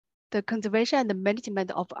The conservation and the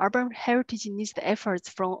management of urban heritage needs the efforts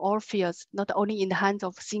from all fields, not only in the hands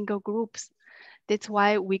of single groups. That's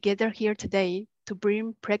why we gather here today to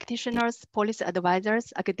bring practitioners, policy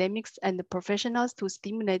advisors, academics, and professionals to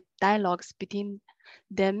stimulate dialogues between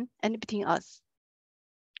them and between us.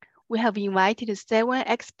 We have invited 7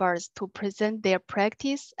 experts to present their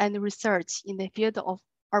practice and research in the field of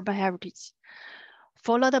urban heritage,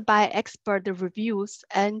 followed by expert reviews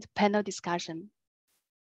and panel discussion.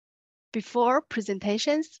 Before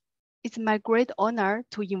presentations, it's my great honor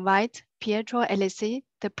to invite Pietro Elisei,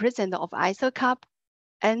 the president of ISOCARP,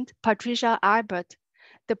 and Patricia Alberth,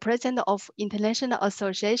 the president of International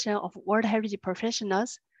Association of World Heritage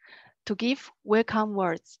Professionals, to give welcome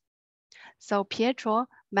words. So Pietro,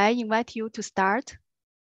 may I invite you to start?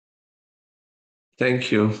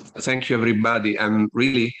 Thank you. Thank you, everybody. And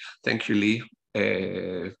really, thank you, Lee.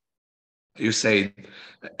 You said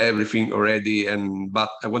everything already, but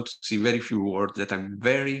I want to say very few words that I'm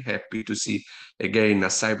very happy to see again a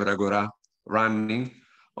Cyber Agora running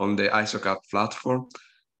on the ISOCARP platform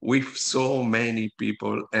with so many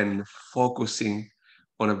people and focusing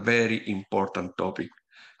on a very important topic,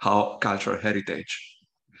 how cultural heritage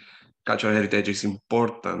is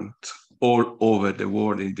important all over the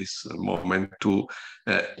world in this moment to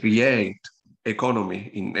create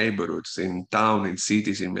economy in neighborhoods, in town, in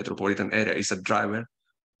cities, in metropolitan area is a driver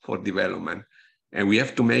for development. And we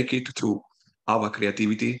have to make it through our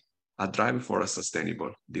creativity a driver for a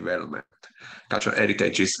sustainable development. Cultural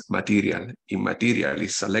heritage is material, immaterial,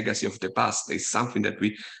 it's a legacy of the past, it's something that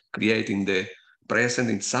we create in the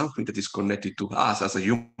present, it's something that is connected to us as a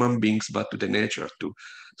human beings, but to the nature too.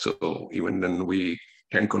 So even then we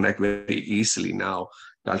can connect very easily now,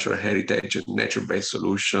 cultural heritage and nature-based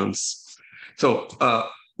solutions. So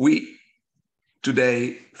we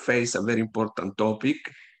today face a very important topic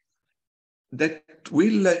that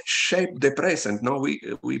will shape the present. Now we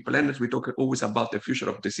talk always about the future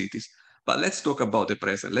of the cities, but let's talk about the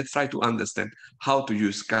present. Let's try to understand how to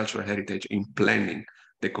use cultural heritage in planning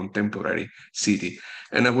the contemporary city.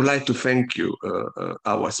 And I would like to thank you,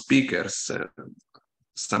 our speakers.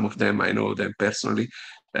 Some of them, I know them personally,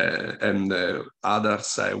 and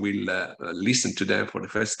others I will listen to them for the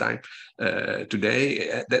first time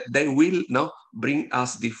today. That they will now bring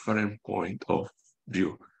us different point of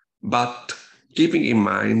view, but keeping in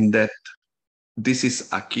mind that this is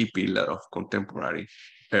a key pillar of contemporary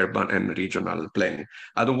urban and regional planning.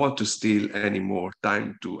 I don't want to steal any more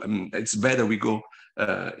time it's better we go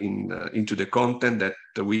into the content,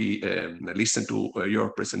 that we listen to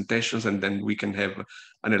your presentations, and then we can have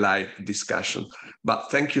a live discussion. But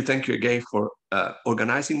thank you again for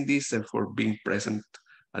organizing this and for being present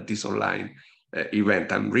at this online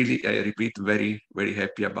event. I'm really, I repeat, very, very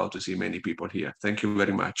happy about to see many people here. Thank you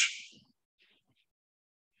very much.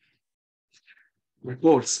 Of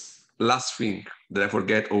course, last thing that I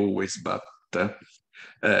forget always, but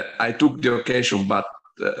I took the occasion, but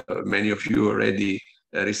many of you already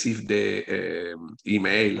received the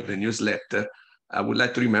email, the newsletter. I would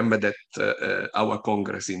like to remember that our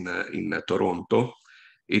Congress in Toronto,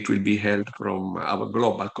 it will be held from our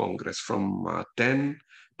Global Congress from 10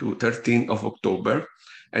 to 13 of October,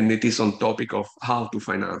 and it is on topic of how to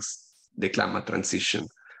finance the climate transition.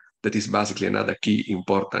 That is basically another key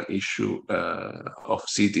important issue of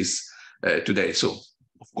cities today. So,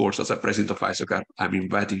 of course, as a president of ISOCARP, I'm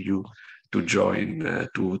inviting you to join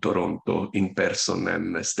to Toronto in person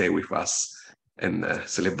and stay with us and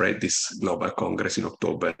celebrate this Global Congress in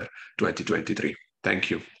October 2023.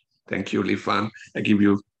 Thank you. Thank you, Lifan. I give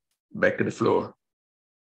you back the floor.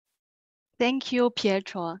 Thank you,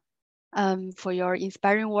 Pietro, for your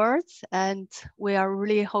inspiring words. And we are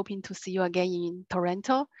really hoping to see you again in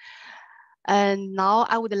Toronto. And now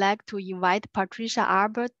I would like to invite Patricia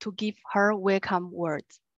Alberth to give her welcome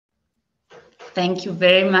words. Thank you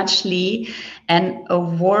very much, Lee, and a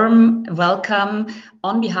warm welcome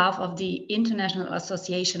on behalf of the International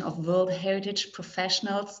Association of World Heritage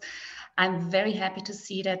Professionals. I'm very happy to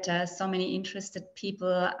see that so many interested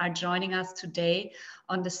people are joining us today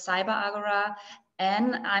on the Cyber Agora.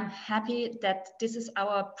 And I'm happy that this is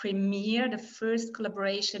our premiere, the first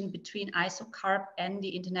collaboration between ISOCARP and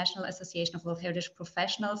the International Association of World Heritage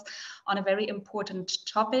Professionals on a very important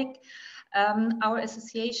topic. Our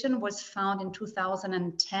association was founded in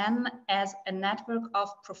 2010 as a network of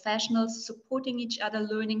professionals supporting each other,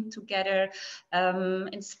 learning together,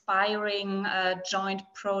 inspiring joint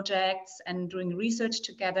projects and doing research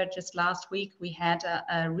together. Just last week, we had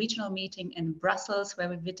a regional meeting in Brussels where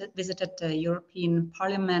we visited the European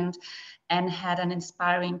Parliament and had an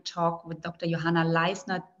inspiring talk with Dr. Johanna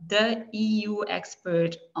Leisner, the EU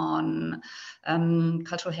expert on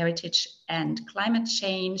cultural heritage and climate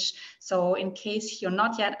change. So in case you're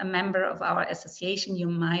not yet a member of our association, you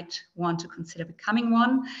might want to consider becoming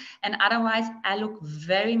one. And otherwise, I look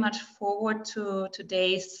very much forward to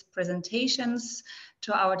today's presentations,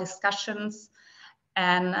 to our discussions,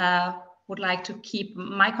 and would like to keep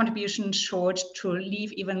my contribution short to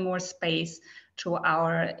leave even more space to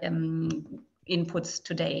our inputs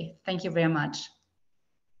today. Thank you very much.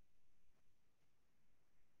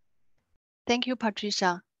 Thank you,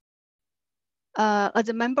 Patricia. As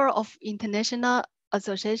a member of International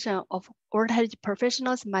Association of World Heritage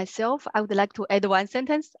Professionals myself, I would like to add one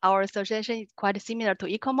sentence. Our association is quite similar to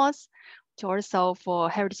ICOMOS, which also for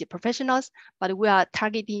heritage professionals, but we are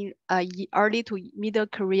targeting early to middle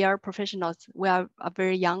career professionals. We are a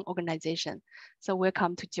very young organization, so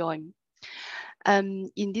welcome to join.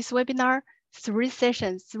 In this webinar, three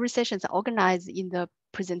sessions are organized in the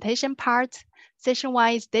presentation part. Session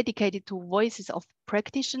 1 is dedicated to voices of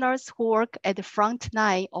practitioners who work at the front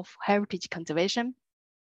line of heritage conservation,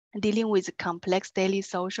 dealing with complex daily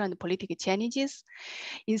social and political challenges.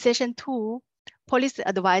 In session 2, policy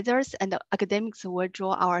advisors and academics will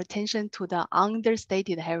draw our attention to the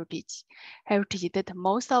understated heritage that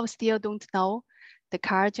most of us still don't know, the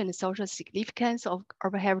culture and social significance of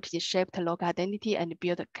urban heritage shaped local identity and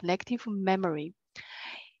build a collective memory.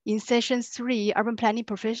 In session 3, urban planning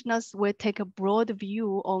professionals will take a broad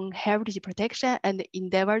view on heritage protection and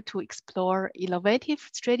endeavor to explore innovative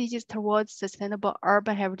strategies towards sustainable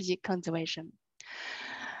urban heritage conservation.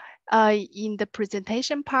 In the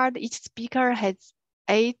presentation part, each speaker has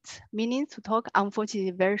 8 minutes to talk.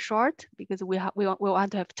 Unfortunately, very short because we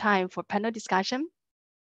want to have time for panel discussion.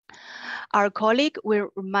 Our colleague will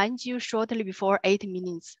remind you shortly before 8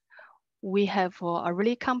 minutes. We have a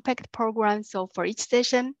really compact program, so for each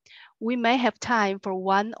session, we may have time for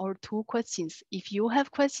 1 or 2 questions. If you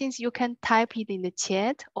have questions, you can type it in the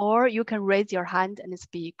chat or you can raise your hand and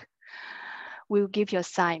speak. We'll give you a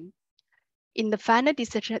sign. In the final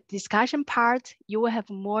discussion part, you will have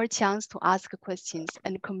more chance to ask questions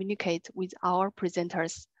and communicate with our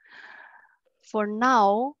presenters. For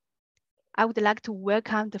now, I would like to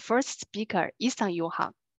welcome the first speaker, Issam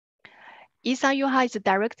Juha. Issam Juha is the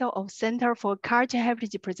director of Center for Cultural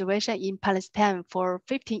Heritage Preservation in Palestine for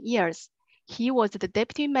 15 years. He was the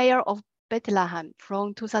deputy mayor of Bethlehem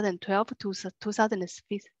from 2012 to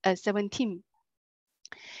 2017.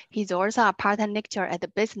 He's also a part-time lecturer at the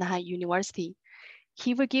Bethlehem University.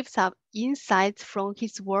 He will give some insights from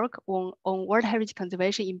his work on World Heritage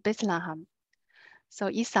Conservation in Bethlehem. So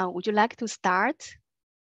Issam, would you like to start?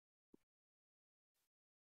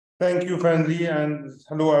 Thank you, Fendi, and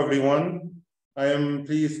hello, everyone. I am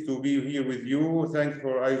pleased to be here with you. Thanks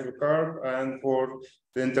for ISOCARP and for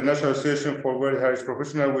the International Association for World Heritage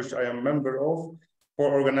Professionals, which I am a member of,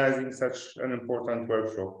 for organizing such an important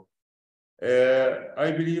workshop.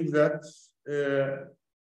 I believe that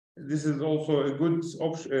this is also a good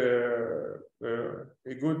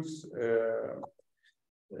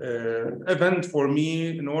event for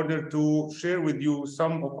me in order to share with you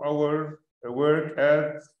some of our work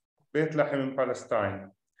at Bethlehem in Palestine.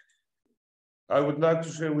 I would like to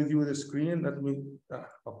share with you the screen.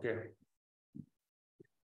 Okay.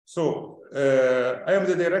 So I am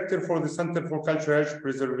the director for the Center for Cultural Heritage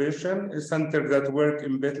Preservation, a center that works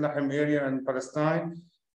in Bethlehem area and Palestine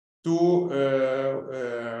to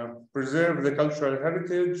preserve the cultural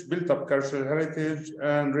heritage, build up cultural heritage,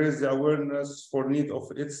 and raise the awareness for need of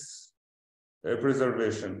its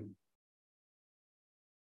preservation.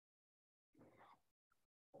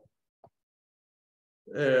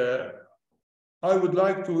 I would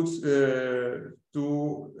like to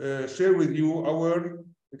share with you our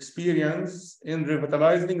experience in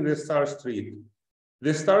revitalizing the Star Street.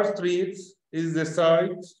 The Star Street is the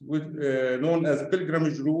site known as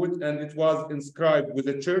Pilgrimage Route, and it was inscribed with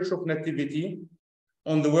the Church of Nativity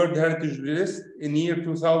on the World Heritage List in year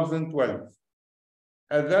 2012.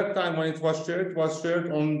 At that time, when it was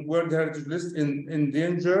shared on World Heritage List in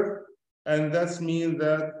danger, and that means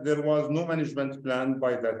that there was no management plan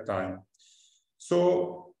by that time.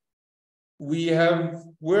 So we have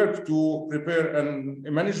worked to prepare a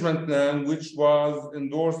management plan which was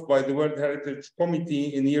endorsed by the World Heritage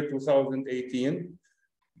Committee in year 2018,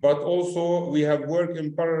 but also we have worked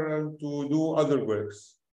in parallel to do other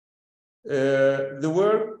works. The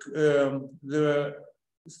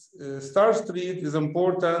Star Street is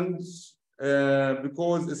important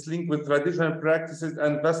because it's linked with traditional practices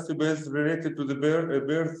and festivals related to the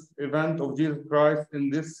birth event of Jesus Christ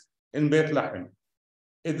in Bethlehem.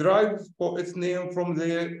 It derives its name from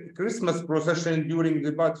the Christmas procession during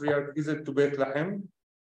the Patriarch visit to Bethlehem.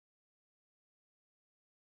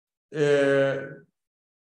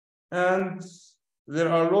 And there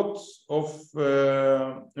are lots of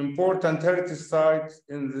important heritage sites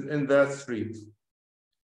in that street.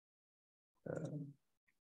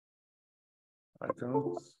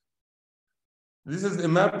 This is a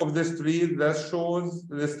map of the street that shows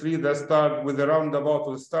the street that starts with the roundabout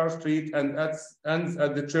of Star Street and ends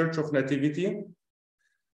at the Church of Nativity.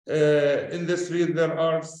 In the street, there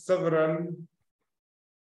are several.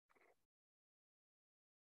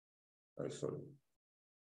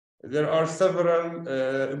 There are several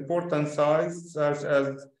important sites, such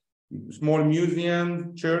as small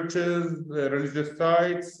museums, churches, religious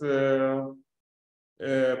sites,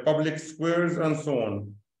 public squares, and so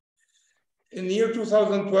on. In the year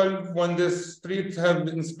 2012, when the street had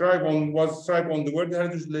been was inscribed on the World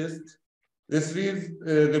Heritage List, the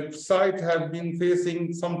site had been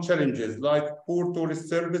facing some challenges like poor tourist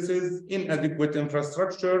services, inadequate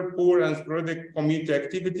infrastructure, poor and sporadic community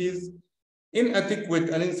activities, inadequate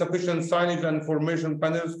and insufficient signage and information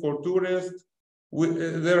panels for tourists.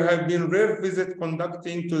 There have been rare visits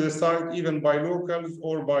conducting to the site even by locals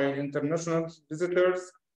or by international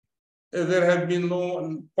visitors. There have been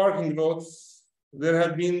no parking lots. There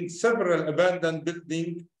have been several abandoned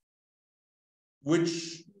buildings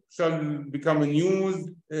which shall become unused.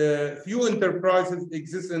 Few enterprises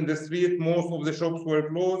exist in the street. Most of the shops were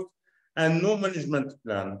closed and no management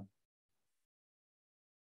plan.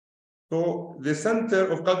 So the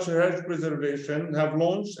Center of Cultural Heritage Preservation have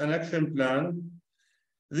launched an action plan.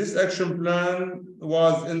 This action plan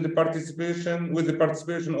was in the participation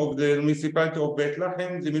of the municipality of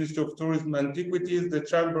Bethlehem, the Ministry of Tourism and Antiquities, the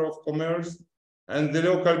Chamber of Commerce, and the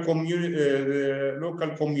local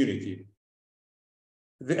community.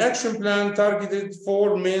 The action plan targeted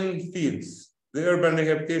 4 main fields: the urban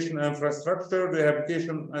rehabilitation and infrastructure,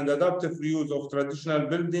 rehabilitation and adaptive reuse of traditional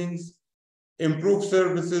buildings, improve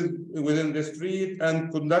services within the street, and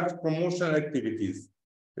conduct promotional activities.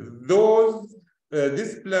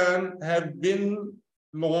 This plan have been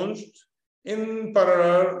launched in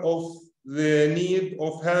parallel of the need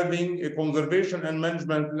of having a conservation and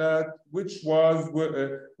management plan, which was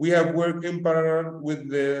we have worked in parallel with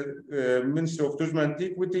the Ministry of Tourism and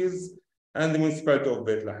Antiquities and the Municipality of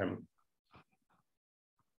Bethlehem.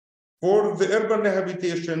 For the urban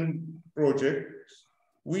rehabilitation project,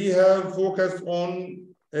 we have focused on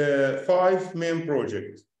 5 main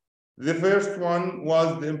projects. The first one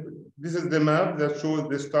was this is the map that shows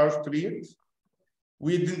the Star Street.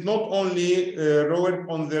 We did not only work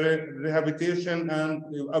on the rehabilitation and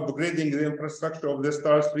upgrading the infrastructure of the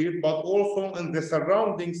Star Street, but also in the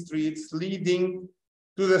surrounding streets leading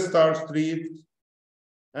to the Star Street,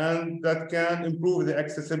 and that can improve the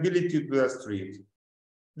accessibility to the street.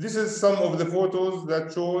 This is some of the photos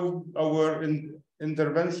that show our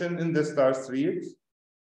intervention in the Star Street.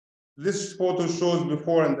 This photo shows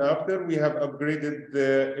before and after. We have upgraded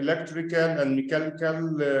the electrical and mechanical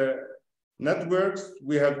networks.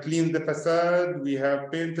 We have cleaned the facade. We have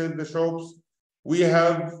painted the shops. We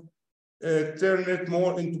have turned it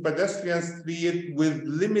more into pedestrian street with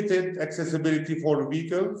limited accessibility for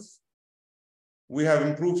vehicles. We have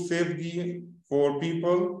improved safety for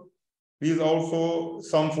people. These also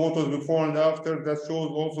some photos before and after that shows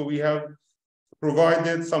also we have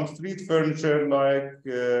provided some street furniture like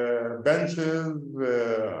benches,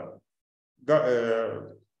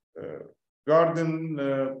 garden,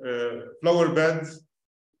 flower beds.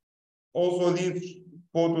 Also, these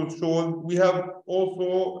photos show we have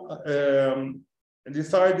also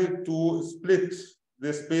decided to split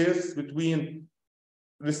the space between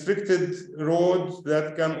restricted roads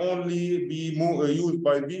that can only be used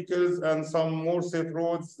by vehicles and some more safe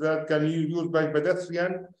roads that can be used by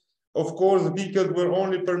pedestrians. Of course, vehicles were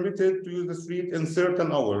only permitted to use the street in certain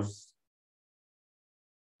hours.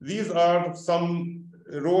 These are some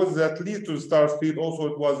roads that lead to Star Street.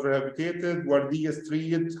 Also, it was rehabilitated. Wardiya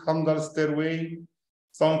Street, Hamdal Stairway.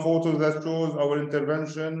 Some photos that shows our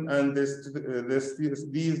intervention and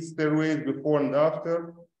these stairways before and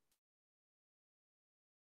after.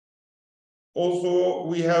 Also,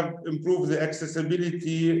 we have improved the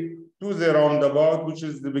accessibility to the roundabout, which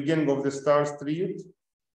is the beginning of the Star Street.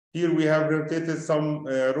 Here we have rotated some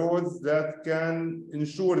roads that can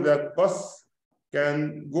ensure that bus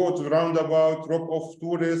can go to the roundabout, drop off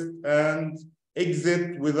tourists, and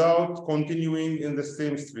exit without continuing in the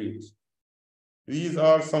same street. These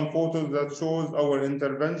are some photos that shows our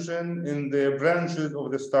intervention in the branches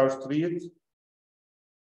of the Star Street.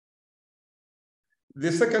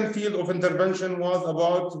 The second field of intervention was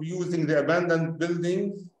about using the abandoned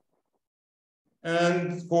buildings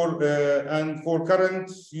and for current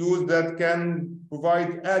use that can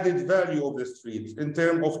provide added value of the street in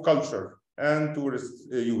terms of culture and tourist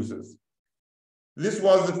uses. This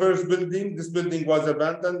was the first building. This building was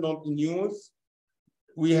abandoned, not in use.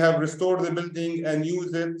 We have restored the building and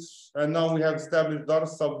used it, and now we have established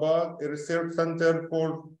𝗧𝗶𝗺𝗀𝗀𝗀, a research center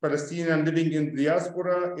for Palestinians living in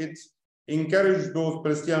diaspora. It encouraged those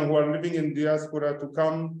Palestinians who are living in diaspora to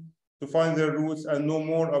come to find their roots and know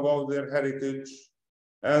more about their heritage.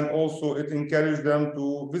 And also it encouraged them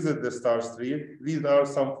to visit the Star Street. These are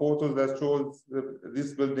some photos that shows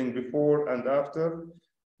this building before and after.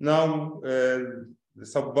 Now,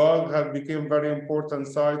 𝗧𝗶𝗺𝗀𝗀𝗀 have become very important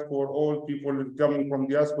site for all people coming from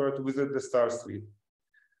diaspora to visit the Star Street.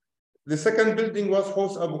 The second building was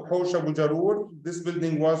𝗧𝗶𝗺𝗀𝗀𝗀𝗀. This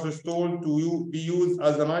building was restored to be used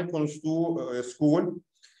as an icon school.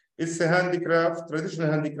 It's a handicraft, traditional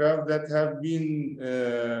handicraft that have been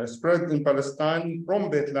spread in Palestine from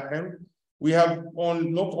Bethlehem. We have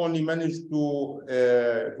not only managed to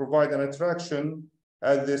provide an attraction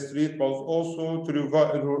at the street, but also to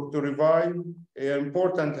revive an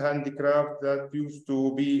important handicraft that used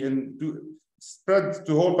to be spread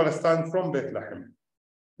to whole Palestine from Bethlehem.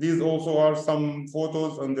 These also are some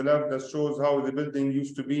photos on the left that shows how the building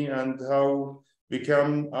used to be and how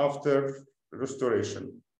become after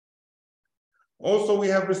restoration. Also, we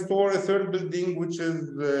have restored a third building, which is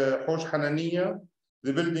Hosh Hananiya.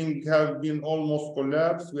 The building has been almost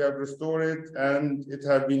collapsed. We have restored it, and it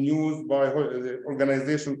has been used by the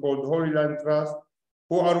organization called Holy Land Trust,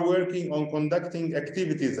 who are working on conducting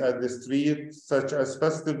activities at the street, such as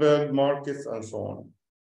festivals, markets, and so on.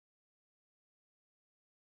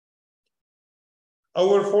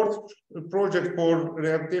 Our fourth project for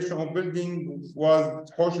rehabilitation of buildings was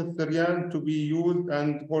Hosh 𝗧𝗶𝗀𝗀𝗀 to be used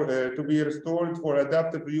and to be restored for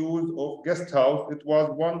adaptive use of guest house. It was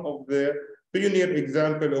one of the pioneer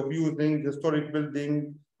example of using historic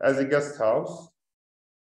building as a guest house.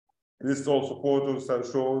 This also photos that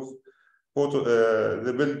shows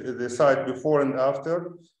the site before and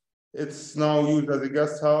after. It's now used as a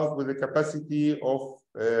guest house with a capacity of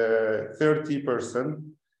 30%.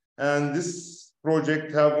 And this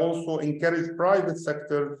project have also encouraged private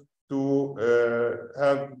sector to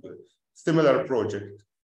have similar project.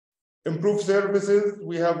 Improve services,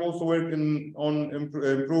 we have also worked on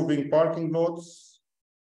improving parking lots,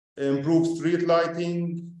 improve street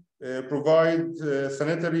lighting, provide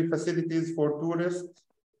sanitary facilities for tourists.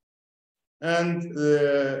 And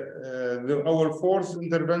our fourth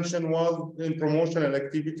intervention was in promotional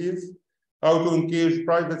activities, how to engage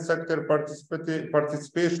private sector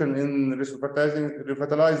participation in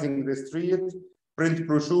revitalizing the street, print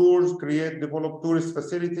brochures, develop tourist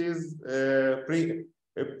facilities,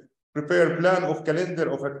 prepare plan of calendar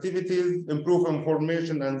of activities, improve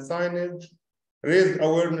information and signage, raise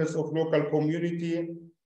awareness of local community,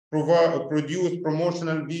 produce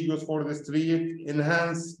promotional videos for the street,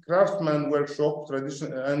 enhance craftsman workshops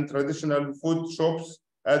and traditional food shops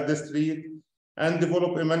at the street, and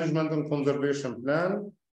develop a management and conservation plan.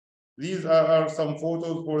 These are some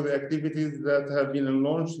photos for the activities that have been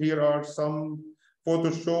launched. Here are some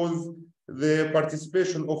photos shows the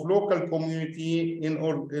participation of local community in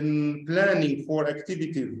planning for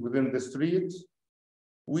activities within the street.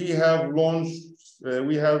 We have launched,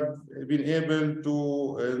 we have been able to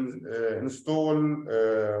install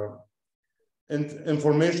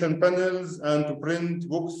information panels and to print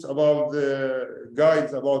books about the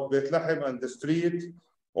guides about Bethlehem and the street.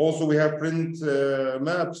 Also, we have print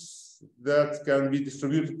maps that can be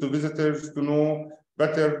distributed to visitors to know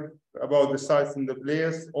better about the sites in the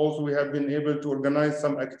place. Also, we have been able to organize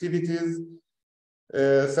some activities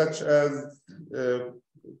such as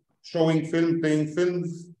playing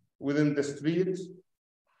films within the street.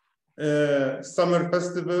 Summer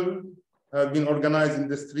festival have been organized in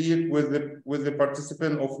the street with the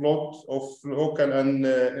participant of lots of local and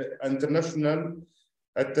international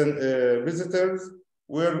visitors,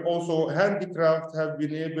 where also handicraft have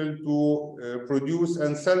been able to produce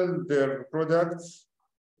and sell their products.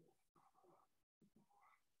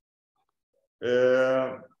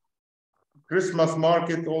 Christmas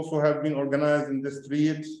market also have been organized in the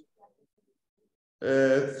street.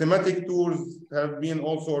 Thematic tours have been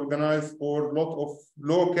also organized for a lot of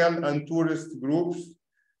local and tourist groups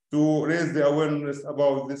to raise the awareness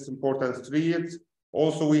about this important street.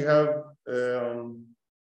 Also, we have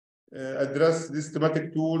addressed these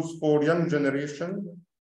thematic tours for young generation.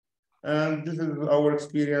 And this is our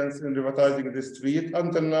experience in revitalizing the street.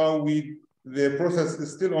 Until now, the process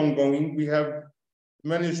is still ongoing. We have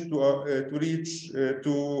managed to reach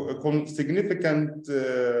to a significant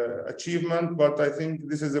achievement, but I think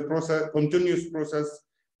this is a process, continuous process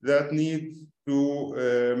that needs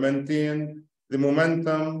to maintain the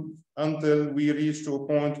momentum until we reach to a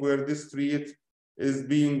point where this street is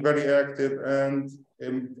being very active and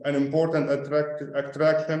an important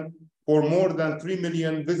attraction for more than 3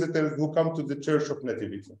 million visitors who come to the Church of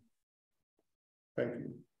Nativity. Thank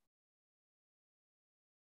you.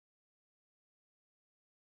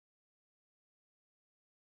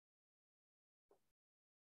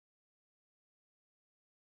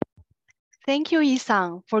 Thank you,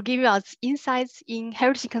 Issam, for giving us insights in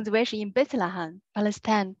heritage conservation in Bethlehem,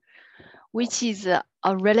 Palestine, which is a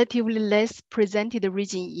relatively less presented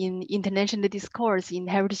region in international discourse in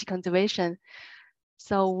heritage conservation.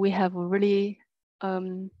 So we have a really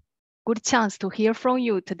good chance to hear from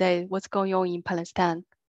you today what's going on in Palestine.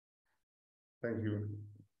 Thank you.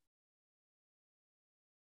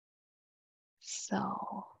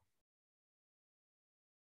 So.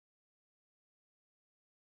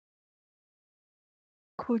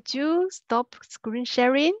 Could you stop screen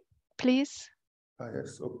sharing, please?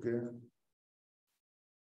 Yes, okay.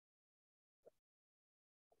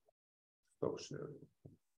 Stop sharing.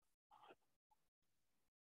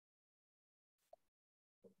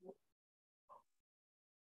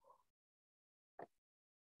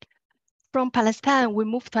 From Palestine, we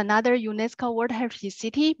move to another UNESCO World Heritage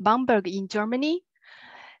City, Bamberg in Germany.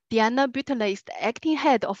 Diana Büttner is the acting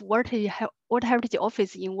head of World Heritage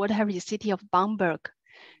Office in World Heritage City of Bamberg.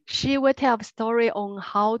 She will tell a story on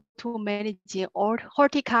how to manage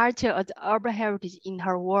horticulture as urban heritage in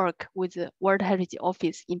her work with the World Heritage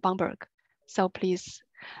Office in Bamberg. So please,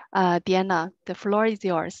 Diana, the floor is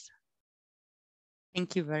yours.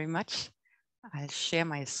 Thank you very much. I'll share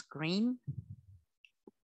my screen.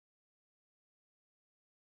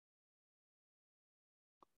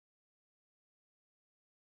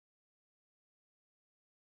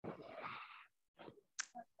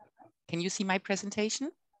 Can you see my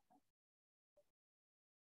presentation?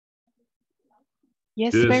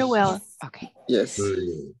 Yes, very well. Okay. Yes.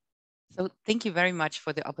 So thank you very much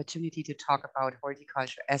for the opportunity to talk about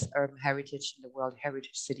horticulture as urban heritage in the World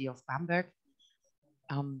Heritage City of Bamberg.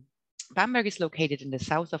 Bamberg is located in the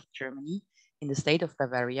south of Germany, in the state of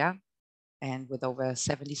Bavaria, and with over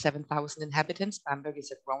 77,000 inhabitants, Bamberg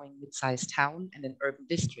is a growing mid-sized town and an urban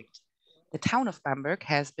district. The town of Bamberg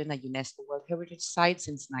has been a UNESCO World Heritage Site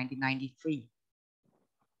since 1993.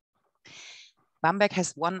 Bamberg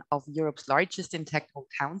has one of Europe's largest intact old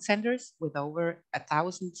town centers with over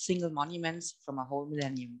 1,000 single monuments from a whole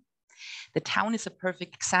millennium. The town is a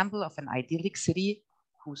perfect example of an idyllic city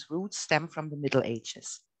whose roots stem from the Middle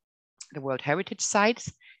Ages. The World Heritage Site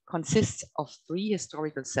consists of 3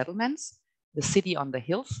 historical settlements: the city on the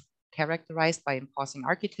hills, characterized by imposing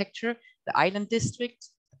architecture, the island district,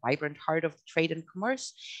 the vibrant heart of trade and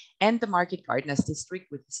commerce, and the Market Gardeners district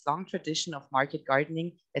with its long tradition of market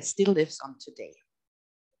gardening that still lives on today.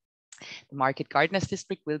 The Market Gardeners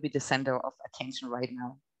district will be the center of attention right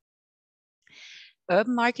now.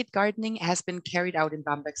 Urban market gardening has been carried out in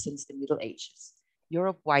Bamberg since the Middle Ages.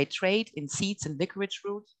 Europe-wide trade in seeds and licorice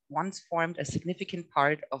root once formed a significant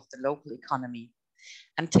part of the local economy.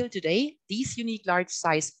 Until today, these unique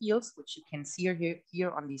large-size fields, which you can see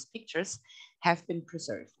here on these pictures, have been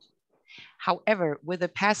preserved. However, with the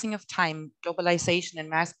passing of time, globalization and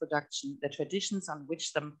mass production, the traditions on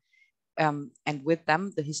which them and with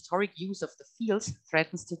them, the historic use of the fields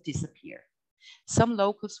threatens to disappear. Some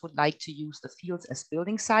locals would like to use the fields as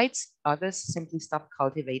building sites, others simply stop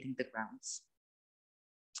cultivating the grounds.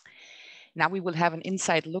 Now we will have an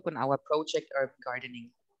inside look on our project Urban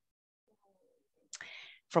Gardening.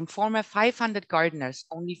 From former 500 gardeners,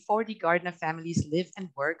 only 40 gardener families live and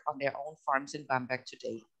work on their own farms in Bamberg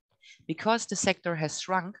today. Because the sector has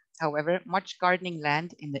shrunk, however, much gardening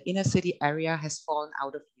land in the inner city area has fallen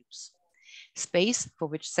out of use. Space for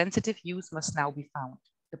which sensitive use must now be found.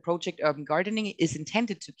 The project Urban Gardening is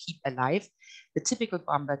intended to keep alive the typical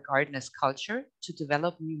Bamberg gardener's culture, to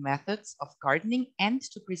develop new methods of gardening, and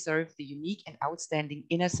to preserve the unique and outstanding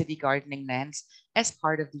inner city gardening lands as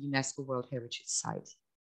part of the UNESCO World Heritage Site.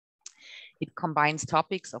 It combines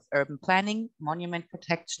topics of urban planning, monument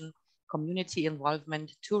protection, community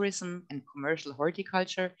involvement, tourism, and commercial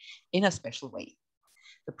horticulture in a special way.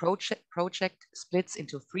 The project splits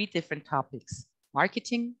into 3 different topics: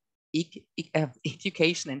 marketing,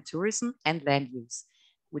 education and tourism, and land use,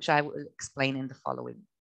 which I will explain in the following.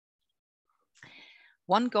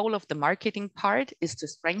 One goal of the marketing part is to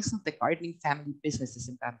strengthen the gardening family businesses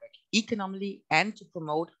in Bamberg economically and to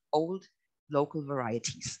promote old local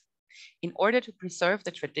varieties. In order to preserve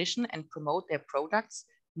the tradition and promote their products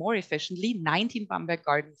more efficiently, 19 Bamberg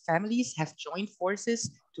garden families have joined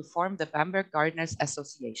forces to form the Bamberg Gardeners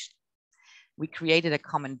Association. We created a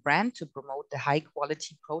common brand to promote the high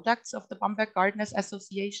quality products of the Bamberg Gardeners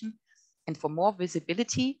Association. And for more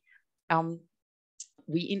visibility,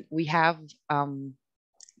 we have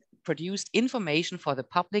produced information for the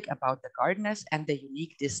public about the gardeners and the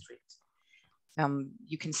unique district.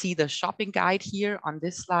 You can see the shopping guide here on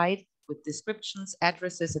this slide with descriptions,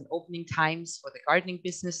 addresses, and opening times for the gardening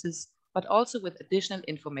businesses, but also with additional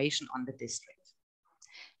information on the district.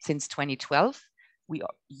 Since 2012, we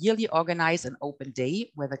yearly organize an open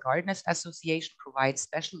day where the Gardeners Association provides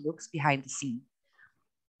special looks behind the scene.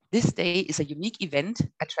 This day is a unique event,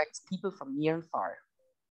 attracts people from near and far.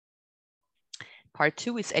 Part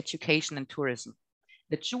 2 is education and tourism.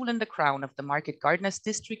 The jewel in the crown of the Market Gardeners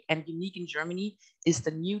District and unique in Germany is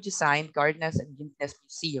the new designed Gardeners and Vintners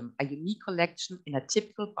Museum, a unique collection in a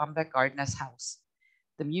typical Bamberg gardener's house.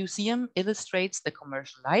 The museum illustrates the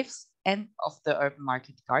commercial lives and of the urban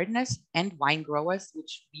market gardeners and wine growers,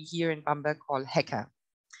 which we here in Bamberg call Hacker,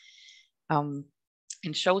 and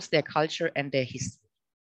shows their culture and their history.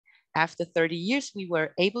 After 30 years, we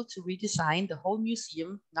were able to redesign the whole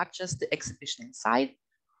museum, not just the exhibition inside,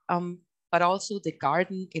 but also the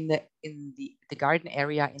garden in the garden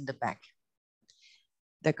area in the back.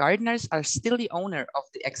 The gardeners are still the owner of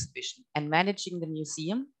the exhibition and managing the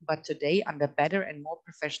museum, but today under better and more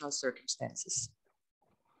professional circumstances.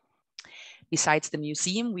 Besides the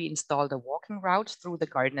museum, we installed a walking route through the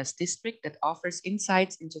gardeners district that offers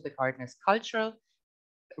insights into the gardeners' cultural,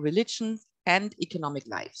 religion, and economic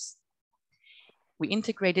lives. We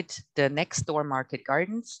integrated the next door market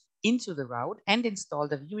gardens into the route and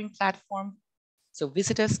installed a viewing platform so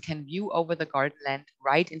visitors can view over the garden land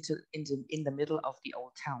right in the middle of the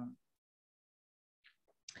old town.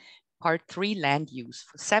 Part 3, land use.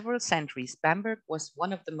 For several centuries, Bamberg was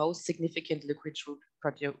one of the most significant liquid root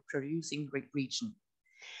producing region.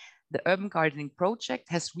 The urban gardening project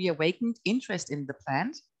has reawakened interest in the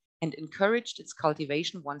plant and encouraged its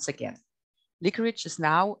cultivation once again. Licorice is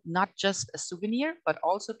now not just a souvenir, but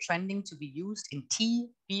also trending to be used in tea,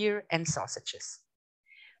 beer, and sausages.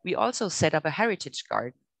 We also set up a heritage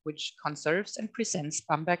garden, which conserves and presents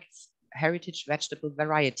Bamberg's heritage vegetable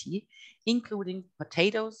variety, including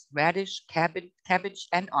potatoes, radish, cabbage,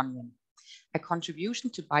 and onion, a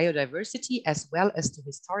contribution to biodiversity as well as to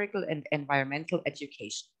historical and environmental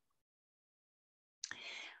education.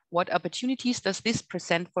 What opportunities does this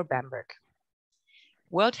present for Bamberg?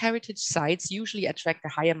 World Heritage sites usually attract a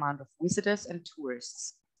high amount of visitors and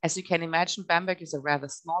tourists. As you can imagine, Bamberg is a rather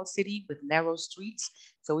small city with narrow streets,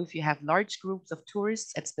 so if you have large groups of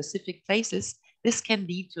tourists at specific places, this can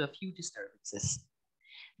lead to a few disturbances.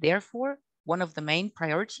 Therefore, one of the main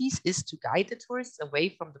priorities is to guide the tourists away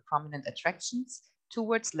from the prominent attractions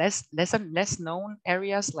towards less known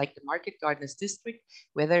areas like the Market Gardeners District,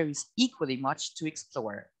 where there is equally much to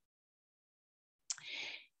explore.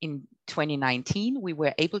 In 2019, we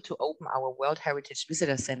were able to open our World Heritage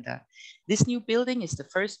Visitor Center. This new building is the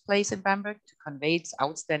first place in Bamberg to convey its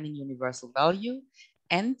outstanding universal value,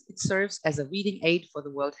 and it serves as a reading aid for the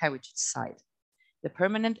World Heritage site. The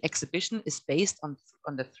permanent exhibition is based on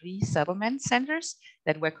the 3 settlement centers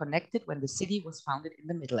that were connected when the city was founded in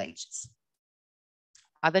the Middle Ages.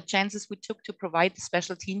 Other chances we took to provide the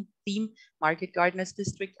special theme Market Gardeners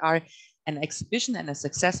District are an exhibition and a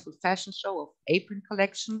successful fashion show of apron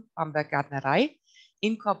collection, Bamberg Gärtnerei,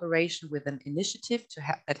 in cooperation with an initiative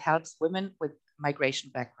that helps women with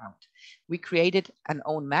migration background. We created an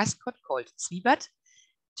own mascot called 𝗧𝗶𝗺𝗀𝗀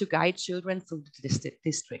to guide children through the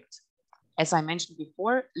district. As I mentioned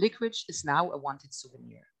before, licorice is now a wanted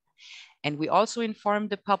souvenir. And we also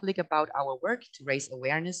informed the public about our work to raise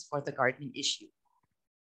awareness for the gardening issue.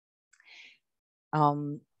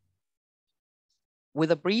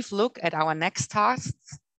 With a brief look at our next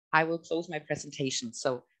tasks, I will close my presentation.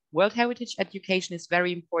 So World Heritage education is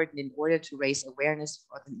very important in order to raise awareness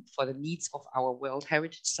for the needs of our World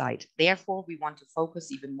Heritage site. Therefore, we want to focus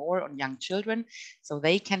even more on young children so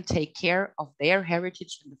they can take care of their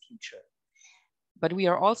heritage in the future. But we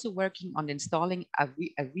are also working on installing a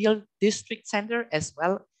real district center as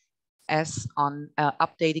well as on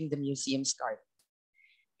updating the museum's garden.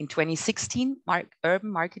 In 2016,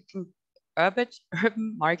 urban market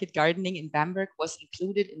gardening in Bamberg was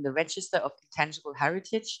included in the Register of Intangible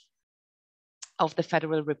Heritage of the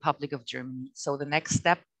Federal Republic of Germany. So the next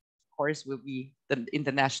step, of course, will be in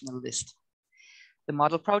the national list. The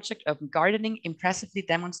model project Urban Gardening impressively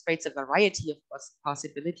demonstrates a variety of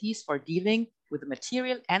possibilities for dealing with the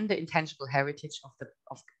material and the intangible heritage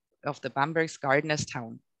of the Bamberg's gardeners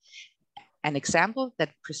town. An example that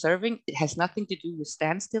preserving has nothing to do with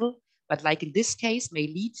standstill, but like in this case, may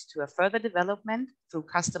lead to a further development through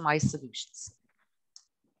customized solutions.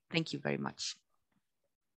 Thank you very much.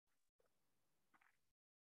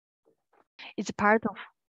 It's part of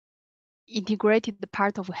integrated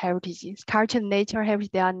part of heritage. Culture and nature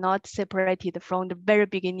heritage, they are not separated from the very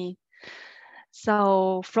beginning.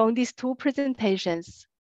 So from these two presentations,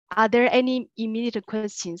 are there any immediate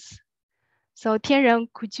questions? So Tianren,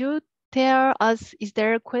 could you tell us, is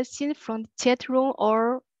there a question from the chat room,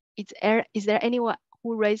 or is there anyone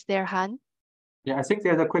who raised their hand? Yeah, I think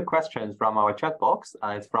there's a quick question from our chat box.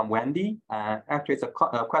 It's from Wendy. Actually, it's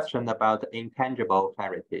a question about intangible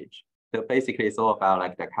heritage. So basically, it's all about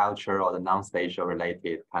like the culture or the non-spatial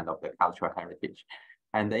related kind of the cultural heritage.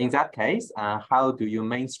 And in that case, how do you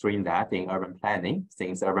mainstream that in urban planning,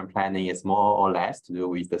 since urban planning is more or less to do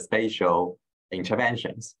with the spatial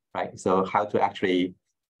interventions, right? So how to actually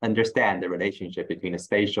understand the relationship between the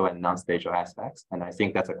spatial and non-spatial aspects. And I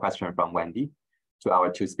think that's a question from Wendy to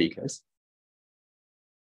our two speakers.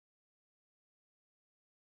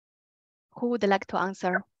 Who would like to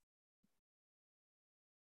answer?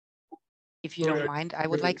 If you don't mind, I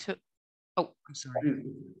would like to. Oh, I'm sorry.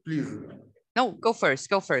 Please. No, go first.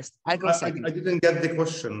 Go first. I'll go second. I didn't get the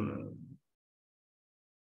question.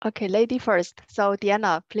 Okay, lady first. So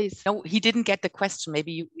Diana, please. No, he didn't get the question.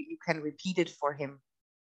 Maybe you can repeat it for him.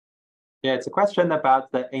 Yeah, it's a question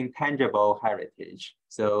about the intangible heritage.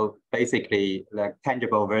 So basically, like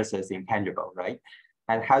tangible versus intangible, right?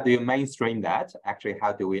 And how do you mainstream that? Actually,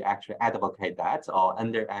 how do we actually advocate that or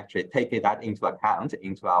actually take that into account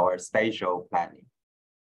into our spatial planning?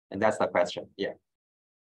 And that's the question, yeah.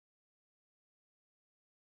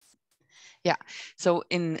 Yeah, so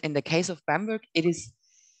in the case of Bamberg, it is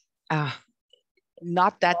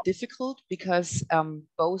not that difficult because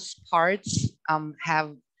both parts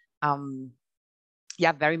have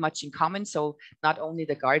very much in common. So not only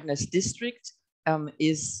the Gardeners district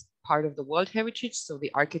is part of the World Heritage, so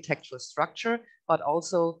the architectural structure, but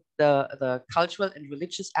also the cultural and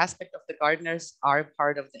religious aspect of the Gardeners are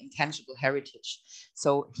part of the intangible heritage.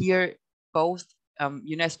 So here, both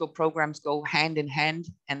UNESCO programs go hand in hand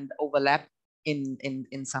and overlap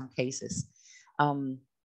in some cases.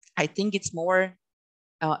 I think it's more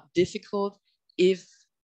difficult if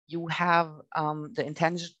you have the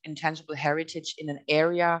intangible heritage in an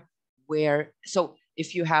area where, so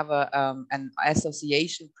if you have an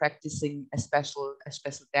association practicing a special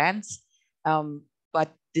dance,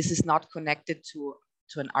 but this is not connected to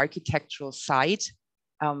an architectural site,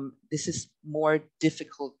 this is more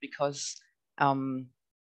difficult because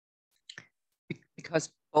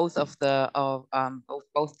both of the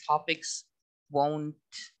both topics won't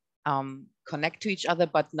connect to each other,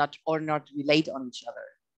 but not relate on each other.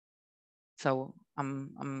 So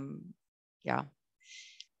yeah,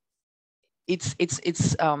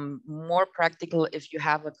 it's more practical if you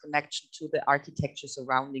have a connection to the architecture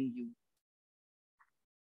surrounding you.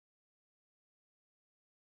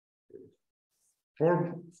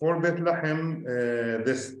 For Bethlehem,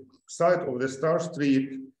 this site of the Star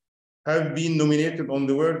Street have been nominated on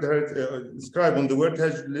the World Heritage, inscribed on the World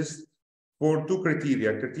Heritage list for two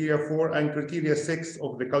criteria, criteria 4 and criteria 6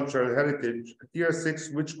 of the cultural heritage. Criteria 6,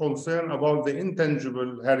 which concern about the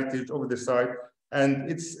intangible heritage of the site and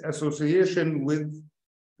its association with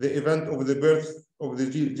the event of the birth of the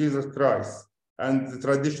Jesus Christ and the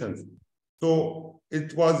traditions. So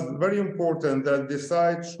it was very important that the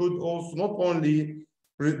site should also not only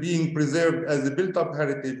being preserved as a built-up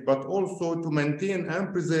heritage, but also to maintain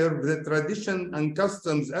and preserve the tradition and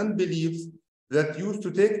customs and beliefs that used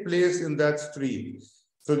to take place in that street.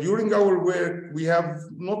 So during our work, we have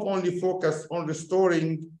not only focused on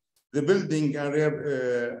restoring the building and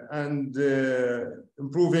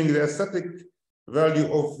improving the aesthetic value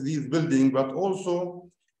of these buildings, but also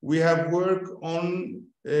we have worked on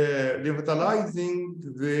revitalizing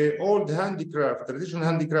the old handicraft, traditional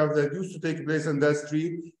handicraft that used to take place in that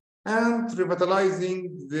street, and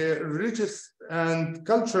revitalizing the religious and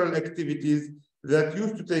cultural activities that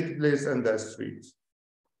used to take place in that street.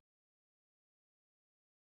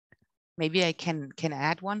 Maybe I can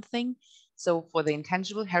add one thing. So for the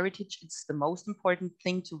intangible heritage, it's the most important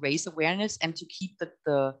thing to raise awareness and to keep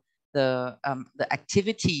the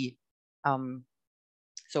activity,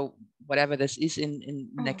 so whatever this is in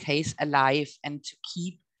a case, alive, and to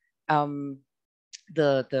keep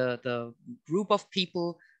the group of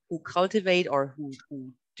people who cultivate or who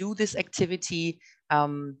do this activity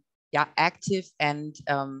active and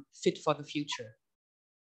fit for the future.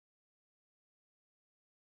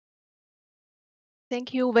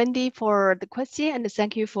 Thank you, Wendy, for the question, and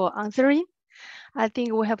thank you for answering. I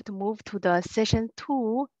think we have to move to the session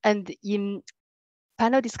 2, and in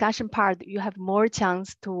panel discussion part, you have more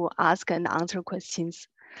chance to ask and answer questions.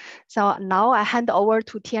 So now I hand over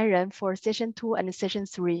to Tianren for session 2 and session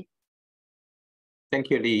 3. Thank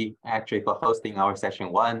you, Lee, actually, for hosting our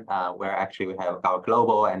session 1, where actually we have our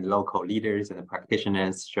global and local leaders and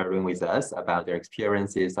practitioners sharing with us about their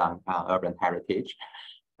experiences on urban heritage.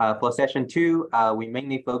 For session 2, we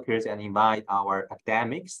mainly focus and invite our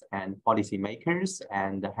academics and policymakers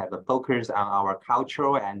and have a focus on our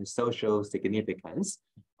cultural and social significance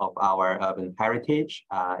of our urban heritage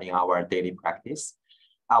in our daily practice.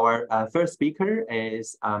 Our first speaker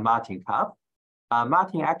is Martin Kapp.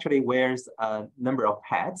 Martin actually wears a number of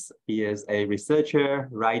hats. He is a researcher,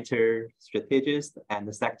 writer, strategist,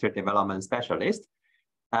 and sector development specialist.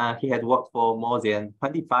 He had worked for more than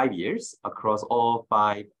 25 years across all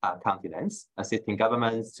 5 continents, assisting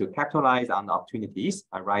governments to capitalize on the opportunities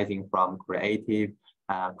arising from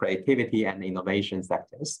creativity and innovation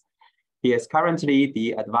sectors. He is currently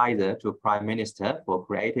the advisor to Prime Minister for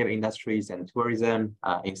Creative Industries and Tourism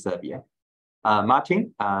in Serbia.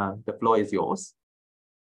 Martin, the floor is yours.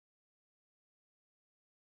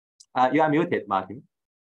 You are muted, Martin.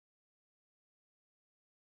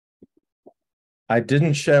 I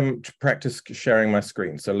didn't practice sharing my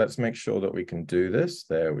screen, so let's make sure that we can do this.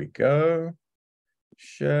 There we go.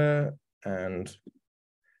 Share, and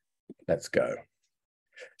let's go.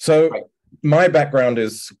 So my background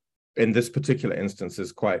is, in this particular instance,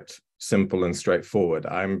 is quite simple and straightforward.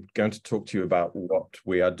 I'm going to talk to you about what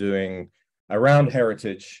we are doing around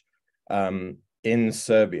heritage in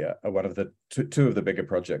Serbia, one of the two of the bigger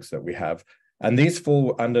projects that we have. And these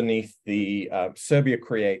fall underneath the Serbia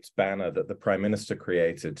Creates banner that the Prime Minister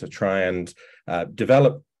created to try and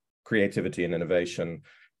develop creativity and innovation,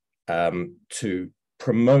 to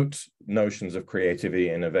promote notions of creativity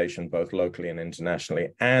and innovation, both locally and internationally,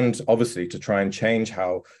 and obviously to try and change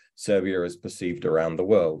how Serbia is perceived around the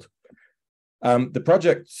world. The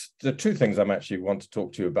projects, the 2 things I'm actually want to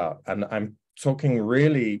talk to you about, and I'm talking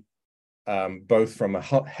really both from a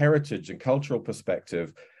heritage and cultural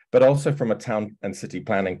perspective, but also from a town and city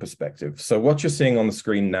planning perspective. So what you're seeing on the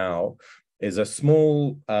screen now is a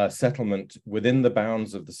small settlement within the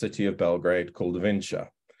bounds of the city of Belgrade called VINČA.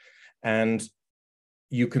 And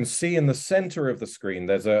you can see in the center of the screen,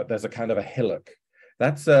 there's a kind of a hillock.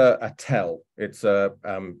 That's a tell. It's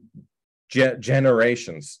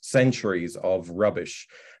generations, centuries of rubbish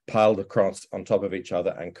piled across on top of each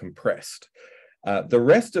other and compressed. The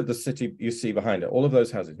rest of the city you see behind it, all of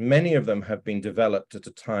those houses, many of them have been developed at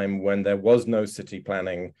a time when there was no city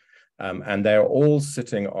planning, and they're all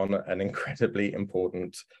sitting on an incredibly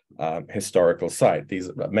important historical site.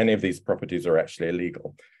 Many of these properties are actually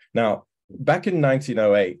illegal. Now, back in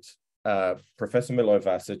 1908, Professor Miloj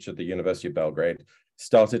Vasic at the University of Belgrade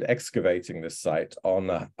started excavating this site on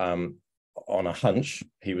a hunch.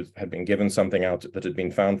 He had been given something out that had been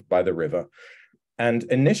found by the river. And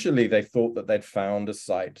initially, they thought that they'd found a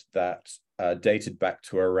site that dated back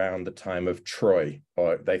to around the time of Troy,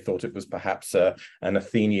 or they thought it was perhaps an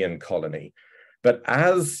Athenian colony. But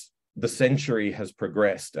as the century has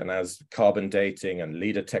progressed and as carbon dating and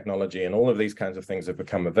LIDAR technology and all of these kinds of things have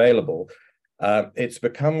become available, it's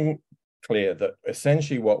become clear that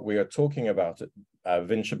essentially what we are talking about at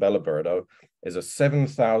𝗧𝗶𝗺𝗀𝗀 is a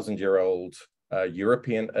 7,000-year-old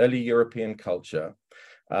early European culture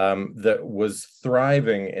that was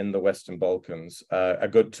thriving in the Western Balkans a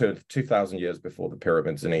good 2,000 years before the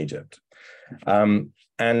pyramids in Egypt.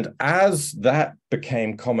 And as that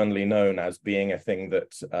became commonly known as being a thing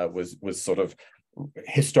that was sort of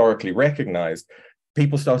historically recognized,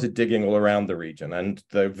 people started digging all around the region, and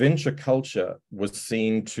the VINČA culture was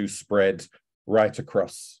seen to spread right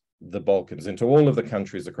across the Balkans into all of the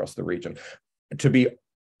countries across the region. To be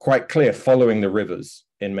quite clear, following the rivers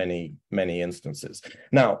in many, many instances.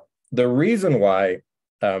 Now, the reason why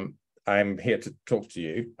I'm here to talk to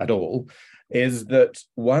you at all is that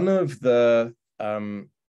one of the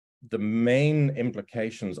main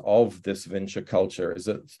implications of this VINČA culture is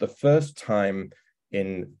that it's the first time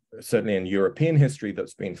certainly in European history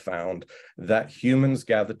that's been found that humans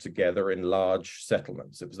gathered together in large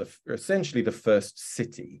settlements. It was essentially the first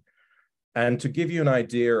city. And to give you an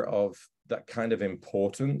idea of that kind of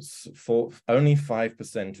importance, for only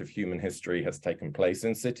 5% of human history has taken place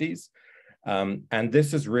in cities. And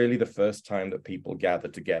this is really the first time that people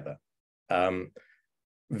gathered together.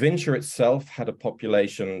 VINČA itself had a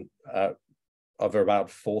population of about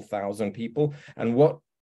 4,000 people. And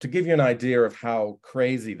to give you an idea of how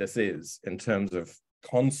crazy this is in terms of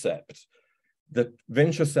concept, The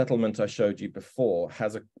VINČA settlement I showed you before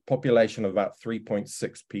has a population of about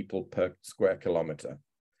 3.6 people per square kilometer.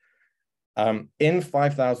 In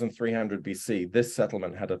 5300 BC, this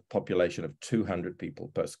settlement had a population of 200 people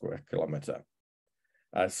per square kilometer.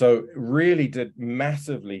 So it really did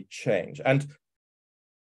massively change. And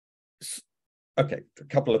okay,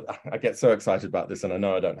 I get so excited about this, and I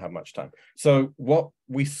know I don't have much time. So what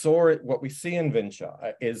we see in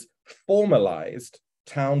VINČA is formalized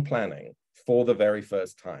town planning for the very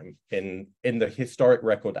first time in the historic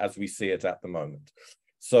record as we see it at the moment.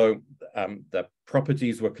 So the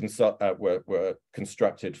properties were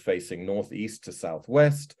constructed facing northeast to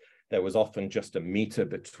southwest. There was often just a meter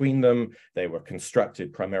between them. They were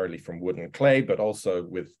constructed primarily from wood and clay, but also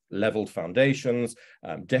with leveled foundations,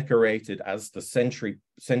 decorated as the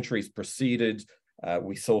centuries proceeded.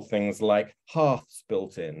 We saw things like hearths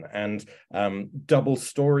built in and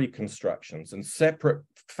double-story constructions and separate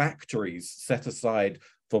factories set aside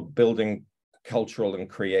for building cultural and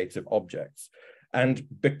creative objects. And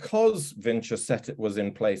because VINČA was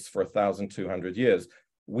in place for 1,200 years,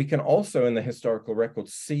 we can also in the historical record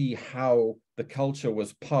see how the culture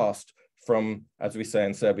was passed from, as we say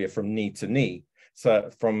in Serbia, from knee to knee. So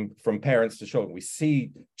from parents to children, we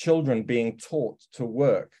see children being taught to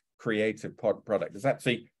work creative product. It's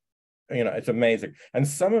actually, you know, it's amazing. And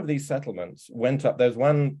some of these settlements went up. There's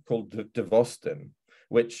one called 𝗧𝗶𝗺𝗀𝗀𝗀,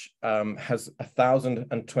 which has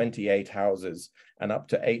 1,028 houses and up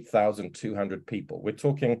to 8,200 people. We're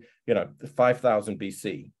talking, you know, 5,000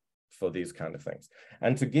 BC for these kind of things.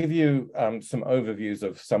 And to give you some overviews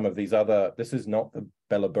of some of these other, this is not the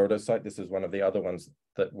𝗶𝗺𝗺𝗀𝗀 site, this is one of the other ones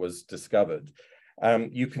that was discovered.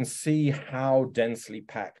 You can see how densely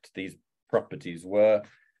packed these properties were.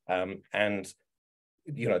 And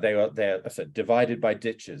you know, they're I said, divided by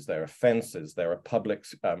ditches, there are fences, there are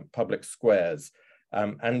public squares.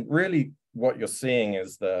 And really what you're seeing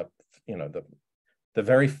is the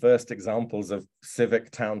very first examples of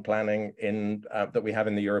civic town planning that we have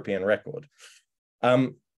in the European record.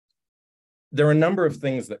 There are a number of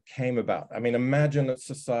things that came about. I mean, imagine that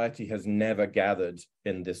society has never gathered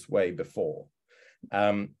in this way before.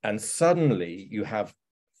 And suddenly you have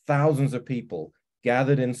thousands of people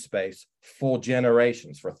gathered in space for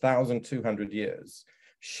generations, for 1,200 years,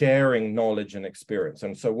 sharing knowledge and experience.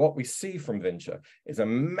 And so what we see from VINČA is a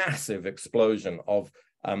massive explosion of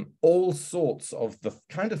all sorts of the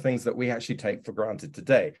kind of things that we actually take for granted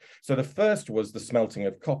today. So the first was the smelting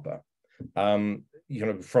of copper, you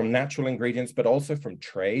know, from natural ingredients, but also from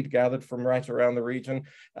trade gathered from right around the region.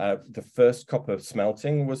 The first copper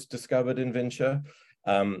smelting was discovered in VINČA.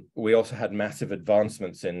 We also had massive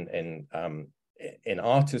advancements in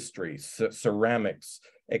artistry. Ceramics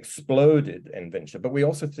exploded in VINČA, but we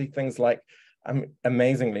also see things like,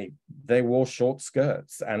 amazingly, they wore short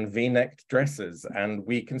skirts and V-necked dresses, and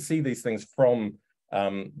we can see these things from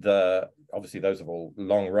obviously those have all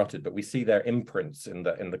long rotted, but we see their imprints in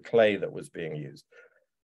the clay that was being used.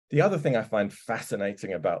 The other thing I find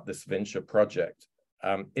fascinating about this VINČA project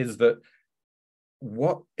is that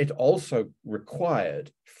what it also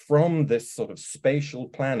required from this sort of spatial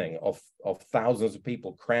planning of thousands of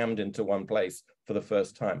people crammed into one place for the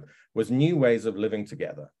first time was new ways of living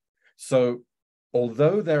together. So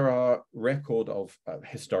although there are records of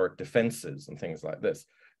historic defenses and things like this,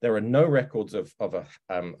 there are no records of a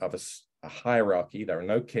hierarchy. There are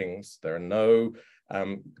no kings. There are no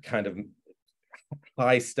kind of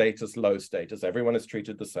high status, low status. Everyone is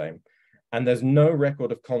treated the same. And there's no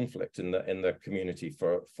record of conflict in the community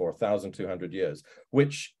for 1,200 years,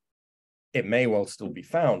 which it may well still be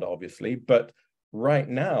found, obviously, but right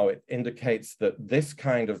now it indicates that this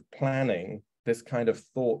kind of planning, this kind of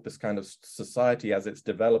thought, this kind of society as it's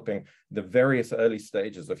developing the various early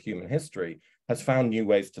stages of human history has found new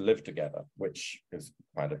ways to live together, which is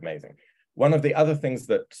quite amazing. One of the other things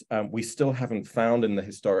that we still haven't found in the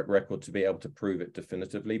historic record to be able to prove it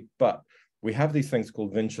definitively, but we have these things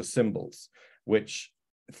called VINČA symbols, which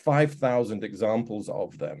 5,000 examples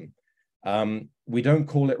of them. We don't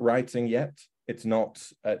call it writing yet. It's not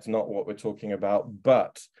what we're talking about,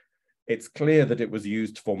 but it's clear that it was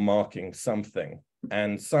used for marking something.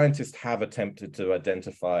 And scientists have attempted to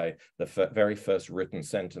identify the very first written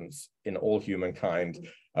sentence in all humankind,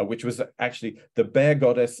 which was actually the bear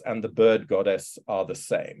goddess and the bird goddess are the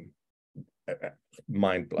same.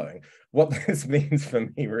 Mind-blowing. What this means for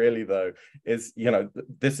me really though is, you know,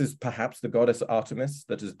 this is perhaps the goddess Artemis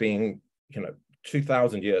that is being, you know,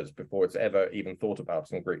 2,000 years before it's ever even thought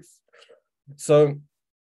about in Greece. So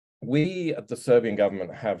we at the Serbian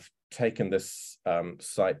government have taken this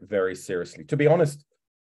site very seriously. To be honest,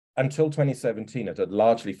 until 2017, it had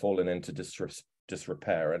largely fallen into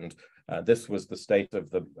disrepair. And This was the state of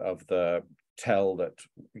the tell that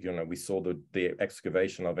we saw the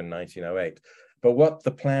excavation of in 1908. But what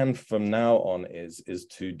the plan from now on is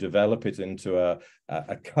to develop it into a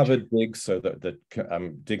covered dig so that the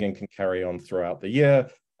digging can carry on throughout the year,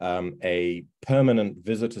 a permanent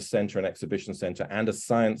visitor center and exhibition center, and a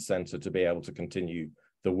science center to be able to continue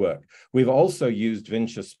the work. We've also used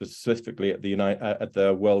VINČA specifically at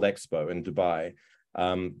the World Expo in Dubai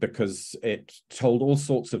because it told all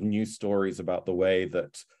sorts of new stories about the way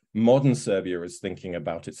that modern Serbia is thinking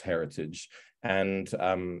about its heritage. And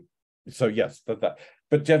so yes, but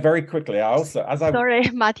very quickly, I also, sorry,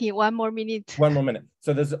 Martin, one more minute. One more minute.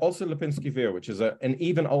 So there's also 𝗧𝗶𝗺𝗀𝗀, which is an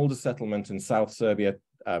even older settlement in South Serbia,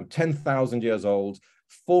 10,000 years old,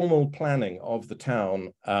 formal planning of the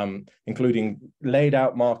town, including laid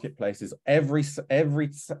out marketplaces. Every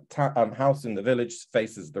house in the village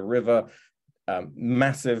faces the river.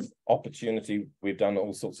 Massive opportunity. We've done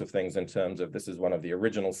all sorts of things in terms of, this is one of the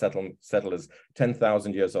original settlers,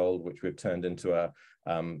 10,000 years old, which we've turned into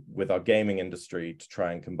with our gaming industry to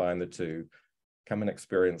try and combine the two. Come and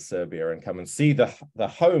experience Serbia and come and see the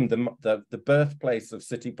home, the birthplace of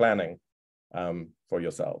city planning for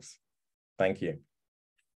yourselves. Thank you.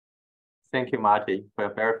 Thank you, Marty, for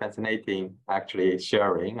a very fascinating, actually,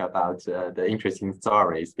 sharing about the interesting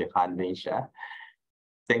stories behind VINČA.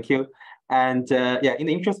 Thank you. And yeah, in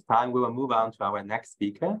the interest of time, we will move on to our next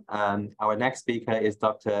speaker. Our next speaker is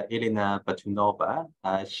Dr. Elena Batunova.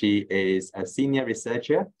 She is a senior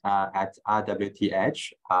researcher at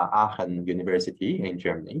RWTH, Aachen University in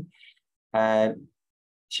Germany.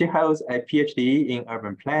 She holds a PhD in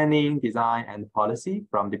urban planning, design, and policy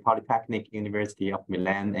from the Polytechnic University of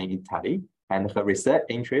Milan in Italy. And her research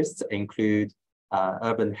interests include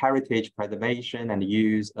urban heritage preservation and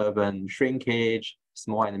use, urban shrinkage,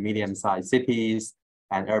 small and medium-sized cities,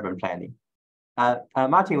 and urban planning.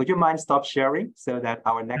 Martin, would you mind stop sharing so that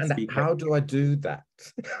our next speaker... How do I do that?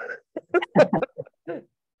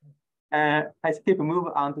 I think we move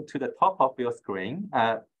on to the top of your screen.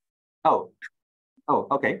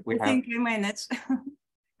 Okay. I think you managed.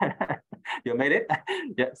 You made it.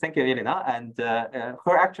 Yeah, thank you, Elena. And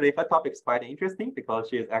her topic is quite interesting because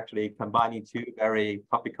she is actually combining two very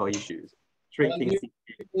topical issues: shrinking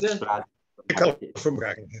cities.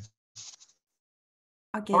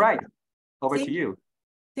 Okay. All right, over to you.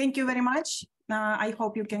 Thank you very much. I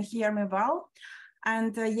hope you can hear me well.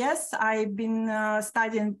 And yes, I've been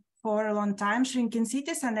studying for a long time shrinking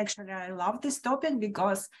cities, and actually I love this topic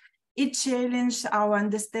because it challenged our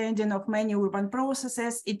understanding of many urban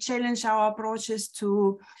processes. It challenged our approaches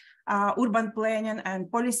to urban planning and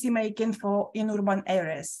policy making in urban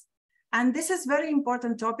areas. And this is a very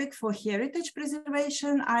important topic for heritage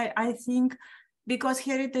preservation, I think, because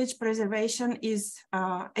heritage preservation is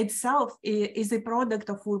itself is a product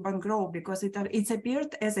of urban growth, because it's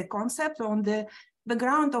appeared as a concept on the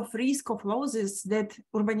background of risk of losses that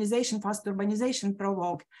fast urbanization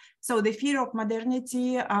provoked. So the fear of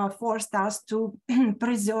modernity forced us to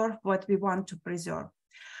preserve what we want to preserve.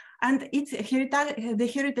 And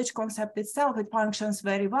the heritage concept itself, it functions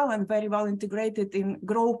very well and very well integrated in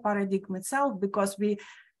growth paradigm itself, because we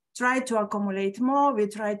try to accumulate more, we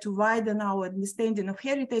try to widen our understanding of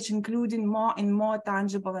heritage, including more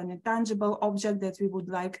tangible and intangible objects that we would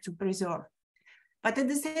like to preserve. But at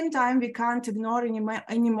the same time, we can't ignore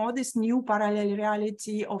anymore this new parallel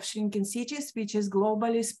reality of shrinking cities, which is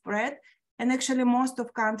globally spread. And actually, most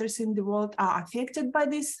of countries in the world are affected by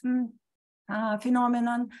this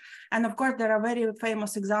phenomenon. And of course, there are very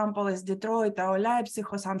famous examples as Detroit or Leipzig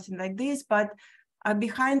or something like this. But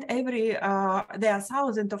behind there are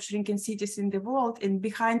thousands of shrinking cities in the world. And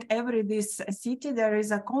behind this city, there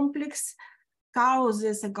is a complex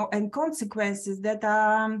causes and consequences that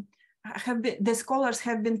the scholars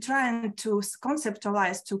have been trying to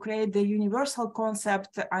conceptualize to create the universal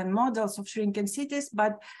concept and models of shrinking cities,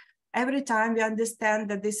 but every time we understand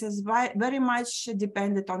that this is very much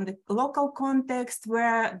dependent on the local context,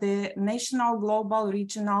 where the national, global,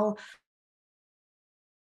 regional.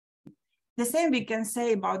 The same we can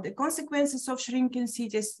say about the consequences of shrinking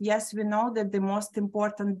cities. Yes, we know that the most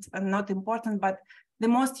important, not important, but the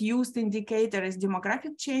most used indicator is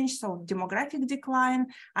demographic change, so demographic decline,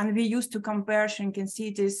 and we used to compare shrinking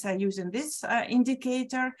cities using this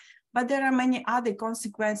indicator, but there are many other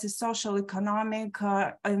consequences, social, economic,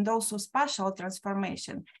 and also spatial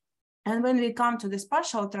transformation. And when we come to the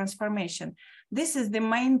spatial transformation, this is the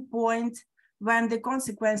main point when the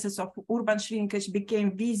consequences of urban shrinkage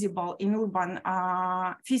became visible in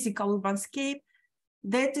physical urban scape.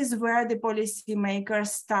 That is where the policymakers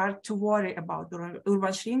start to worry about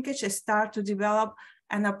urban shrinkage and start to develop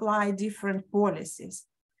and apply different policies.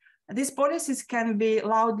 These policies can be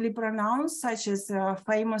loudly pronounced, such as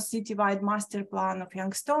famous citywide master plan of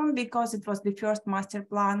Youngstown, because it was the first master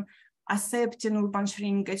plan accepting urban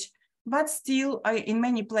shrinkage. But still, in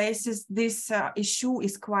many places, this issue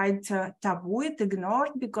is quite taboo,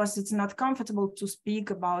 ignored, because it's not comfortable to speak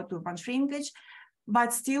about urban shrinkage.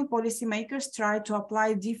 But still, policymakers try to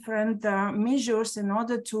apply different measures in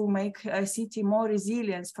order to make a city more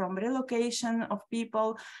resilient, from relocation of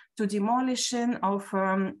people to demolition of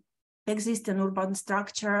existing urban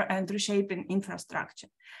structure and reshaping infrastructure.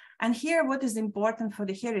 And here, what is important for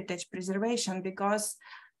the heritage preservation, because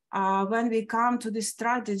when we come to the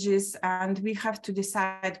strategies and we have to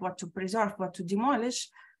decide what to preserve, what to demolish,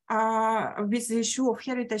 with the issue of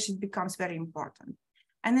heritage, it becomes very important.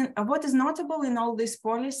 And then what is notable in all these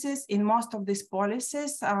policies, in most of these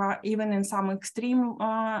policies, even in some extreme,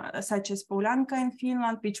 such as Pohjolanka in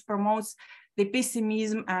Finland, which promotes the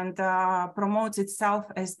pessimism and promotes itself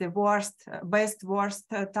as the worst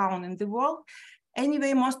town in the world.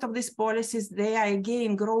 Anyway, most of these policies, they are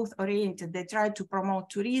again growth oriented. They try to promote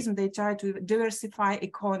tourism, they try to diversify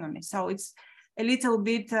economy. So it's a little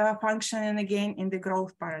bit functioning again in the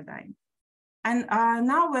growth paradigm. And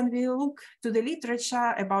now when we look to the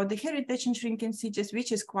literature about the heritage in shrinking cities,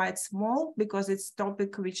 which is quite small because it's a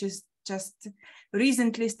topic which is just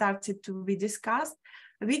recently started to be discussed,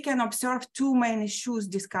 we can observe two main issues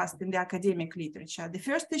discussed in the academic literature. The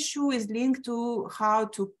first issue is linked to how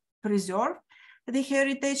to preserve the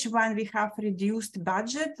heritage when we have reduced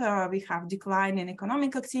budget, we have decline in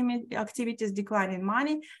economic activities, decline in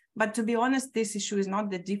money. But to be honest, this issue is not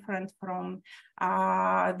that different from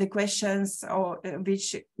the questions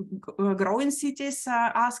which growing cities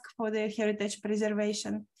ask for the heritage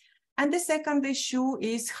preservation. And the second issue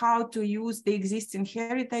is how to use the existing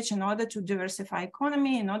heritage in order to diversify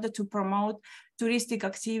economy, in order to promote touristic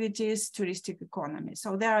activities, touristic economy.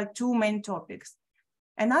 So there are two main topics.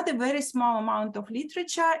 Another very small amount of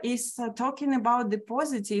literature is talking about the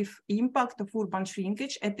positive impact of urban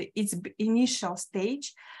shrinkage at its initial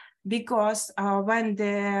stage, because when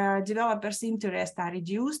the developers' interests are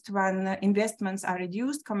reduced, when investments are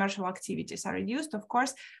reduced, commercial activities are reduced, of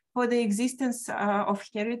course, for the existence of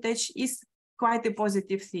heritage is quite a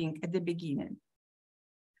positive thing at the beginning.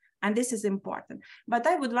 And this is important. But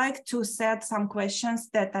I would like to set some questions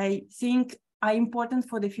that I think are important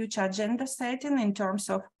for the future agenda setting in terms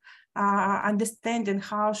of understanding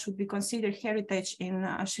how should we consider heritage in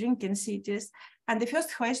shrinking cities. And the first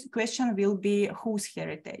question will be, whose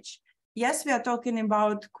heritage? Yes, we are talking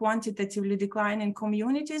about quantitatively declining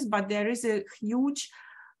communities, but there is a huge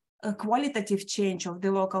qualitative change of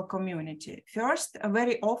the local community. First,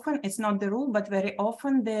 very often, it's not the rule, but very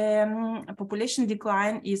often the population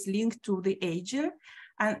decline is linked to the aging.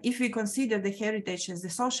 And if we consider the heritage as the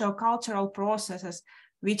social cultural processes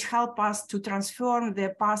which help us to transform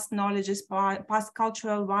the past knowledges, past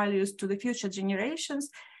cultural values to the future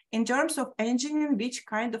generations, in terms of engineering, which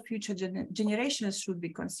kind of future generations should be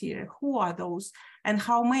considered? Who are those? And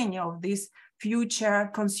how many of these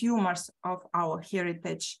future consumers of our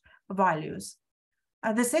heritage values?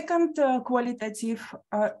 The second qualitative,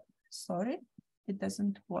 sorry, it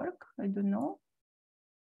doesn't work, I don't know.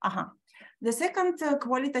 The second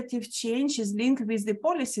qualitative change is linked with the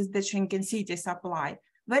policies that shrinking cities apply.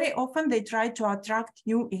 Very often they try to attract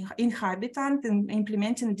new inhabitants and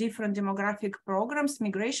implementing different demographic programs,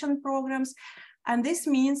 migration programs. And this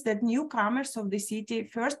means that newcomers of the city,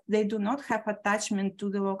 first, they do not have attachment to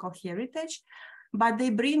the local heritage, but they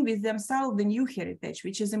bring with themselves the new heritage,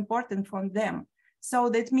 which is important for them. So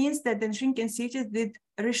that means that in shrinking cities, the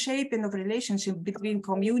reshaping of relationship between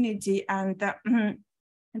community and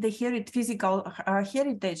the physical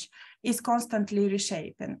heritage is constantly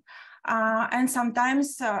reshaping. And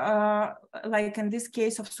sometimes, like in this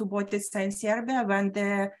case of 𝗧𝗶𝗺𝗀𝗀 in Serbia, when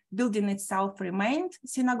the building itself remained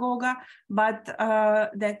synagogue, but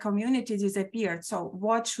the community disappeared. So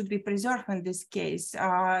what should be preserved in this case?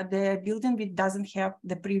 The building which doesn't have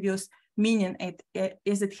the previous meaning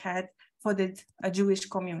as it had for the Jewish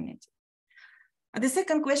community. The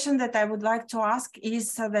second question that I would like to ask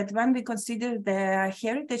is that when we consider the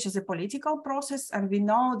heritage as a political process, and we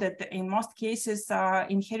know that in most cases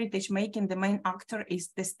in heritage making, the main actor is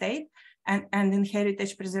the state, and in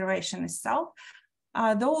heritage preservation itself,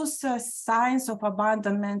 those signs of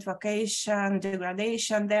abandonment, vacation,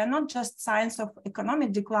 degradation, they are not just signs of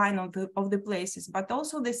economic decline of the places, but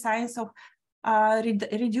also the signs of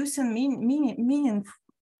reducing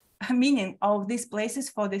meaning of these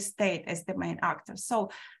places for the state as the main actor.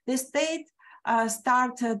 So the state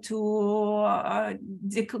started to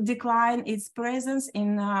decline its presence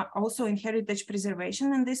in also in heritage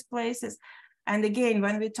preservation in these places. And again,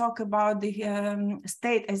 when we talk about the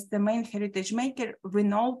state as the main heritage maker, we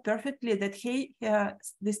know perfectly that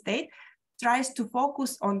the state tries to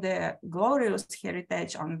focus on the glorious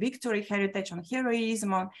heritage, on victory heritage, on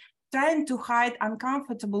heroism, on trying to hide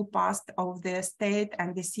uncomfortable past of the state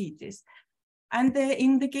and the cities. And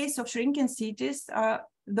in the case of shrinking cities,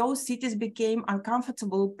 those cities became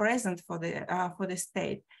uncomfortable present for the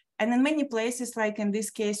state. And in many places, like in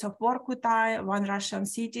this case of Vorkuta, one Russian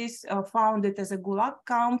cities founded as a gulag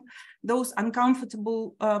camp, those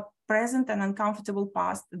uncomfortable present and uncomfortable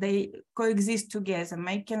past, they coexist together,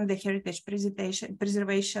 making the heritage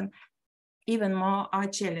preservation even more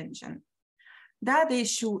challenging. The other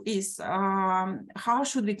issue is how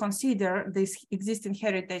should we consider this existing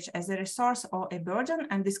heritage as a resource or a burden?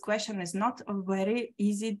 And this question is not very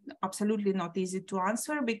easy, absolutely not easy to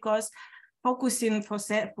answer, because focusing for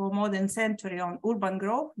more than a century on urban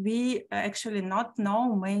growth, we actually not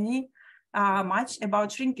know much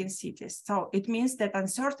about shrinking cities. So it means that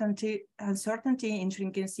uncertainty in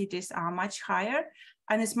shrinking cities are much higher,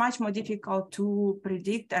 and it's much more difficult to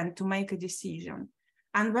predict and to make a decision.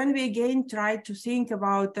 And when we again try to think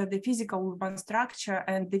about the physical urban structure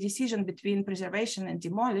and the decision between preservation and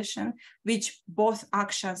demolition, which both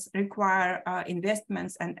actions require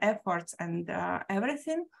investments and efforts and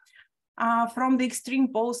everything, from the extreme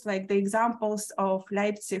poles, like the examples of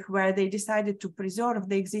Leipzig, where they decided to preserve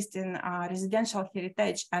the existing residential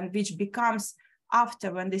heritage, and which becomes,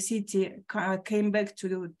 after when the city came back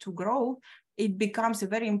to grow, it becomes a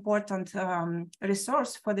very important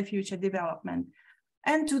resource for the future development.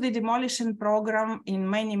 And to the demolition program in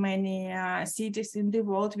many cities in the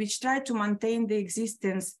world, which try to maintain the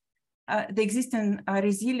existing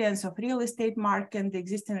resilience of real estate market, the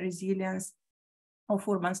existing resilience of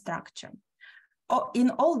urban structure. In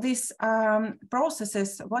all these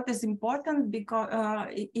processes, what is important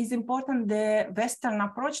the Western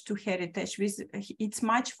approach to heritage, with its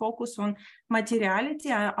much focus on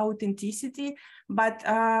materiality, authenticity, but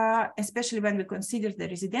especially when we consider the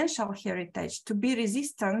residential heritage, to be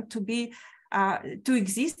resistant, to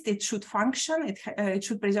exist, it should function, it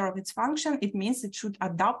should preserve its function. It means it should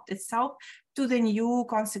adapt itself to the new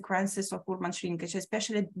consequences of urban shrinkage,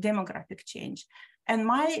 especially demographic change. And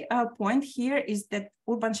my point here is that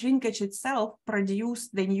urban shrinkage itself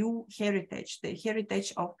produced the new heritage, the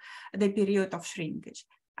heritage of the period of shrinkage.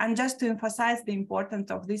 And just to emphasize the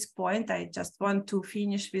importance of this point, I just want to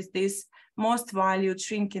finish with this most valued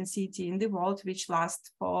shrinking city in the world, which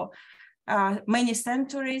lasts for many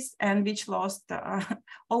centuries and which lost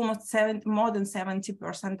almost more than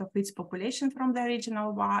 70% of its population from the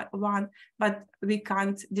original one. But we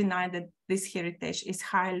can't deny that this heritage is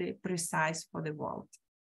highly precise for the world.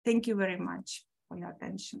 Thank you very much for your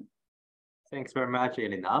attention. Thanks very much,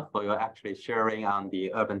 Elena, for your actually sharing on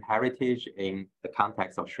the urban heritage in the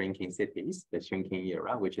context of shrinking cities, the shrinking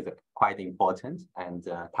era, which is quite important and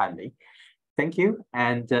timely. Thank you.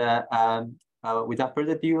 And without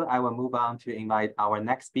further ado, I will move on to invite our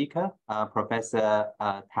next speaker, Professor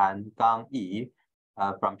Gangyi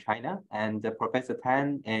from China. And Professor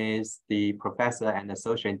Tan is the professor and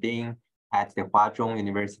associate dean at the Huazhong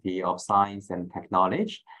University of Science and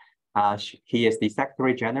Technology. He is the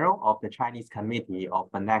Secretary General of the Chinese Committee of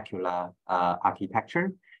Vernacular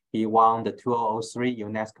Architecture. He won the 2003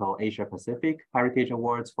 UNESCO Asia Pacific Heritage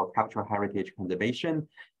Awards for Cultural Heritage Conservation,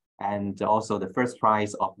 and also the first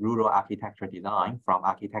prize of rural architecture design from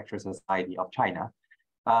Architecture Society of China.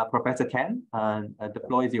 Professor Tan, the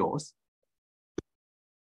floor is yours.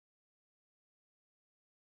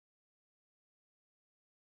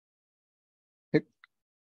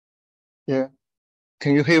 Yeah,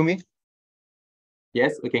 can you hear me?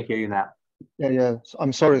 Yes, we can hear you now. Yeah,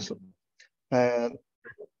 I'm sorry.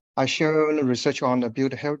 I share research on the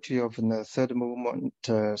built heritage of the third movement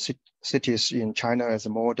cities in China as a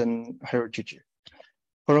modern heritage.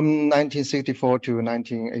 From 1964 to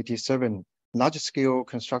 1987, large-scale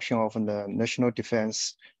construction of the national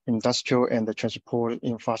defense, industrial and transport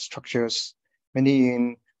infrastructures, mainly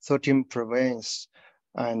in 13 provinces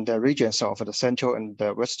and regions of the central and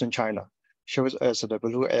western China, shows as the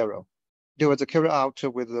blue arrow. It was carried out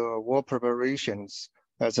with war preparations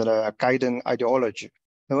as a guiding ideology,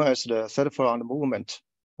 known as the Third Front movement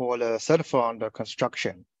or the Third Front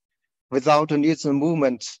construction. Without this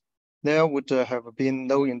movement, there would have been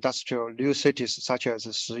no industrial new cities such as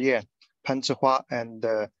Shiyan, Panzihua, and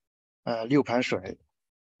Liupanshui.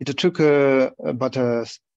 It took about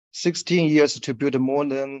 16 years to build more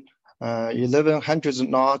than 1,100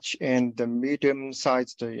 large and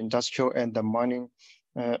medium-sized industrial and mining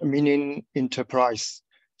enterprise,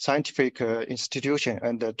 scientific institution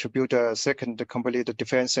and to build a second complete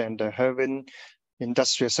defense and heavy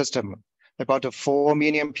industrial system. About 4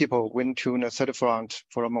 million people went to the third front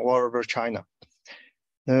from all over China.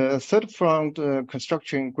 The third front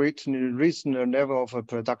construction greatly raised the level of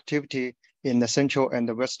productivity in the central and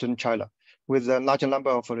western China, with a large number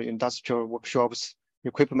of industrial workshops,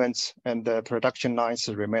 equipments, and production lines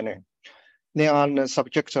remaining. They are the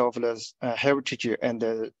subject of the heritage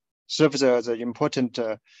and serve as an important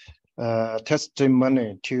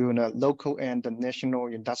testimony to the local and national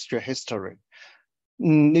industrial history.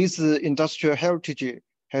 This industrial heritage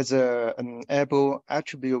has an able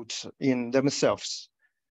attribute in themselves.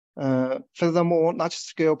 Furthermore,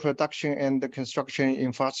 large-scale production and construction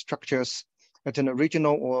infrastructures at an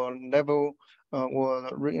regional or level or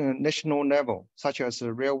national level, such as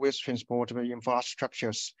railways transport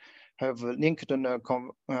infrastructures, have linked the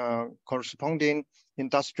corresponding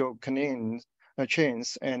industrial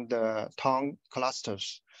chains and town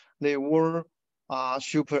clusters. They were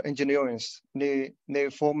super engineers. They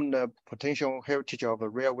form the potential heritage of a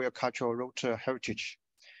railway cultural route heritage.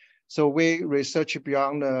 So we research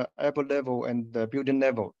beyond the urban level and the building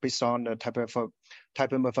level based on the type of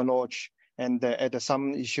methodology and add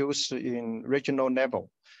some issues in regional level.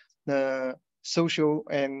 The social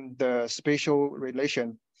and the spatial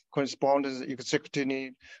relation corresponds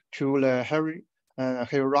exactly to the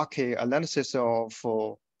hierarchy analysis of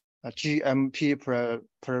GMP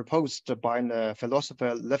proposed by the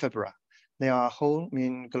philosopher Lefebvre. They are whole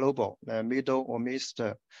mean global, the middle or mixed,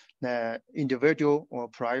 the individual or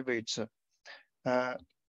private.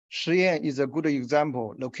 Shiyan is a good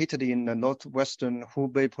example located in the northwestern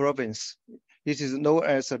Hubei province. It is known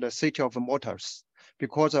as the city of motors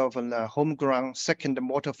because of the homegrown second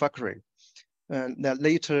motor factory, the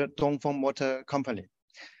later Dongfeng Motor Company.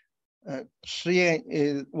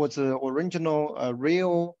 Shiyan was the original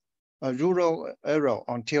rural area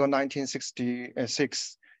until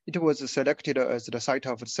 1966. It was selected as the site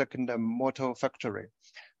of the second motor factory.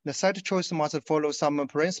 The site choice must follow some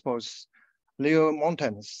principles. Near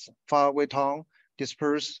mountains, far away town,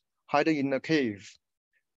 dispersed, hidden in a cave.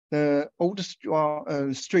 The old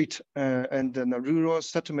street and the rural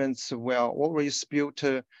settlements were always built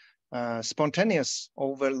spontaneous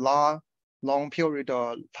over long period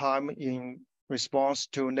of time in response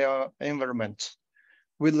to their environment.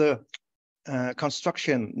 With the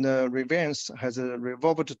construction, the remains has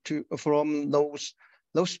revolved from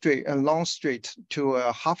long street to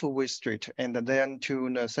a halfway street and then to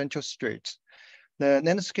the central street. The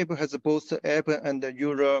landscape has both urban and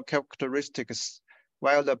rural characteristics.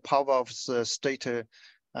 While the power of the state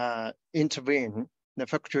intervene, the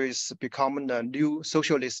factories become the new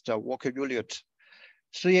socialist work unit.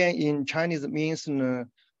 Shiyan in Chinese means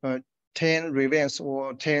 10 revans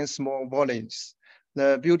or 10 small volleys.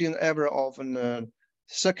 The building area of the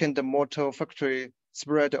second motor factory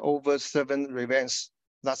spread over 7 revans,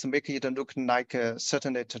 thus making it look like a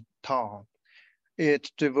satellite town.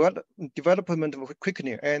 It development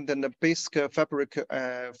quickly, and then the basic fabric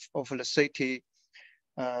of the city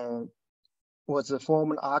was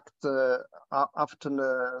formed after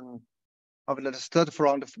the third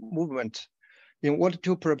front movement. In order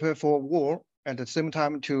to prepare for war, at the same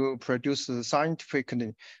time to produce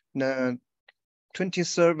scientifically, the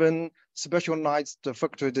 27 specialized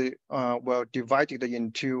factories were divided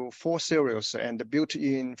into 4 series and built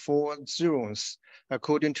in 4 zones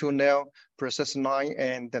according to their process line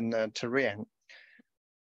and the terrain.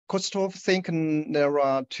 Kostov think there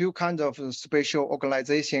are 2 kinds of spatial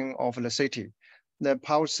organization of the city. The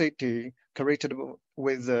power city created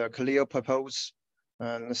with a clear purpose.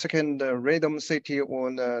 The second, rhythm city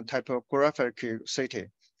or the typographic city.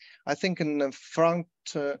 I think in the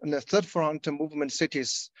third front movement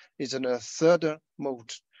cities is in the third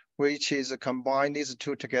mode, which is combine these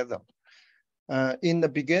 2 together. In the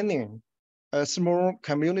beginning, a small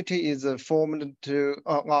community is formed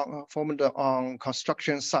on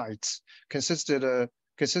construction sites,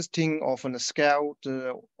 consisting of skilled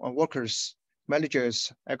workers,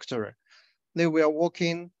 managers, etc. They were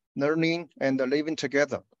working, learning, and living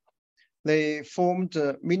together. They formed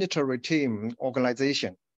a military team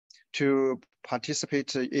organization to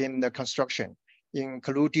participate in the construction,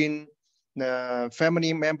 including the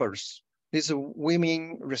family members. These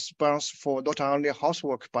women responsible for not only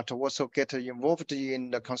housework, but also get involved in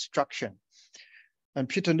the construction. And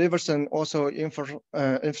Peter Neverson also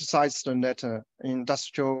emphasized that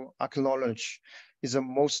industrial archaeology is the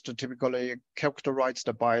most typically characterized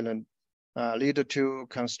by the leader to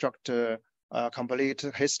construct a complete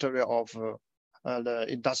history of the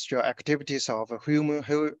industrial activities of human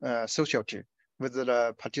society, with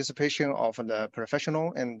the participation of the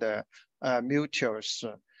professional and mutuals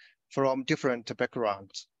from different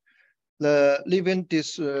backgrounds. The living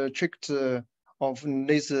district of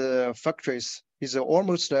these factories is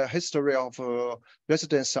almost a history of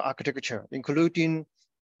residence architecture, including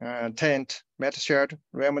tent, metal shed,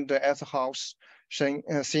 Raymond F house,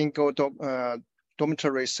 single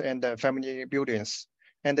dormitories, and family buildings.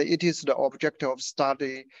 And it is the object of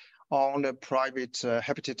study on the private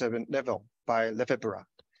habitat level by Lefebvre.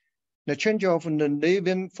 The change of the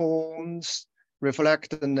living forms reflect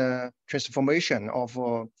the transformation of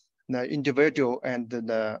the individual and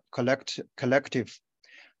the collective.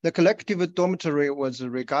 The collective dormitory was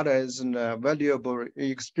regarded as a valuable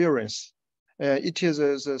experience. It is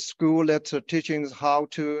a school that teaches how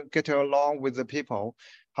to get along with the people,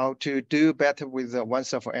 how to do better with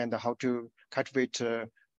oneself, and how to cultivate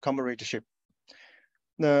comradeship.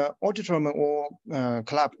 The auditorium or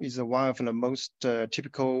club is one of the most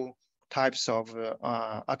typical types of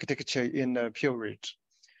architecture in the period.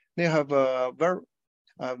 They have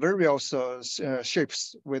various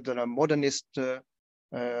shapes with the modernist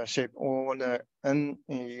shape or an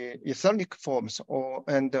ethnic forms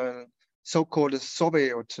and so-called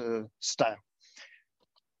Soviet style.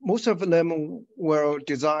 Most of them were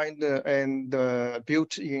designed and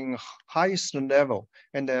built in highest level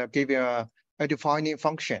and giving a defining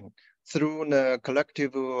function through the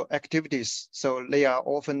collective activities. So they are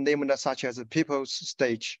often named such as People's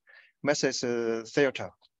Stage, Masses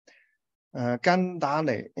Theater.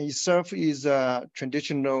 Gandale itself is a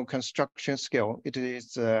traditional construction skill. It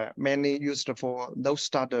is mainly used for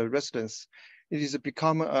low-stud residents. It has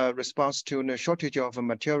become a response to the shortage of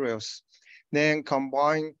materials, then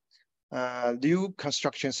combine new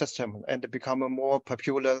construction system and become more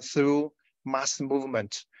popular through mass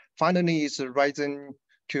movement. Finally, it's rising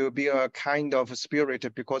to be a kind of spirit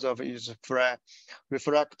because of its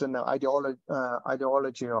reflect the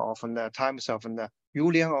ideology of the times of the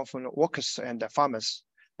union of workers and farmers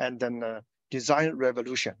and then design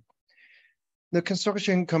revolution. The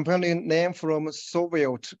construction company named from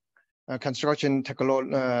Soviet construction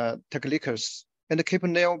techniques and keep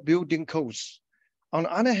their building codes. On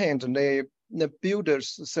the other hand, the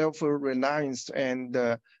builders self-reliance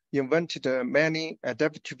and invented many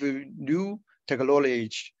adaptive new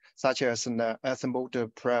technologies, such as the earth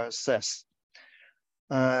process.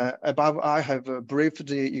 Above, I have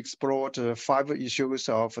briefly explored 5 issues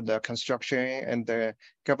of the construction and the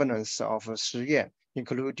governance of Shiyuan,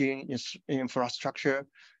 including infrastructure,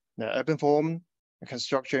 the urban form,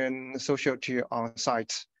 construction society on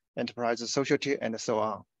site, enterprise society, and so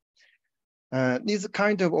on. This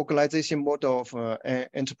kind of organization model of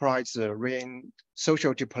enterprise ring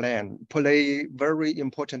society plan play very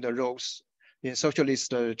important roles in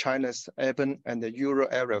socialist China's urban and rural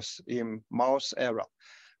areas in Mao's era.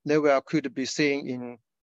 They could be seen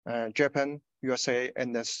in Japan, USA,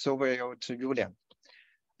 and the Soviet Union.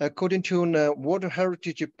 According to the World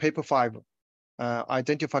Heritage Paper 5,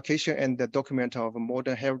 Identification and the Document of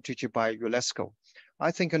Modern Heritage by UNESCO,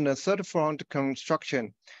 I think the third front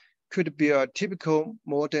construction could be a typical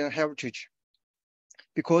modern heritage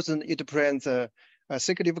because it presents a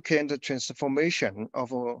significant transformation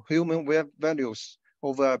of human values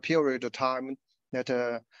over a period of time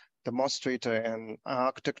that demonstrate an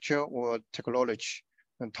architecture or technology,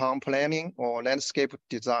 and town planning or landscape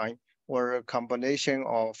design, or a combination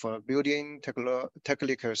of building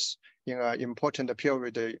techniques in an important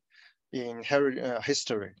period in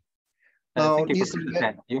history. Now, thank you,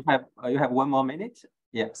 Professor. You have 1 more minute.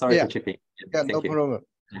 Yeah, sorry to chip in. Yeah, no problem.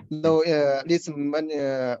 No, this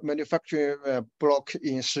manufacturing block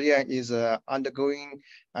in Shiyuan is undergoing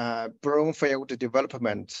brownfield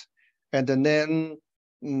development, and then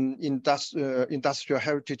industrial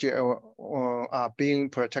heritage are being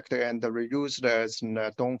protected and reused as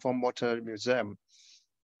the Dongfeng Motor Museum.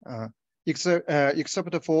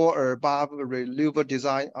 Except for above renewable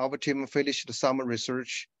design, our team finished some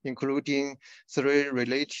research, including 3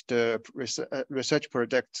 related research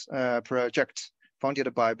projects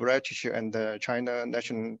funded by British and China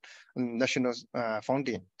national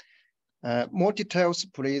funding. More details,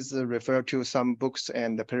 please refer to some books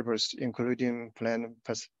and papers, including Plan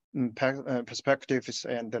Perspectives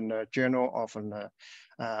and the Journal of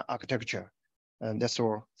Architecture. And that's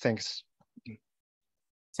all. Thanks.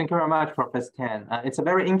 Thank you very much, Professor Tan. It's a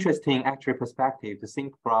very interesting actually perspective to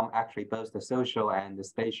think from actually both the social and the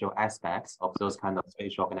spatial aspects of those kind of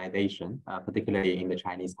spatial organization, particularly in the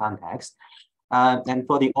Chinese context. And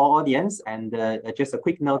for the audience, and just a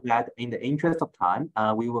quick note that in the interest of time,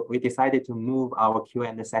 we decided to move our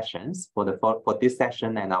Q&A sessions for this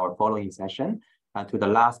session and our following session to the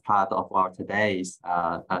last part of our today's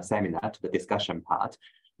seminar, to the discussion part,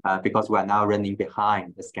 because we are now running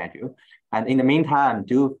behind the schedule. And in the meantime,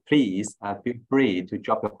 do please feel free to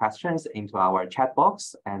drop your questions into our chat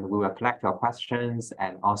box, and we will collect your questions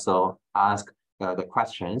and also ask the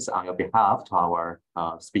questions on your behalf to our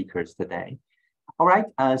speakers today. All right,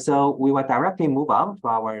 so we will directly move on to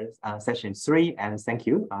our session 3, and thank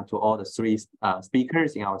you to all the 3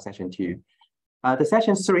 speakers in our session 2. The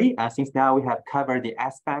session 3, since now we have covered the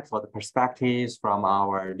aspects or the perspectives from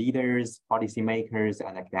our leaders, policymakers,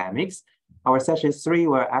 and academics, our session 3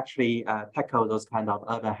 will actually tackle those kind of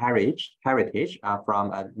urban heritage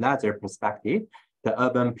from another perspective, the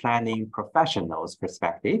urban planning professionals'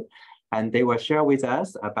 perspective. And they will share with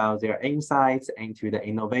us about their insights into the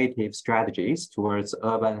innovative strategies towards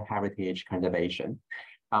urban heritage conservation.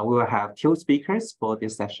 We will have 2 speakers for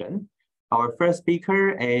this session. Our first speaker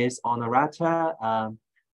is Honorata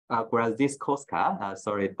𝗧𝗶𝗺𝗀𝗀𝗀𝗀,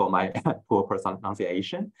 sorry for my poor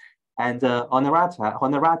pronunciation. And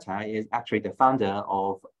Honorata is actually the founder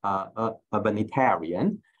of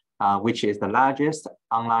Urbanitarian, which is the largest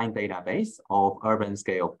online database of urban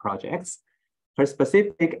scale projects. Her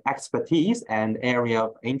specific expertise and area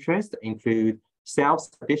of interest include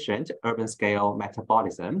self-sufficient urban scale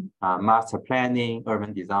metabolism, master planning,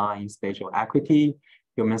 urban design, spatial equity,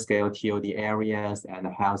 human scale TOD areas, and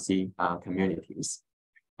healthy communities.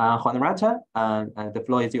 Honorata, the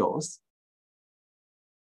floor is yours.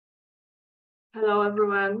 Hello,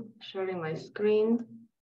 everyone. Sharing my screen.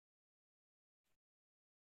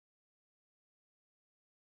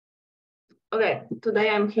 Okay, today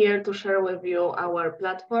I'm here to share with you our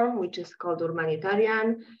platform, which is called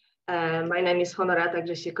Urbanitarian. My name is Honorata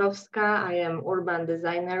𝗧𝗶𝗺𝗀𝗀𝗀𝗀, I am urban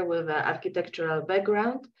designer with an architectural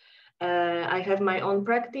background. I have my own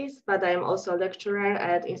practice, but I am also a lecturer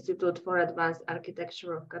at Institute for Advanced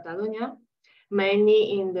Architecture of Catalonia,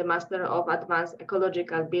 mainly in the Master of Advanced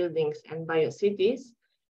Ecological Buildings and Biocities.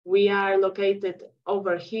 We are located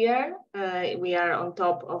over here. We are on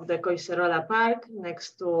top of the Collserola Park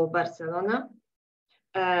next to Barcelona.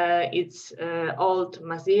 It's old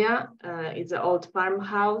Masia. It's an old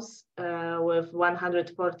farmhouse with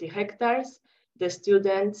 140 hectares. The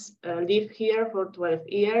students live here for 12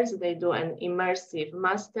 years. They do an immersive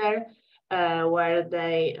master where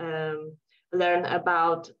they learn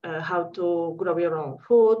about how to grow your own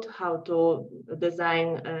food, how to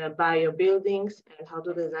design bio buildings, and how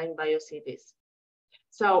to design biocities.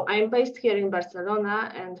 So I'm based here in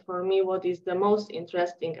Barcelona, and for me, what is the most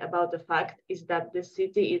interesting about the fact is that the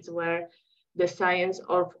city is where the science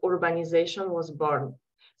of urbanization was born.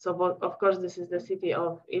 So of course, this is the city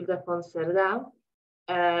of Ildefons Cerdà,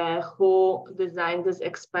 who designed this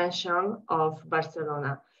expansion of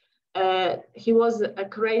Barcelona. He was a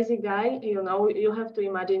crazy guy, you know, you have to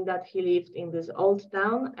imagine that he lived in this old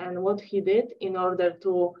town, and what he did in order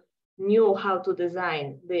to knew how to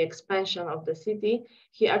design the expansion of the city,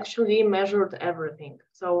 he actually measured everything.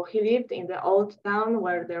 So he lived in the old town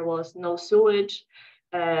where there was no sewage,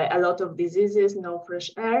 a lot of diseases, no fresh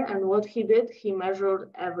air, and what he did, he measured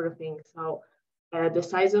everything. So the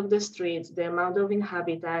size of the streets, the amount of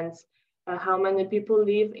inhabitants, how many people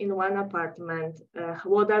live in one apartment,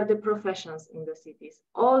 what are the professions in the cities,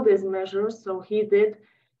 all these measures. So he did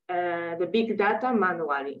the big data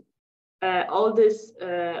manually. All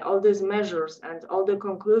these measures and all the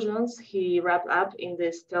conclusions he wrapped up in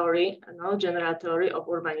this theory, general theory of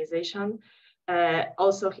urbanization.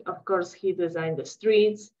 Also, of course, he designed the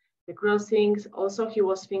streets, the crossings. Also, he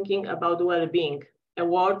was thinking about well-being, a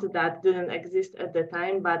word that didn't exist at the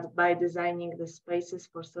time, but by designing the spaces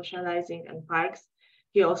for socializing and parks,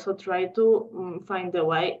 he also tried to find a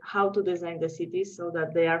way how to design the cities so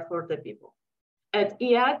that they are for the people. At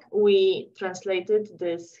IAC, we translated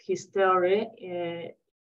his theory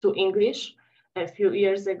to English a few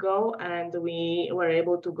years ago, and we were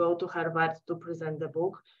able to go to Harvard to present the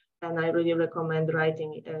book, and I really recommend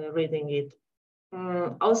reading it.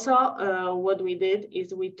 Also, what we did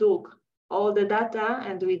is we took all the data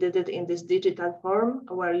and we did it in this digital form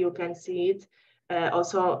where you can see it,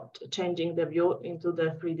 also changing the view into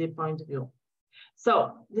the 3D point view.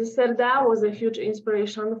 So this Cerdà was a huge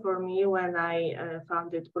inspiration for me when I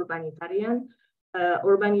founded Urbanitarian.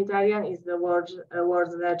 Urbanitarian is the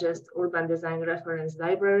world's largest urban design reference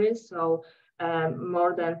library. So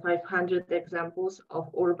more than 500 examples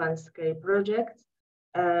of urban scale projects.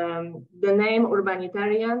 The name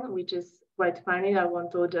Urbanitarian, which is quite funny, I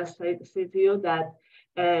want to just say to you that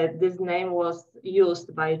this name was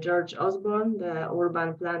used by George Osborne, the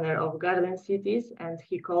urban planner of garden cities, and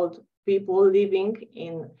he called people living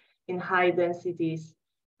in high densities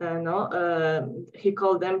he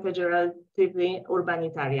called them pejoratively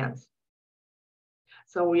urbanitarians.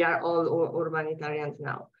 So we are all urbanitarians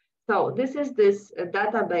now. So this is this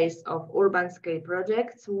database of urban scale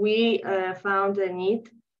projects. We found a need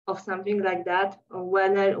of something like that.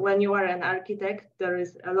 When you are an architect, there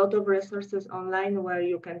is a lot of resources online where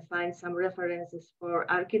you can find some references for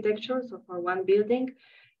architecture, so for one building.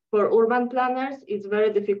 For urban planners, it's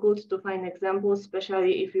very difficult to find examples,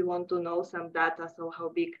 especially if you want to know some data, so how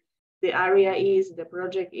big the area is, the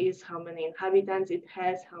project is, how many inhabitants it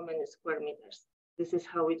has, how many square meters. This is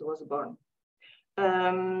how it was born.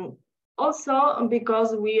 Also,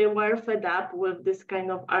 because we were fed up with this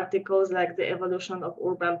kind of articles like the evolution of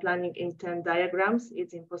urban planning in 10 diagrams,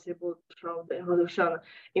 it's impossible to show the evolution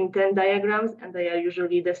in 10 diagrams, and they are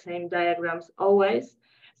usually the same diagrams always.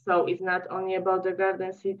 So it's not only about the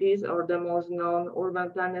garden cities or the most known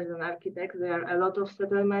urban planners and architects. There are a lot of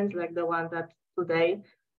settlements like the one that today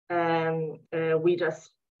we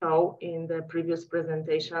just saw in the previous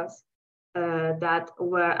presentations that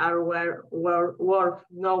were worth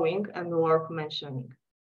knowing and worth mentioning.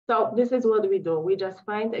 So this is what we do. We just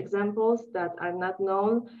find examples that are not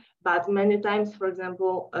known, but many times, for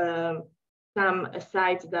example, some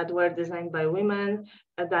sites that were designed by women,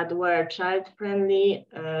 that were child-friendly.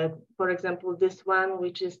 For example, this one,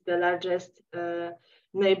 which is the largest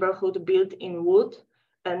neighborhood built in wood.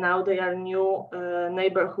 And now they are new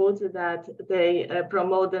neighborhoods that they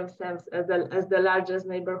promote themselves as the largest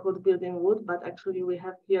neighborhood built in wood, but actually we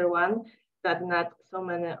have here one that not so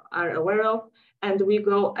many are aware of. And we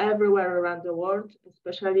go everywhere around the world,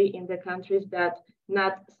 especially in the countries that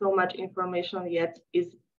not so much information yet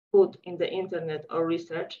is put in the internet or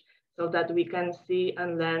research, so that we can see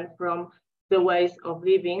and learn from the ways of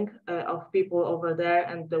living of people over there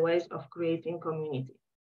and the ways of creating community.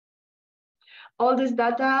 All this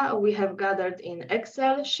data we have gathered in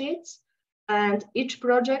Excel sheets, and each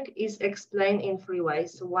project is explained in 3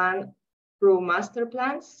 ways. One, through master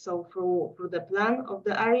plans, so through the plan of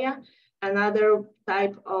the area. Another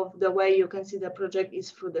type of the way you can see the project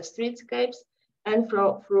is through the streetscapes, and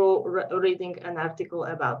through reading an article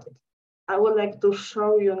about it. I would like to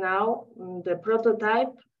show you now the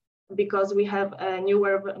prototype, because we have a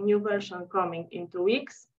new version coming in 2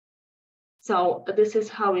 weeks. So this is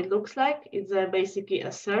how it looks like. It's basically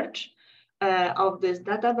a search of this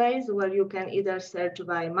database where you can either search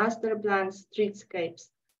by master plans, streetscapes,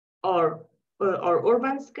 or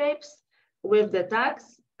urbanscapes with the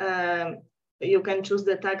tags. You can choose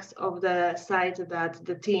the tags of the site that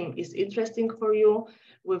the theme is interesting for you,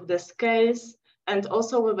 with the scales, and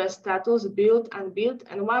also with a status, built, unbuilt.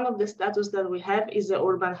 And one of the status that we have is the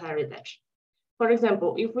urban heritage. For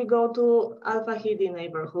example, if we go to Al-Fahidi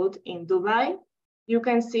neighborhood in Dubai, you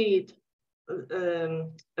can see it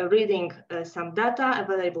reading some data,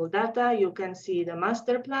 available data. You can see the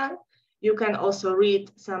master plan. You can also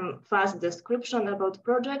read some fast description about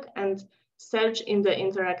project and search in the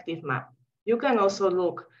interactive map. You can also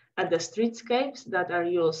look at the streetscapes that are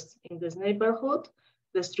used in this neighborhood,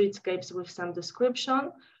 the streetscapes with some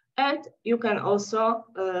description, and you can also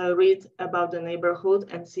read about the neighborhood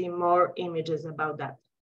and see more images about that.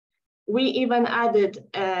 We even added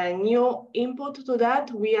a new input to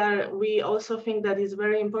that. We also think that is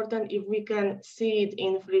very important if we can see it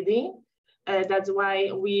in 3D. That's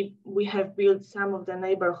why we have built some of the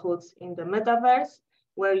neighborhoods in the metaverse,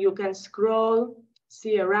 where you can scroll,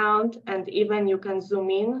 see around, and even you can zoom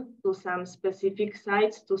in to some specific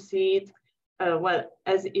sites to see it, well,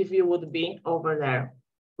 as if you would be over there.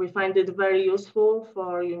 We find it very useful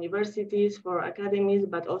for universities, for academies,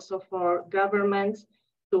 but also for governments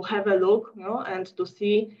to have a look, and to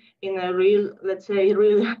see in a real, let's say,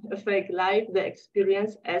 real fake life, the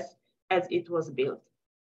experience as it was built.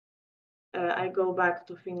 I go back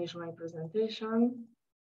to finish my presentation.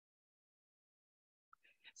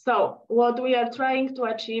 So what we are trying to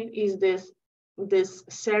achieve is this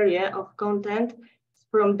series of content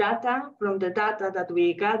from the data that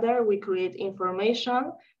we gather. We create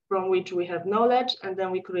information from which we have knowledge, and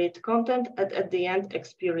then we create content at the end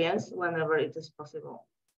experience whenever it is possible.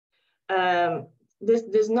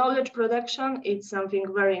 This knowledge production, it's something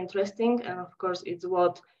very interesting, and of course it's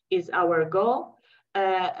what is our goal,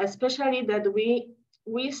 especially that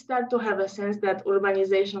we start to have a sense that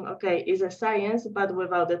urbanization, okay, is a science, but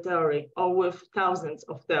without a theory, or with thousands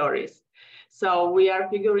of theories. So we are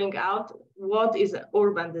figuring out what is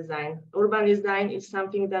urban design. Urban design is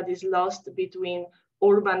something that is lost between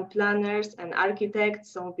urban planners and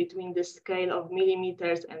architects, so between the scale of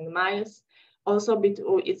millimeters and miles. Also,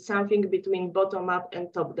 it's something between bottom up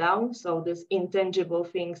and top down. So these intangible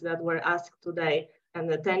things that were asked today and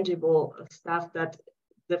the tangible stuff that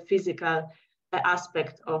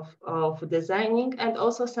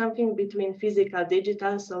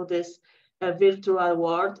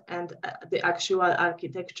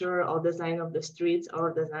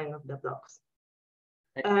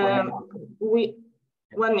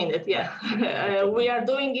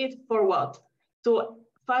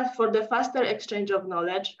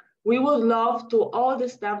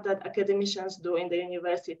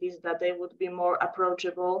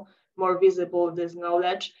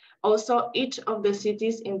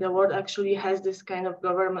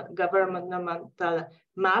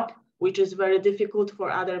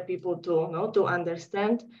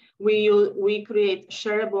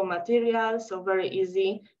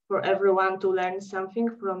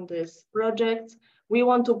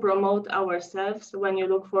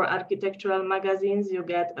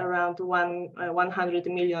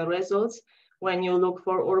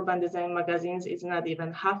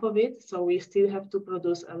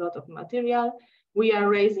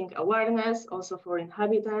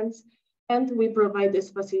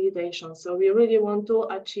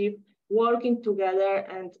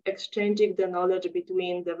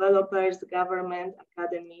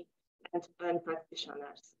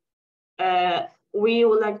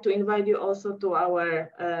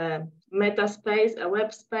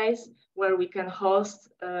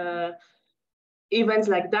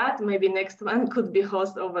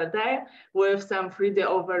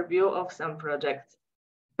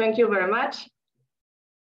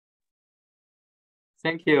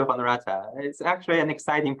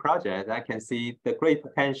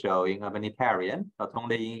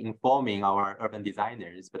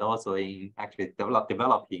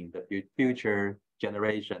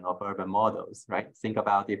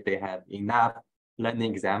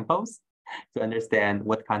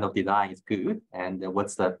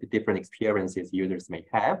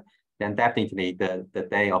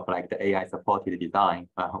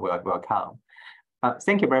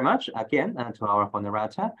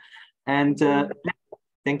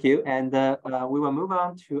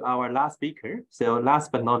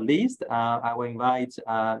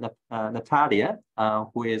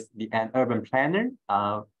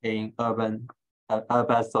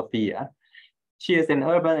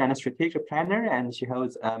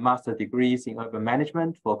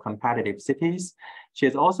Management for Competitive Cities. She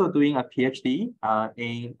is also doing a PhD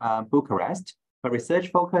in Bucharest. Her research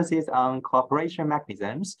focuses on cooperation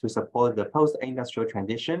mechanisms to support the post-industrial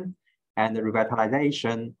transition and the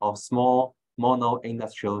revitalization of small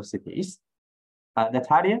mono-industrial cities.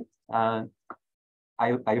 Natalia,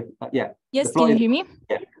 yeah. Yes, can you hear me?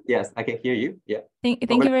 Yeah, yes, I can hear you. Yeah.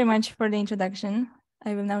 Thank you very much for the introduction.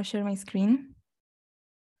 I will now share my screen.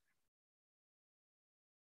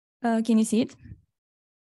 Can you see it?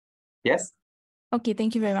 Yes. Okay,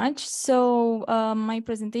 thank you very much. So my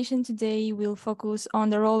presentation today will focus on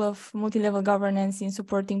the role of multi-level governance in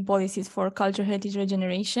supporting policies for cultural heritage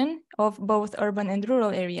regeneration of both urban and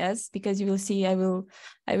rural areas, because you will see I will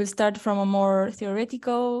start from a more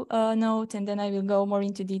theoretical note, and then I will go more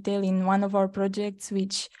into detail in one of our projects,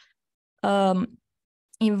 which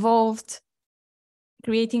involved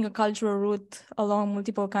creating a cultural route along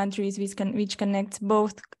multiple countries which connects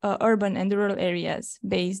both urban and rural areas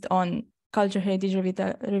based on cultural heritage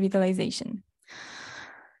revitalization.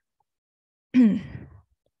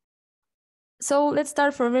 So let's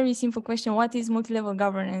start for a very simple question. What is multi-level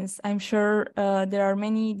governance? I'm sure there are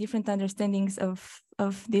many different understandings of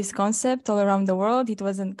this concept all around the world. It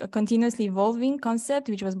was a continuously evolving concept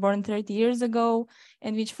which was born 30 years ago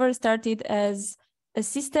and which first started as a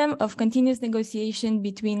system of continuous negotiation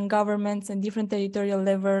between governments and different territorial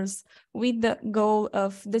levels with the goal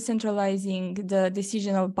of decentralizing the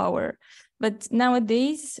decisional power. But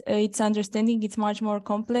nowadays, it's understanding it's much more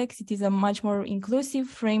complex. It is a much more inclusive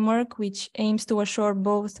framework which aims to assure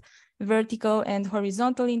both vertical and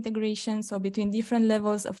horizontal integration, so between different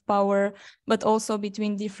levels of power, but also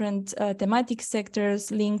between different thematic sectors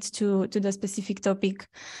linked to the specific topic,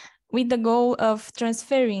 with the goal of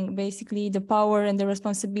transferring basically the power and the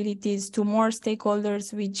responsibilities to more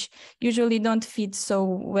stakeholders, which usually don't fit so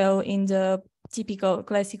well in the typical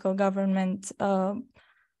classical government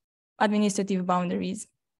administrative boundaries.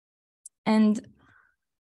 And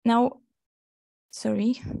now,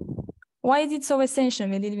 why is it so essential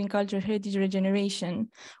when dealing with cultural heritage regeneration?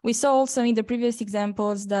 We saw also in the previous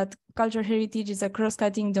examples that cultural heritage is a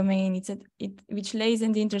cross-cutting domain. Which lays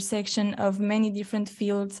in the intersection of many different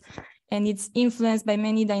fields, and it's influenced by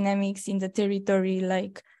many dynamics in the territory,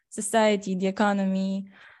 like society, the economy,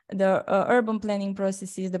 the urban planning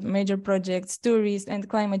processes, the major projects, tourism and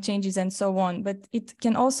climate changes and so on. But it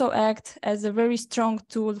can also act as a very strong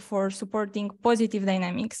tool for supporting positive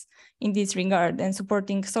dynamics in this regard and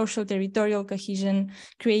supporting social territorial cohesion,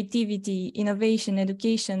 creativity, innovation,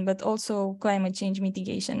 education, but also climate change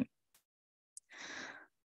mitigation.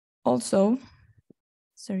 Also,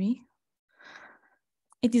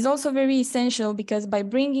 it is also very essential because by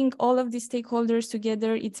bringing all of these stakeholders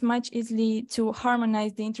together, it's much easier to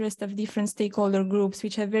harmonize the interest of different stakeholder groups,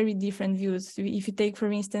 which have very different views. If you take,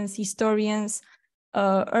 for instance, historians,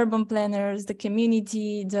 urban planners, the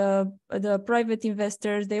community, the private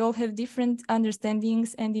investors, they all have different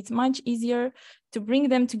understandings, and it's much easier to bring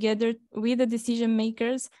them together with the decision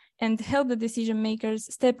makers and help the decision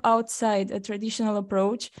makers step outside a traditional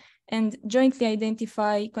approach and jointly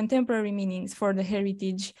identify contemporary meanings for the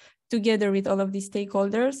heritage together with all of these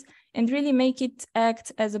stakeholders, and really make it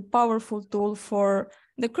act as a powerful tool for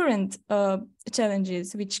the current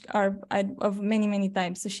challenges, which are of many, many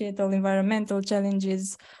types: societal, environmental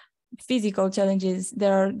challenges, physical challenges. They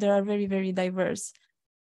are very, very diverse.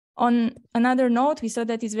 On another note, we saw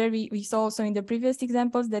also in the previous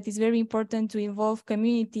examples that it's very important to involve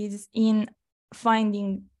communities in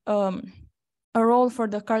finding a role for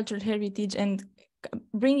the cultural heritage and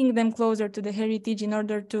bringing them closer to the heritage in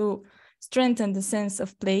order to strengthen the sense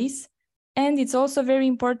of place. And it's also very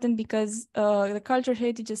important because the cultural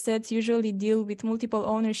heritage assets usually deal with multiple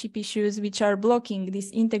ownership issues, which are blocking these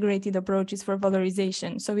integrated approaches for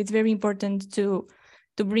valorization. So it's very important to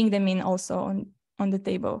bring them in also on the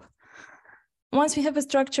table. Once we have a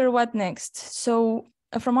structure, what next? So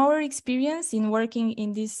from our experience in working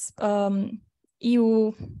in this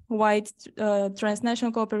EU-wide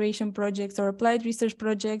transnational cooperation projects or applied research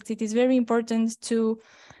projects, it is very important to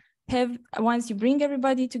have, once you bring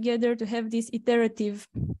everybody together, to have this iterative,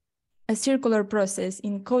 a circular process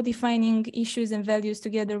in co-defining issues and values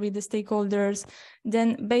together with the stakeholders.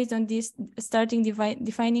 Then based on this, starting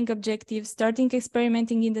defining objectives, starting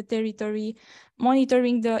experimenting in the territory,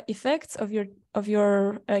 monitoring the effects of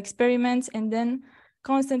your experiments, and then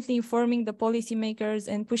constantly informing the policymakers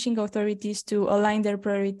and pushing authorities to align their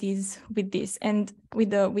priorities with this and with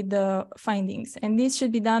the findings. And this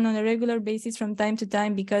should be done on a regular basis from time to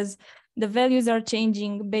time, because the values are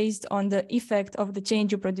changing based on the effect of the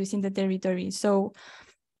change you produce in the territory. So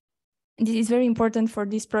this is very important for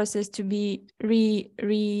this process to be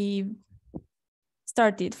restarted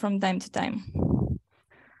from time to time.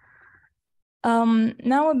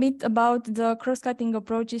 Now a bit about the cross-cutting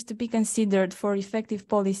approaches to be considered for effective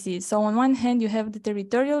policies. So on one hand, you have the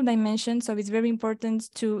territorial dimension. So it's very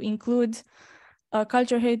important to include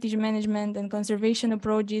cultural heritage management and conservation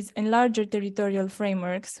approaches and larger territorial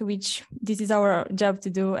frameworks, which this is our job to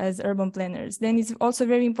do as urban planners. Then it's also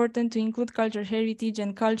very important to include cultural heritage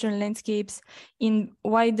and cultural landscapes in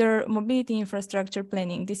wider mobility infrastructure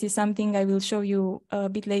planning. This is something I will show you a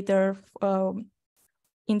bit later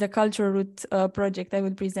in the cultural route project I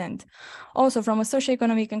will present. Also, from a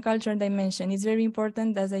socioeconomic and cultural dimension, it's very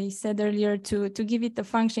important, as I said earlier, to give it a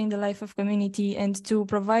function in the life of community and to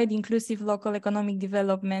provide inclusive local economic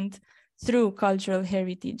development through cultural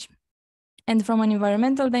heritage. And from an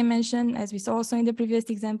environmental dimension, as we saw also in the previous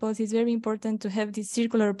examples, it's very important to have these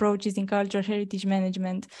circular approaches in cultural heritage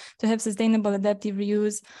management, to have sustainable adaptive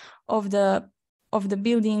reuse of the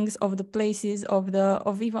buildings, of the places, of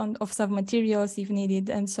some materials if needed,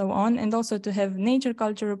 and so on, and also to have nature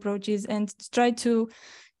culture approaches and try to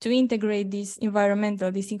integrate this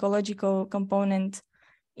environmental, this ecological component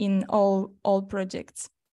in all projects.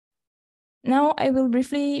 Now I will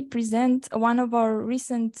briefly present one of our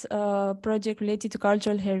recent projects related to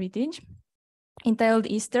cultural heritage, entitled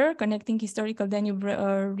Easter, Connecting Historical Danube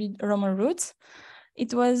Roman Roots.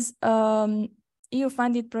 It was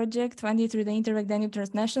EU-funded project funded through the Interreg Danube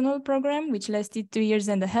Transnational Program, which lasted 2.5 years,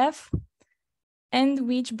 and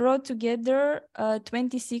which brought together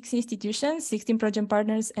 26 institutions, 16 project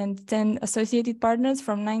partners, and 10 associated partners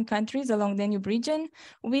from 9 countries along the Danube region,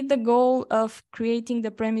 with the goal of creating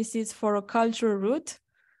the premises for a cultural route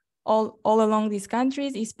all along these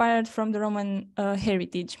countries, inspired from the Roman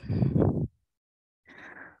heritage.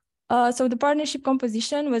 So the partnership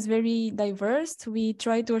composition was very diverse. We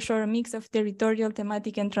tried to assure a mix of territorial,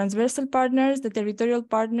 thematic, and transversal partners. The territorial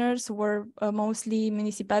partners were mostly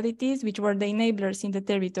municipalities, which were the enablers in the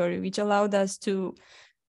territory, which allowed us to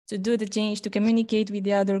do the change, to communicate with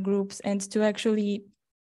the other groups, and to actually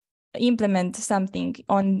implement something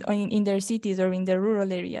in their cities or in their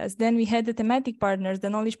rural areas. Then we had the thematic partners, the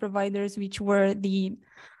knowledge providers, which were the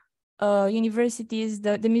universities,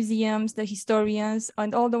 the museums, the historians,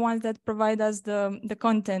 and all the ones that provide us the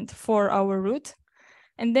content for our route.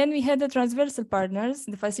 And then we had the transversal partners,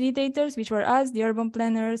 the facilitators, which were us, the urban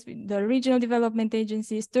planners, the regional development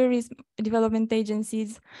agencies, tourism development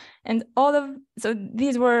agencies, and so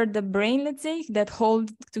these were the brain, let's say, that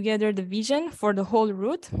hold together the vision for the whole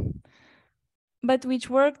route, but which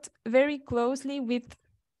worked very closely with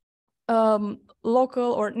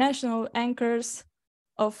local or national anchors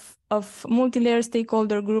of multi-layer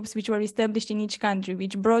stakeholder groups which were established in each country,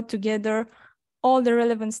 which brought together all the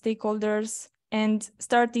relevant stakeholders and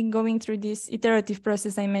starting going through this iterative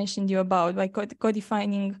process I mentioned you about, by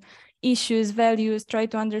codifying issues, values, try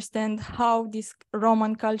to understand how this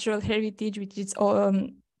Roman cultural heritage, which is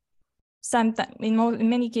sometimes in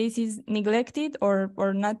many cases neglected or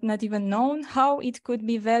not even known, how it could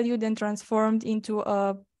be valued and transformed into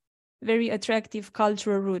a very attractive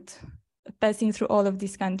cultural route passing through all of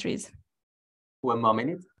these countries. 1 more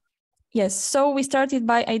minute. Yes, so we started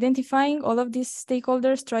by identifying all of these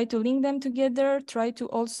stakeholders, try to link them together, try to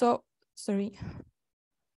also,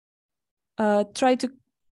 try to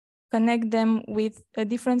connect them with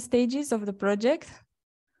different stages of the project.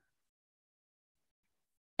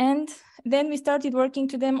 And then we started working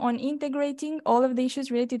to them on integrating all of the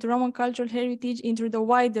issues related to Roman cultural heritage into the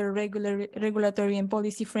wider regulatory and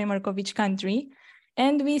policy framework of each country.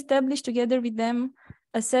 And we established together with them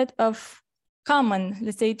a set of common,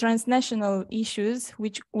 let's say, transnational issues,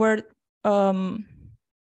 which were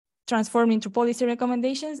transformed into policy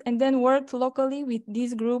recommendations, and then worked locally with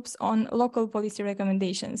these groups on local policy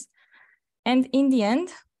recommendations. And in the end,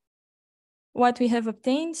 what we have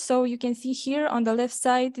obtained, so you can see here on the left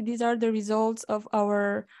side, these are the results of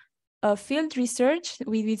our field research.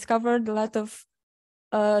 We discovered a lot of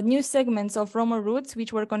new segments of Roma routes,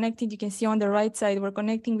 which were connected. You can see on the right side, we're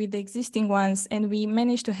connecting with the existing ones, and we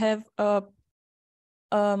managed to have a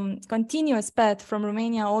continuous path from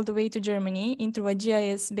Romania all the way to Germany into a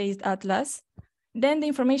GIS-based atlas. Then the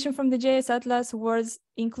information from the GIS atlas was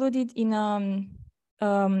included in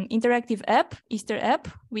interactive app, Easter app,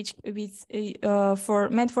 which is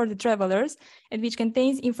meant for the travelers, and which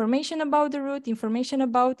contains information about the route, information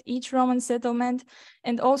about each Roman settlement,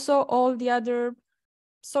 and also all the other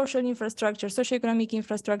social infrastructure, socioeconomic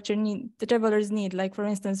infrastructure the travelers need, like for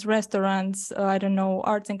instance, restaurants, I don't know,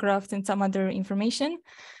 arts and crafts, and some other information.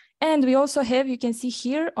 And we also have, you can see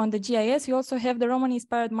here on the GIS, we also have the Roman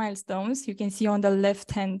inspired milestones. You can see on the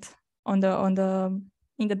left hand,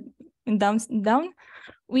 down,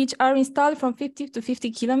 which are installed from 50 to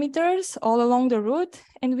 50 kilometers all along the route,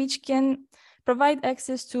 and which can provide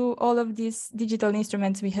access to all of these digital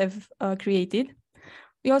instruments we have created.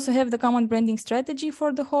 We also have the common branding strategy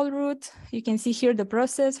for the whole route. You can see here the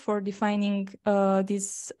process for defining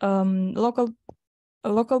these local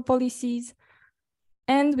policies.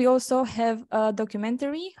 And we also have a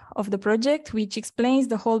documentary of the project, which explains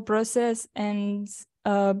the whole process and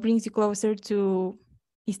brings you closer to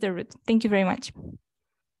Easter route. Thank you very much.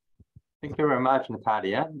 Thank you very much,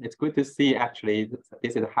 Natalia. It's good to see actually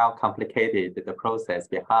this is how complicated the process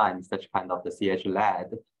behind such kind of the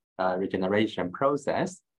CH-led regeneration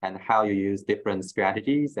process, and how you use different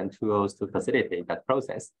strategies and tools to facilitate that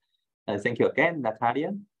process. Thank you again,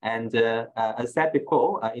 Natalia. And as said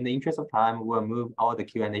before, in the interest of time, we'll move all the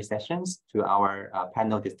Q&A sessions to our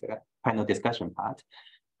panel discussion part.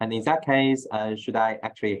 And in that case, should I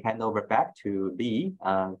actually hand over back to Lee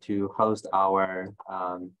to host our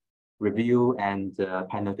review and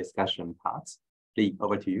panel discussion parts? Lee,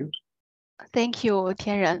 over to you. Thank you,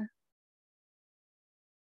 Tianren.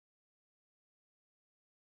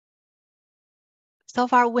 So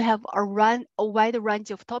far, we have a wide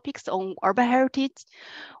range of topics on urban heritage,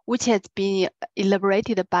 which has been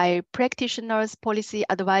elaborated by practitioners, policy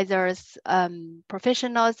advisors,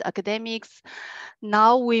 professionals, academics.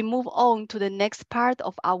 Now we move on to the next part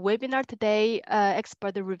of our webinar today,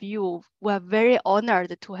 expert review. We are very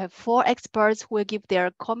honored to have 4 experts who will give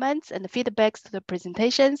their comments and feedbacks to the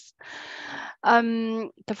presentations. The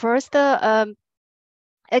first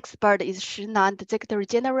expert is Nan, the Secretary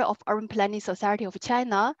General of Urban Planning Society of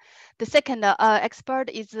China. The second expert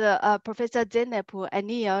is Professor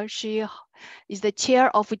𝗧𝗶𝗺𝗰𝗀. She is the chair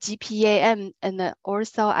of GPAM and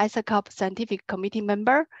also ISOCARP scientific committee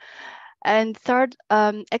member. And third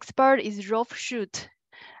expert is Rolf Schut.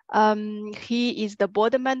 He is the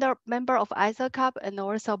board member of ISOCARP and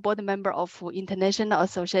also board member of International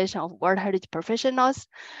Association of World Heritage Professionals.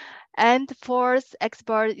 And fourth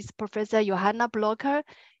expert is Professor Johanna Blocker.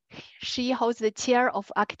 She holds the chair of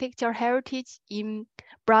architecture heritage in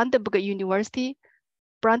Brandenburg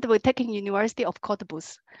Technical University of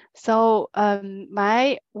Cottbus. So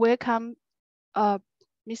I welcome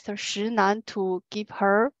Mr. Nan to give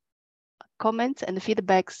her comments and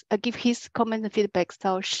feedbacks. Give his comments and feedbacks.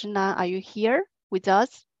 So Shina, are you here with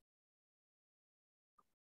us?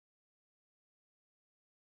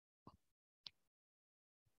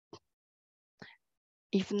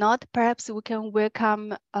 If not, perhaps we can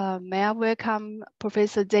welcome, may I welcome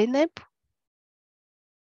Professor Zeynep?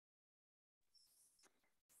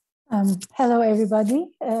 Hello, everybody.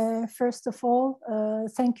 First of all,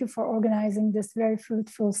 thank you for organizing this very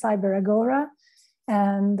fruitful Cyber Agora.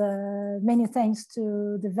 And many thanks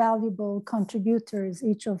to the valuable contributors.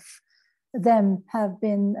 Each of them have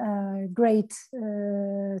been great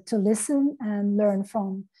to listen and learn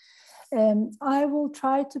from. I will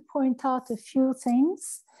try to point out a few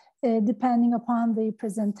things depending upon the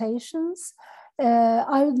presentations.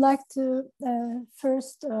 I would like to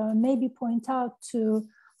first maybe point out to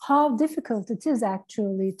how difficult it is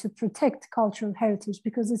actually to protect cultural heritage,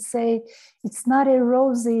 because it's not a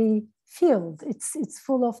rosy field. It's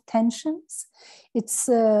full of tensions. It's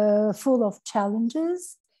full of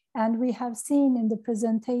challenges. And we have seen in the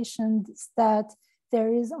presentations that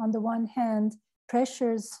there is, on the one hand,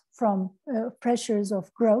 pressures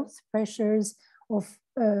of growth, pressures of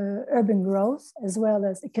urban growth, as well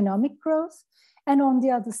as economic growth. And on the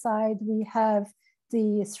other side, we have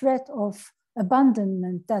the threat of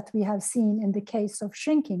abandonment that we have seen in the case of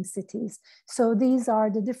shrinking cities. So these are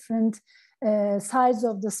the different sides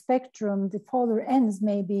of the spectrum, the polar ends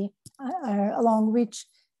maybe, along which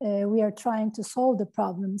we are trying to solve the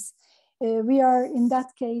problems. We are in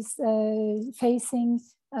that case facing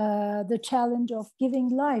the challenge of giving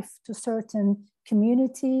life to certain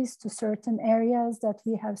communities, to certain areas that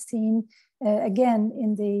we have seen, again,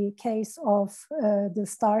 in the case of the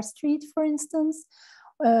Star Street, for instance.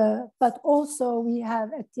 But also we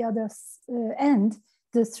have at the other end,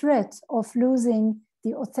 the threat of losing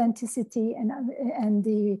the authenticity and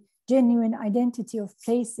the genuine identity of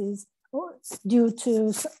places due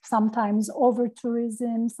to sometimes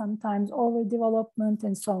over-tourism, sometimes over-development,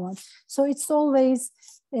 and so on. So it's always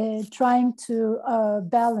trying to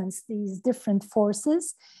balance these different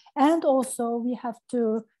forces. And also we have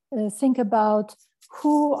to think about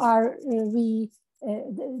who are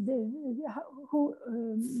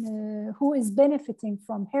who is benefiting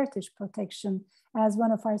from heritage protection. As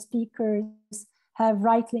one of our speakers have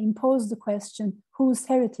rightly imposed the question, whose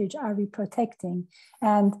heritage are we protecting?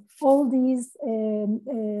 And all these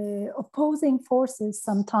opposing forces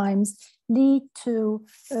sometimes lead to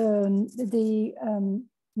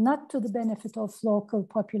not to the benefit of local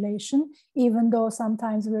population, even though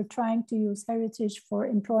sometimes we're trying to use heritage for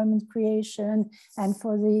employment creation and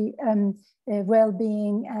for the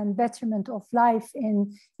well-being and betterment of life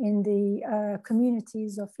in the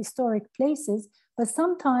communities of historic places. But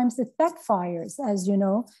sometimes it backfires, as you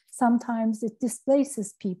know. Sometimes it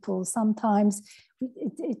displaces people. Sometimes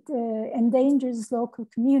it endangers local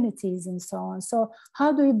communities and so on. So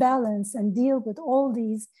how do we balance and deal with all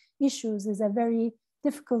these issues is a very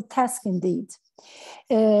difficult task indeed.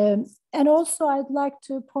 And also I'd like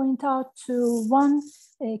to point out to one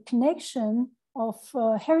connection of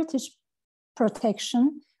heritage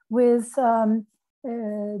protection with the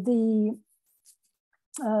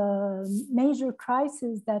major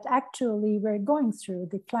crisis that actually we're going through,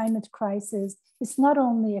 the climate crisis. It's not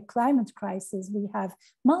only a climate crisis, we have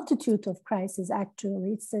multitude of crises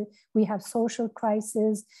actually. We have social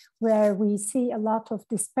crisis where we see a lot of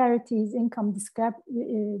disparities, income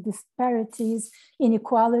disparities,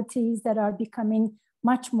 inequalities that are becoming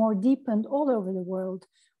much more deepened all over the world.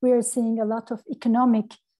 We are seeing a lot of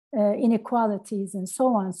economic inequalities and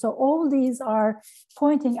so on. So all these are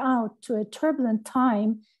pointing out to a turbulent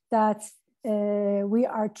time that we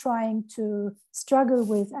are trying to struggle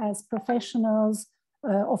with as professionals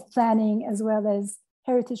of planning as well as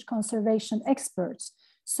heritage conservation experts.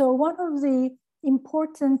 So one of the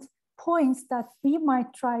important points that we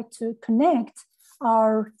might try to connect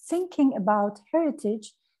our thinking about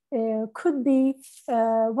heritage could be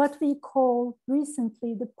what we call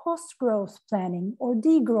recently the post-growth planning or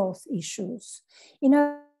degrowth issues. In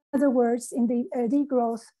other words, in the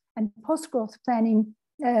degrowth and post-growth planning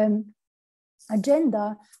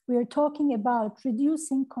agenda, we are talking about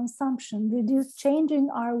reducing consumption, changing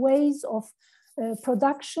our ways of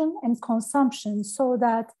production and consumption so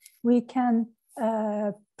that we can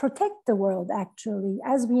protect the world actually.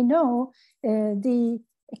 As we know, the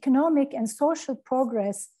economic and social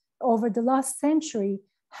progress over the last century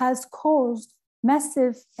has caused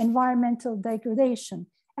massive environmental degradation.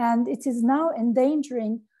 And it is now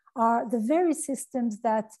endangering the very systems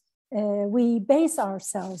that we base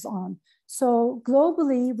ourselves on. So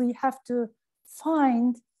globally, we have to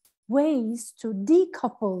find ways to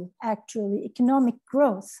decouple actually economic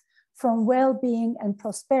growth from well-being and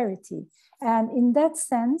prosperity. And in that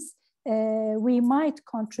sense, we might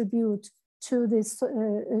contribute to this,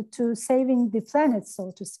 to saving the planet,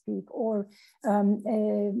 so to speak, or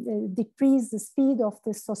decrease the speed of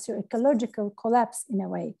the socio-ecological collapse in a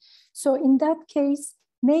way. So in that case,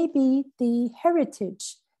 maybe the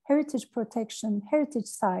heritage protection, heritage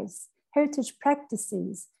sites, heritage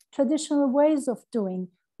practices, traditional ways of doing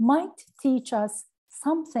might teach us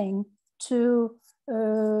something to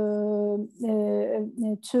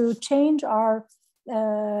change our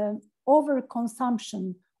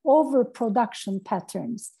overconsumption, overproduction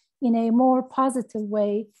patterns in a more positive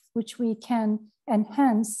way, which we can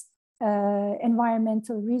enhance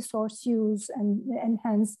environmental resource use and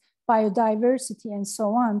enhance biodiversity and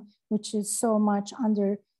so on, which is so much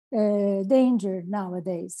under danger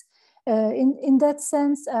nowadays. In that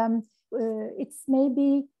sense, it's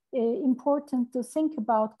maybe important to think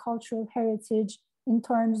about cultural heritage in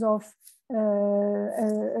terms of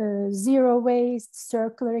zero waste,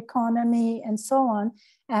 circular economy, and so on,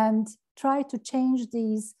 and try to change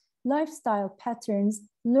these lifestyle patterns,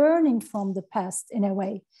 learning from the past in a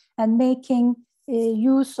way, and making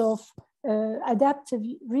use of adaptive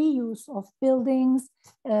reuse of buildings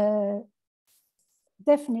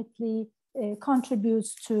definitely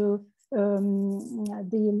contributes to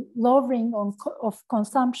the lowering of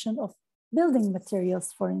consumption of building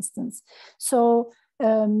materials, for instance. So,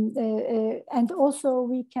 and also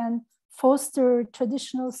we can foster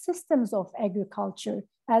traditional systems of agriculture,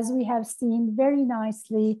 as we have seen very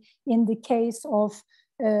nicely in the case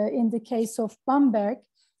of Bamberg,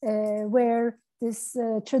 where this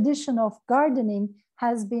tradition of gardening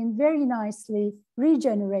has been very nicely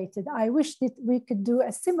regenerated. I wish that we could do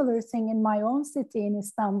a similar thing in my own city in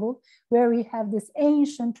Istanbul, where we have this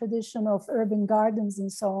ancient tradition of urban gardens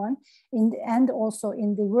and so on, and also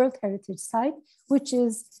in the World Heritage Site, which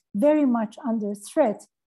is very much under threat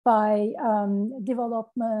by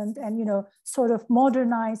development and, you know, sort of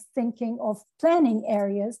modernized thinking of planning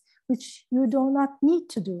areas, which you do not need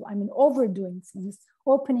to do. I mean, overdoing things,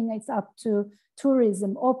 opening it up to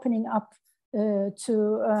tourism, opening up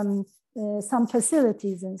to some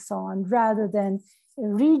facilities and so on, rather than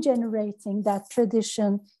regenerating that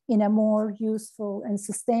tradition in a more useful and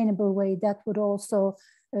sustainable way that would also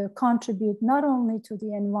contribute not only to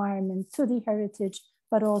the environment, to the heritage,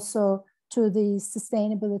 but also to the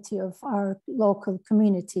sustainability of our local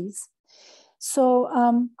communities. So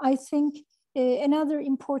I think another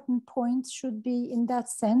important point should be, in that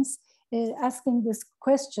sense, asking this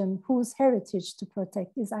question, whose heritage to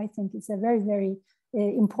protect, is, I think, it's a very, very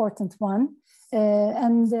important one.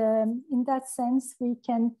 And in that sense, we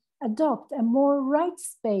can adopt a more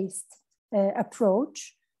rights-based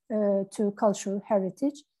approach to cultural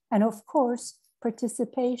heritage. And of course,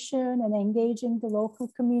 participation and engaging the local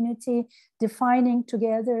community, defining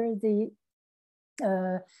together the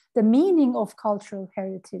meaning of cultural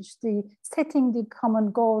heritage, setting the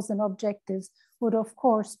common goals and objectives would of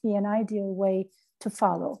course be an ideal way to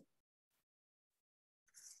follow.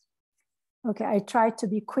 Okay, I tried to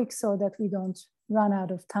be quick so that we don't run out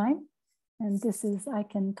of time. And this is, I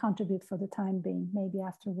can contribute for the time being. Maybe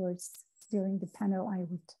afterwards during the panel, I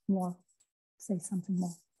would say something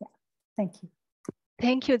more. Yeah, thank you.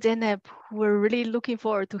 Thank you, Zeynep. We're really looking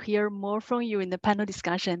forward to hear more from you in the panel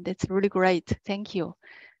discussion. That's really great. Thank you.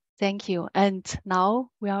 Thank you. And now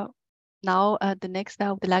the next,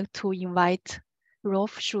 I would like to invite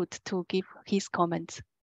Rolf Schutt to give his comments.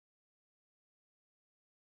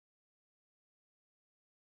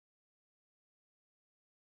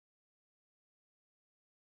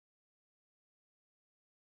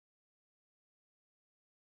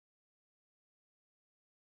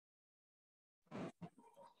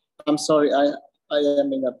 I'm sorry, I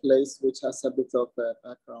am in a place which has a bit of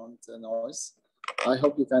background noise. I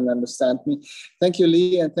hope you can understand me. Thank you,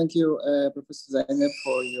 Lee, and thank you, Professor Zeynep,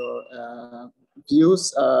 for your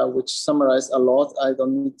views, which summarize a lot. I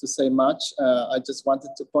don't need to say much. I just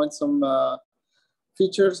wanted to point some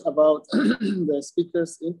features about the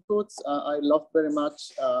speaker's inputs. I love very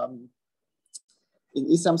much in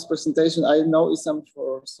Issam's presentation. I know Issam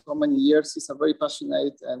for so many years. He's a very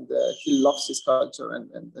passionate and he loves his culture.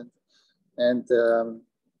 And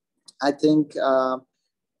I think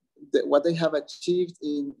what they have achieved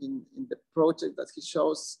in the project that he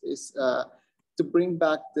shows is to bring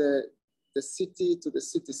back the city to the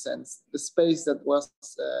citizens, the space that was,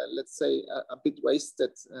 let's say, a bit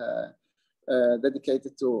wasted,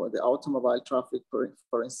 dedicated to the automobile traffic,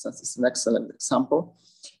 for instance, is an excellent example.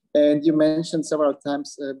 And you mentioned several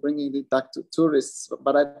times bringing it back to tourists,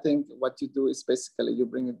 but I think what you do is basically you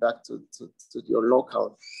bring it back to your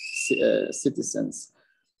local citizens.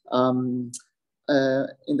 In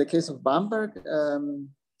the case of Bamberg,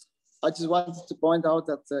 I just wanted to point out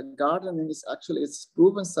that gardening is actually, it's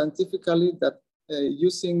proven scientifically that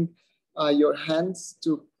using your hands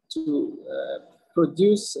to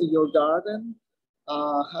produce your garden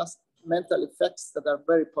has mental effects that are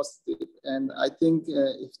very positive. And I think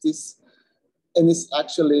if this, and it's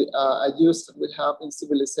actually a use that we have in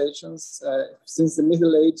civilizations since the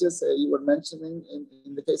Middle Ages, you were mentioning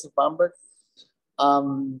in the case of Bamberg,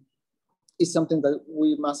 is something that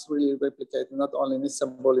we must really replicate, not only in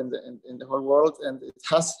Istanbul, in the whole world. And it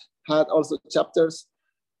has had also chapters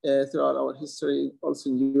throughout our history, also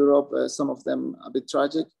in Europe, some of them a bit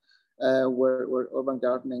tragic, where urban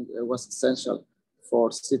gardening was essential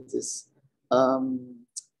for cities.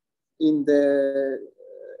 In the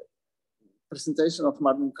presentation of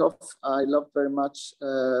Martin Koff, I loved very much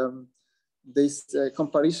this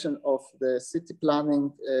comparison of the city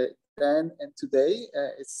planning then and today.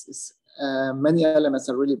 Many elements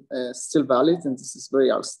are really still valid, and this is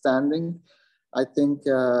very outstanding. I think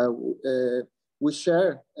we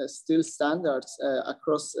share still standards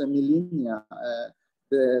across millennia.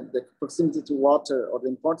 The proximity to water, or the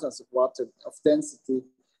importance of water, of density,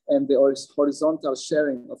 and the horizontal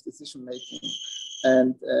sharing of decision making,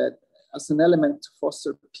 and as an element to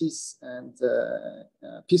foster peace and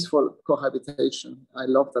peaceful cohabitation. I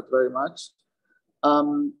love that very much.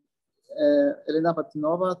 Elena,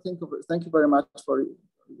 Batunova, thank you very much for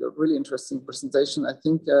your really interesting presentation. I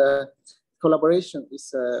think collaboration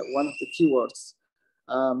is one of the keywords.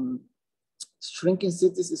 Shrinking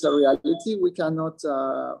cities is a reality. We cannot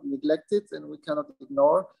neglect it, and we cannot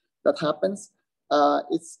ignore that happens.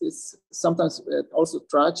 It's sometimes also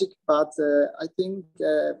tragic, but I think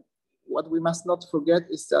what we must not forget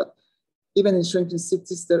is that even in shrinking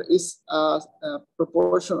cities, there is a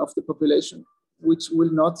proportion of the population which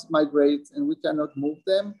will not migrate, and we cannot move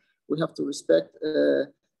them. We have to respect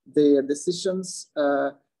their decisions.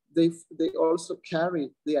 They also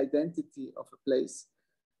carry the identity of a place,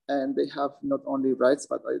 and they have not only rights,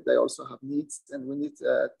 but they also have needs, and we need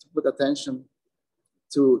to put attention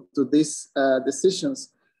to these decisions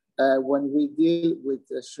when we deal with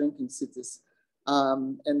shrinking cities.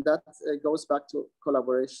 And that goes back to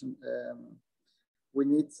collaboration. We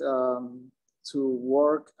need to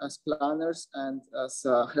work as planners and as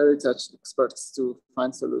heritage experts to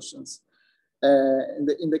find solutions.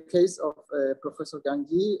 In the case of Professor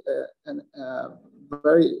Gangyi, a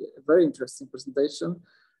very interesting presentation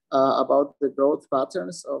about the growth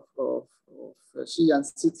patterns of Xi'an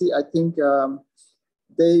city. I think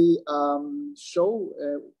they show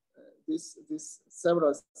these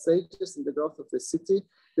several stages in the growth of the city.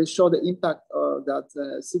 They show the impact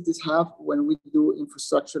that cities have when we do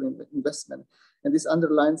infrastructure investment. And this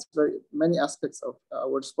underlines very many aspects of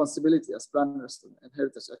our responsibility as planners and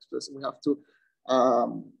heritage experts. We have to,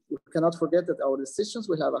 we cannot forget that our decisions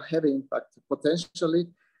will have a heavy impact potentially,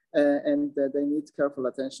 and they need careful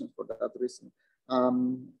attention for that reason.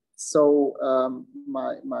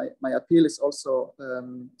 My appeal is also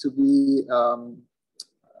to be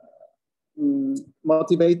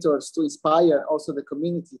motivators, to inspire also the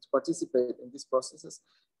community to participate in these processes,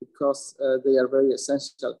 because they are very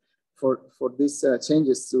essential for these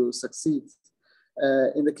changes to succeed.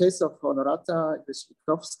 In the case of Honorata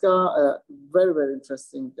Grzyszkowska, very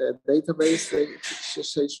interesting database she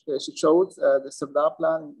showed. The 𝗧𝗶𝗺𝗀𝗀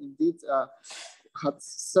plan indeed had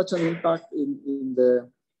such an impact in the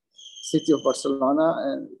city of Barcelona,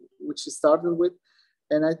 and which she started with.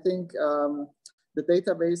 And I think the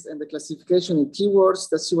database and the classification in keywords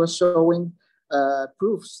that she was showing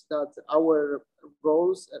proves that our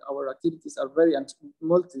roles and our activities are very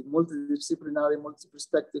multidisciplinary,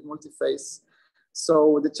 multi-perspective, multi-phase.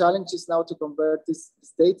 So the challenge is now to convert this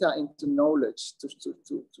data into knowledge, to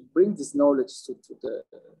bring this knowledge to the,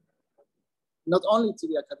 not only to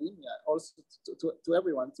the academia, also to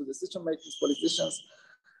everyone, to decision makers, politicians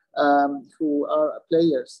who are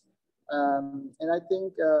players. And I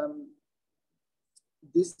think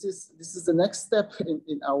this is the next step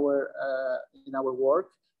in our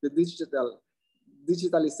work, the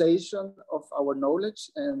digitalization of our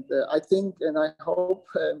knowledge. And I think, and I hope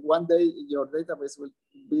one day your database will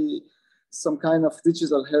be some kind of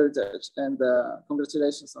digital heritage, and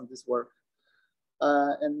congratulations on this work.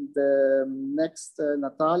 And next,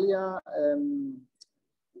 Natalia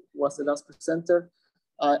was the last presenter.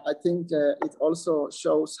 I think it also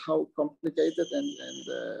shows how complicated,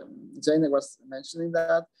 and Jane was mentioning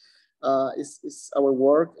that, is our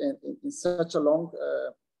work in such a long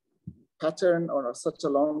pattern, or such a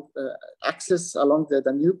long access along the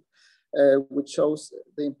Danube, which shows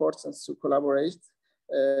the importance to collaborate.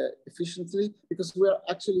 efficiently, because we are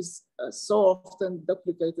actually so often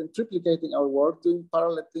duplicating, triplicating our work, doing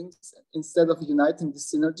parallel things instead of uniting the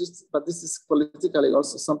synergies. But this is politically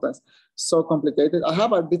also sometimes so complicated. I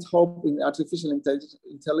have a bit hope in artificial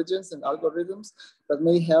intelligence and algorithms that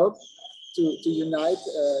may help to unite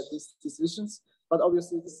these visions. But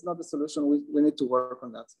obviously, this is not the solution. We need to work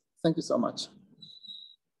on that. Thank you so much.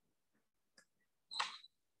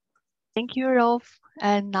 Thank you, Rolf.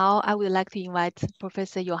 And now I would like to invite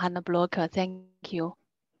Professor Johanna Blocher. Thank you.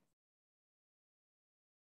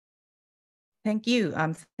 Thank you.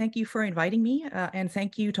 Thank you for inviting me, and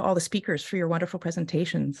thank you to all the speakers for your wonderful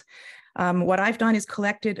presentations. What I've done is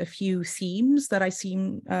collected a few themes that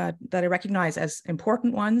I recognize as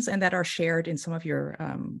important ones and that are shared in some of your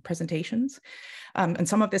presentations. And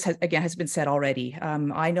some of this has been said already.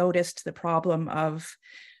 I noticed the problem of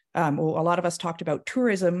well, a lot of us talked about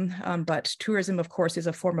tourism, but tourism, of course, is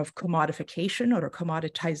a form of commodification or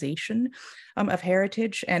commoditization of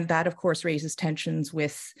heritage. And that, of course, raises tensions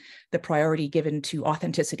with the priority given to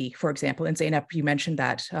authenticity, for example. And Zeynep, you mentioned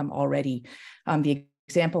that already. The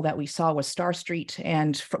example that we saw was Star Street,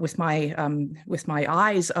 and with my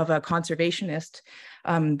eyes of a conservationist,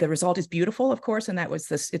 the result is beautiful, of course, and that was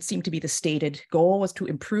this. It seemed to be the stated goal was to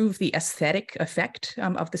improve the aesthetic effect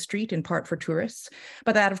of the street, in part for tourists.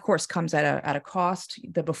 But that, of course, comes at a cost.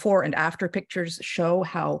 The before and after pictures show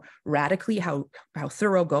how radically, how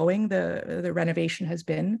thoroughgoing the renovation has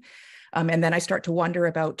been. And then I start to wonder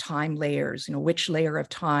about time layers, which layer of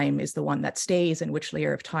time is the one that stays and which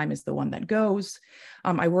layer of time is the one that goes.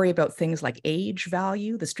 I worry about things like age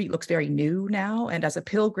value. The street looks very new now. And as a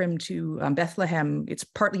pilgrim to Bethlehem, it's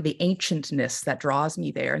partly the ancientness that draws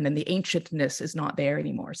me there. And then the ancientness is not there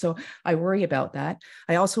anymore. So I worry about that.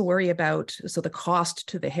 I also worry about the cost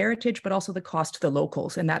to the heritage, but also the cost to the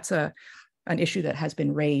locals. And that's an issue that has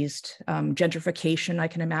been raised. Gentrification, I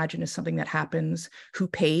can imagine, is something that happens. Who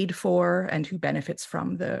paid for and who benefits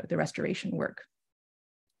from the restoration work?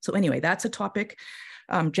 So anyway, that's a topic.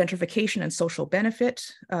 Gentrification and social benefit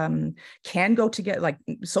can go together. Like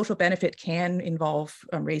social benefit can involve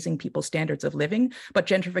raising people's standards of living, but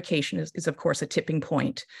gentrification is of course a tipping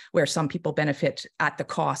point where some people benefit at the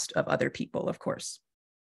cost of other people, of course.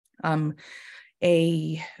 Another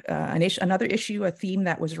issue, a theme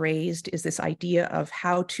that was raised, is this idea of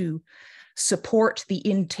how to support the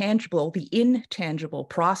intangible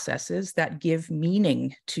processes that give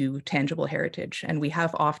meaning to tangible heritage. And we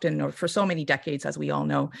have often, or for so many decades, as we all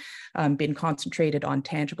know, been concentrated on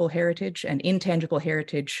tangible heritage, and intangible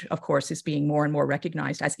heritage, of course, is being more and more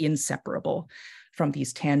recognized as inseparable from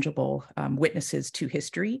these tangible witnesses to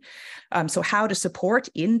history. So how to support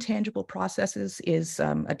intangible processes is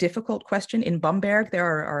a difficult question. In Bamberg, there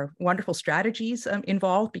are wonderful strategies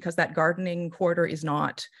involved, because that gardening corridor is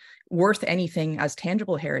not worth anything as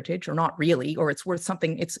tangible heritage, or not really, or it's worth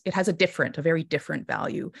something, it has a very different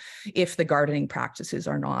value if the gardening practices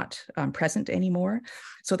are not present anymore.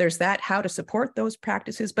 So there's that, how to support those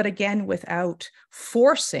practices, but again, without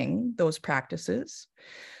forcing those practices,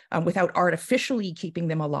 without artificially keeping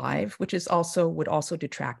them alive, which would also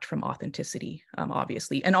detract from authenticity,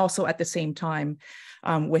 obviously. And also at the same time,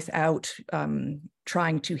 without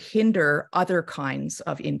trying to hinder other kinds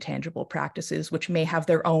of intangible practices, which may have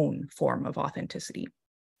their own form of authenticity.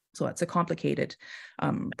 So that's a complicated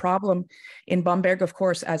problem. In Bamberg, of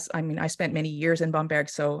course, I spent many years in Bamberg,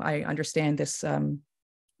 so I understand this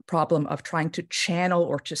problem of trying to channel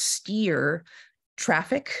or to steer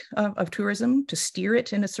traffic of tourism, to steer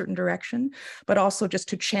it in a certain direction, but also just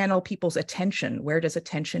to channel people's attention. Where does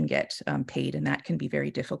attention get paid? And that can be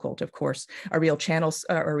very difficult, of course, a real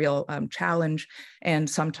challenge. And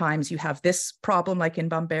sometimes you have this problem, like in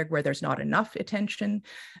Bamberg, where there's not enough attention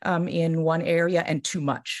in one area and too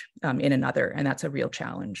much in another. And that's a real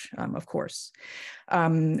challenge, of course.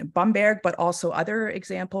 Bamberg, but also other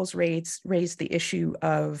examples raised the issue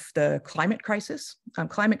of the climate crisis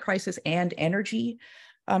and energy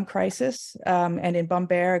crisis. And in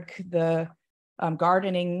Bamberg, the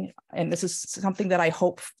gardening, and this is something that I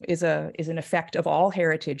hope is an effect of all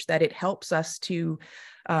heritage, that it helps us to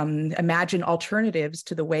imagine alternatives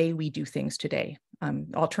to the way we do things today.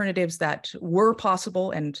 Alternatives that were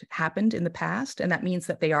possible and happened in the past, and that means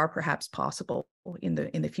that they are perhaps possible in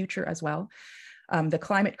the future as well. The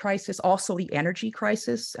climate crisis, also the energy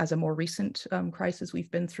crisis as a more recent crisis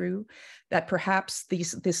we've been through, that perhaps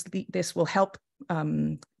this will help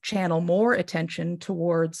channel more attention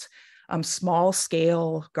towards small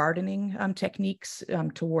scale gardening techniques,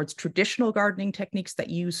 towards traditional gardening techniques that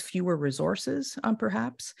use fewer resources,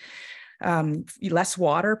 perhaps. Less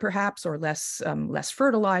water, perhaps, or less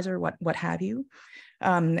fertilizer, what have you.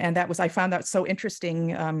 And that was, I found that so interesting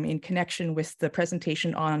in connection with the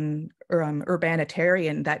presentation on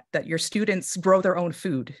Urbanitarian, that your students grow their own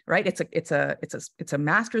food, right? It's a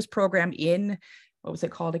master's program in, what was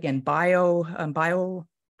it called again?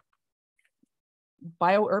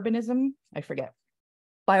 Biourbanism, I forget.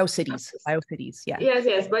 Biocities, yeah.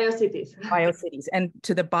 Yes, biocities. Biocities, and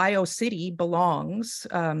to the biocity belongs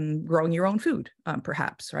growing your own food,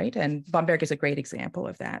 perhaps, right? And Bamberg is a great example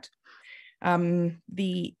of that.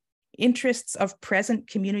 The interests of present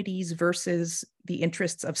communities versus the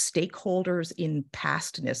interests of stakeholders in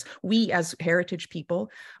pastness. We as heritage people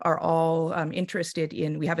are all interested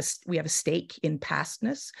in, we have a stake in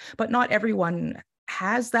pastness, but not everyone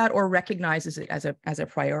has that or recognizes it as a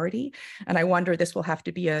priority. And I wonder, this will have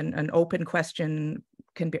to be an open question,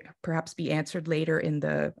 perhaps be answered later in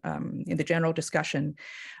the general discussion.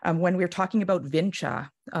 When we're talking about VINČA,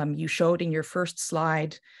 you showed in your first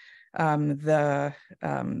slide the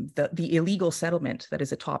illegal settlement that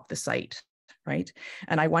is atop the site, right?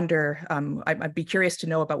 And I wonder, I'd be curious to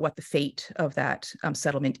know about what the fate of that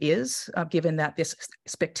settlement is, given that this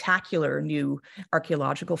spectacular new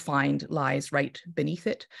archaeological find lies right beneath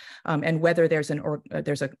it, and whether there's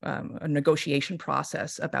a negotiation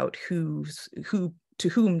process about to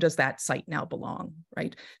whom does that site now belong,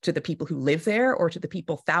 right? To the people who live there, or to the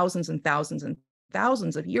people thousands and thousands and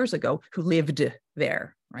thousands of years ago who lived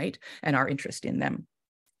there, right? And our interest in them.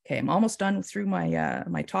 Okay, I'm almost done through my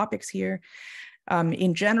my topics here.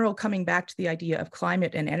 In general, coming back to the idea of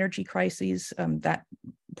climate and energy crises, that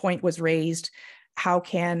point was raised. How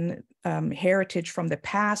can heritage from the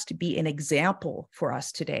past be an example for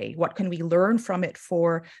us today? What can we learn from it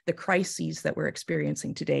for the crises that we're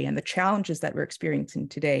experiencing today and the challenges that we're experiencing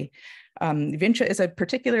today? VINČA is a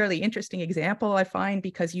particularly interesting example, I find,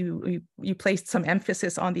 because you placed some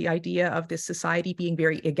emphasis on the idea of this society being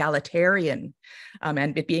very egalitarian,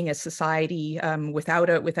 and it being a society without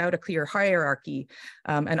a clear hierarchy,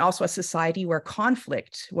 and also a society where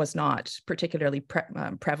conflict was not particularly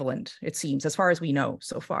prevalent, it seems, as far as we know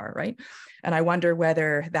so far, right? And I wonder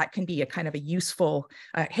whether that can be a kind of a useful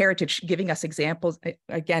heritage, giving us examples,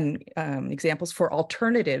 again, examples for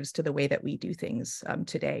alternatives to the way that we do things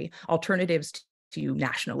today, alternatives to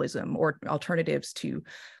nationalism, or alternatives to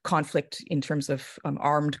conflict in terms of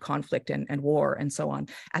armed conflict and war and so on.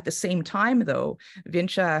 At the same time, though,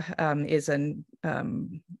 VINČA is an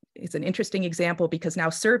interesting example, because now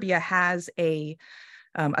Serbia has a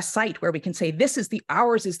site where we can say, this is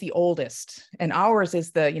ours is the oldest, and ours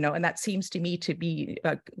is the, and that seems to me to be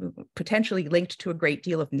potentially linked to a great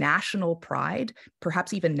deal of national pride,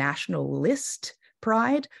 perhaps even nationalist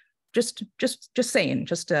pride. Just saying,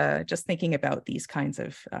 just thinking about these kinds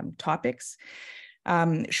of topics.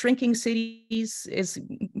 Shrinking cities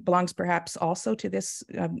belongs perhaps also to this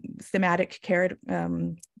thematic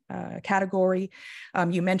category.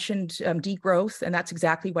 You mentioned degrowth, and that's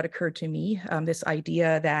exactly what occurred to me. This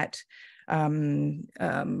idea that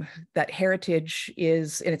that heritage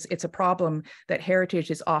is, and it's a problem, that heritage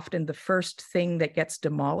is often the first thing that gets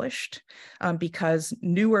demolished, because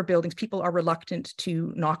newer buildings, people are reluctant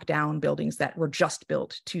to knock down buildings that were just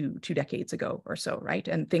built two decades ago or so, right?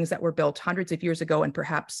 And things that were built hundreds of years ago and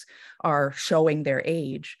perhaps are showing their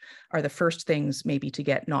age are the first things maybe to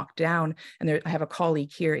get knocked down. And I have a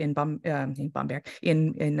colleague here in Bamberg,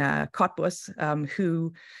 in Cottbus,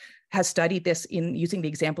 who has studied this in using the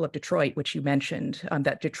example of Detroit, which you mentioned,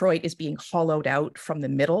 that Detroit is being hollowed out from the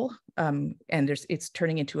middle, and it's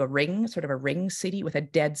turning into a ring, sort of a ring city with a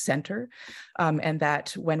dead center, and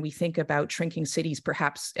that when we think about shrinking cities,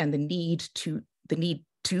 perhaps, and the need to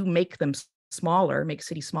make them smaller, make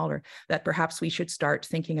cities smaller, that perhaps we should start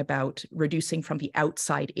thinking about reducing from the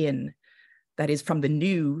outside in. That is, from the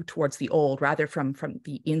new towards the old, rather from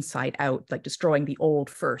the inside out, like destroying the old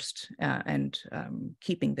first and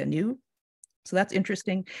keeping the new. So that's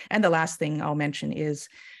interesting. And the last thing I'll mention is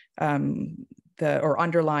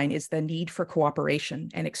underline is the need for cooperation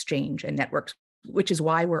and exchange and networks, which is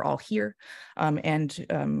why we're all here. And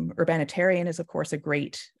Urbanitarian is, of course, a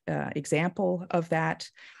great example of that.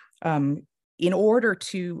 In order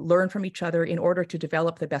to learn from each other, in order to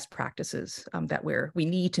develop the best practices that we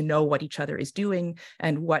need to know what each other is doing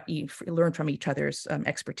and what you learn from each other's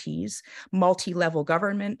expertise, multi-level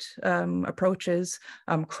government approaches,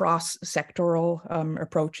 cross-sectoral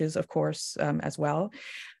approaches, of course, as well.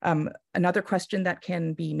 Another question that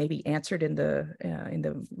can be maybe answered in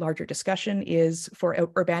the larger discussion is, for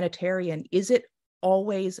Urbanitarian, is it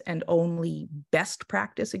always and only best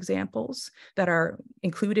practice examples that are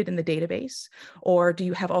included in the database? Or do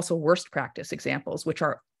you have also worst practice examples, which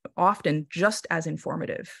are often just as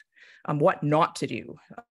informative, what not to do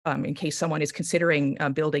in case someone is considering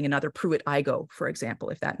building another 𝗶𝗺𝗀𝗀𝗀, for example,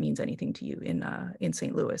 if that means anything to you in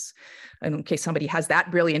St. Louis. And in case somebody has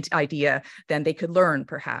that brilliant idea, then they could learn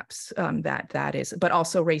perhaps that is, but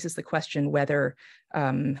also raises the question whether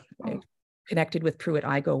connected with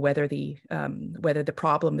𝗶𝗺𝗀𝗀𝗀, whether the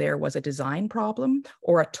problem there was a design problem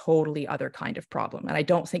or a totally other kind of problem. And I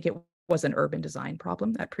don't think it was an urban design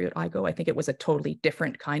problem at 𝗶𝗺𝗀𝗀𝗀. I think it was a totally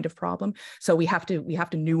different kind of problem. So we have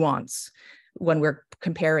to nuance when we're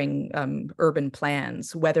comparing urban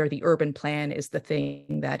plans, whether the urban plan is the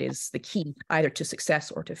thing that is the key either to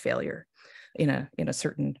success or to failure in a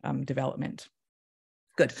certain development.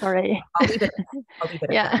 Good. Sorry. I'll leave it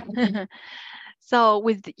yeah. So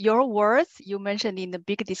with your words, you mentioned in the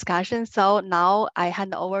big discussion. So now I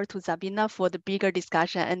hand over to 𝗧𝗶𝗺 for the bigger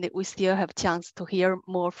discussion, and we still have a chance to hear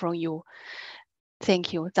more from you.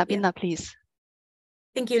 Thank you. 𝗧𝗶𝗺, please.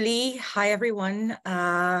 Thank you, Lee. Hi, everyone.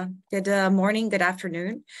 Good morning, good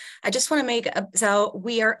afternoon. I just want to make, so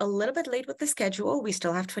we are a little bit late with the schedule. We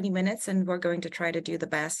still have 20 minutes and we're going to try to do the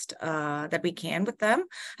best that we can with them.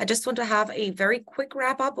 I just want to have a very quick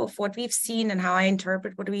wrap up of what we've seen and how I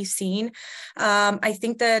interpret what we've seen. I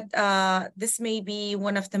think that this may be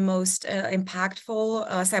one of the most impactful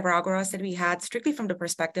cyber agoras that we had, strictly from the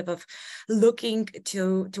perspective of looking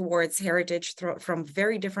towards heritage from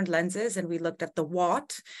very different lenses. And we looked at the what,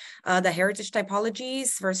 the heritage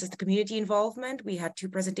typologies versus the community involvement. We had two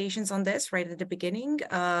presentations on this right at the beginning,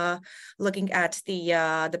 looking at the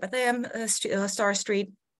Bethlehem Star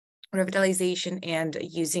Street revitalization and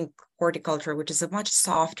using horticulture, which is a much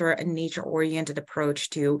softer and nature-oriented approach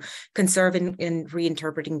to conserving and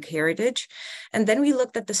reinterpreting heritage. And then we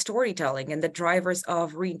looked at the storytelling and the drivers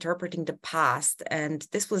of reinterpreting the past. And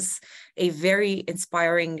this was a very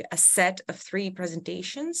inspiring set of three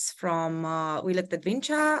presentations from, we looked at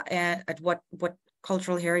VINČA and at what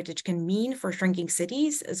cultural heritage can mean for shrinking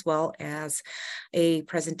cities, as well as a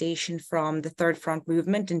presentation from the Third Front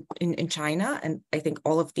movement in China. And I think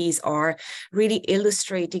all of these are really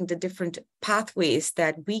illustrating the different pathways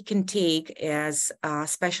that we can take as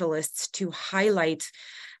specialists to highlight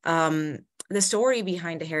the story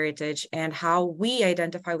behind the heritage and how we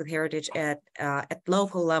identify with heritage at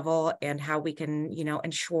local level, and how we can,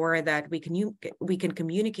 ensure that we can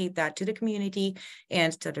communicate that to the community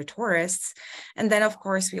and to the tourists. And then, of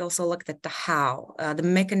course, we also looked at the how, the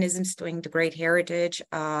mechanisms to integrate heritage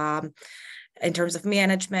in terms of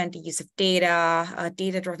management, the use of data,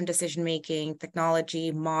 data-driven decision-making,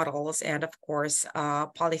 technology, models, and of course,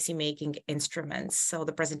 policy-making instruments. So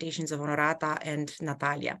the presentations of Honorata and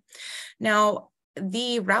Natalia. Now,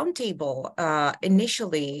 the roundtable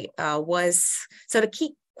initially was, so the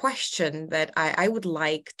key question that I would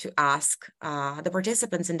like to ask the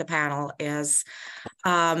participants in the panel is,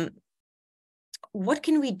 what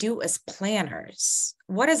can we do as planners?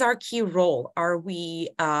 What is our key role? Are we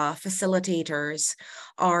facilitators?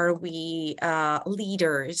 Are we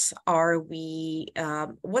leaders? Are we,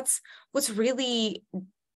 what's really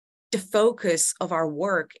the focus of our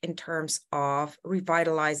work in terms of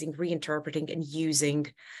revitalizing, reinterpreting, and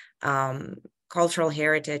using cultural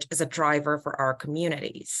heritage as a driver for our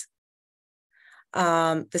communities?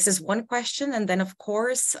 This is one question, and then of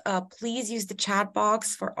course, please use the chat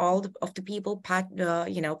box for all of the people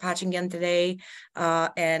patching in today,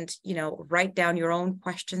 and write down your own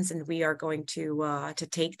questions, and we are going to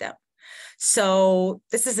take them. So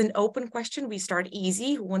this is an open question. We start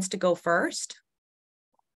easy. Who wants to go first?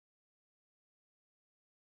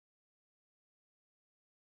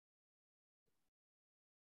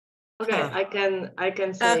 Okay, I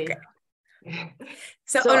can say. Okay.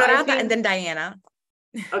 So Honorata and then Diana.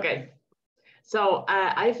 Okay. So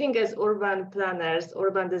I think as urban planners,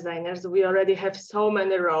 urban designers, we already have so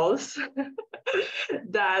many roles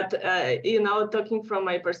that, talking from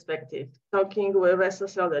my perspective, talking with a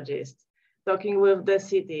sociologist, talking with the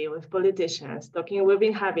city, with politicians, talking with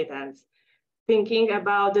inhabitants, thinking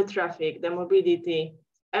about the traffic, the mobility,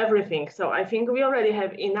 everything. So I think we already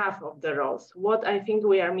have enough of the roles. What I think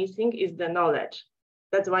we are missing is the knowledge.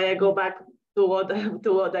 That's why I go back to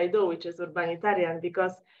what I do, which is urbanitarian,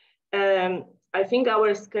 because I think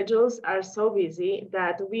our schedules are so busy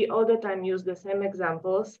that we all the time use the same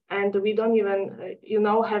examples, and we don't even,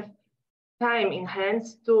 have time in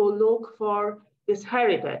hands to look for this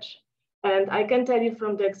heritage. And I can tell you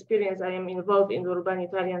from the experience, I am involved in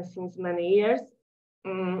urbanitarian since many years.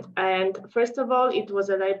 And first of all, it was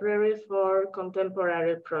a library for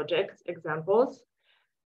contemporary projects, examples.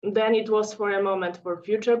 Then it was for a moment for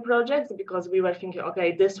future projects, because we were thinking,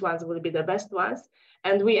 okay, these ones will be the best ones.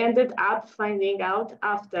 And we ended up finding out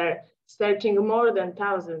after searching more than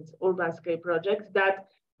 1,000 urban scale projects that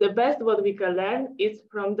the best what we can learn is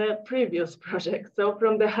from the previous project, so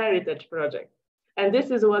from the heritage project. And this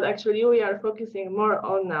is what actually we are focusing more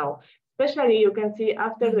on now. Especially you can see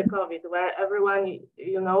after the COVID, where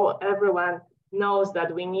everyone knows that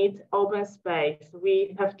we need open space,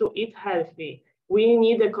 we have to eat healthy, we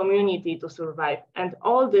need a community to survive. And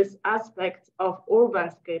all these aspects of urban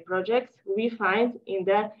scale projects we find in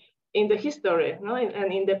the history,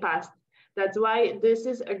 and in the past. That's why this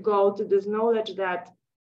is a goal to this knowledge that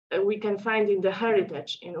we can find in the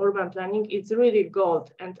heritage in urban planning. It's really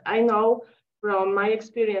gold. And I know from my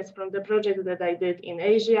experience from the project that I did in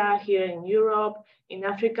Asia, here in Europe, in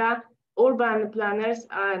Africa, urban planners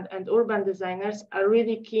and urban designers are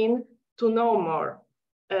really keen to know more.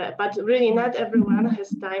 But really not everyone has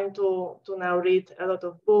time to now read a lot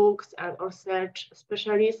of books or search,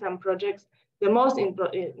 especially some projects. The most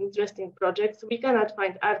interesting projects, we cannot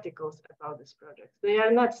find articles about these projects. They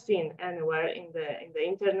are not seen anywhere in the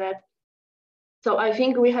internet. So I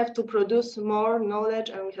think we have to produce more knowledge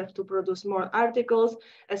and we have to produce more articles,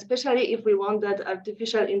 especially if we want that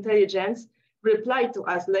artificial intelligence reply to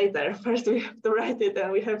us later. First, we have to write it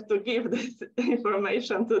and we have to give this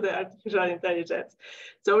information to the artificial intelligence.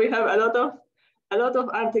 So we have a lot of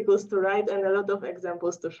articles to write and a lot of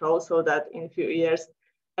examples to show so that in a few years,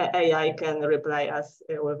 AI can reply us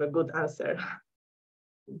with a good answer.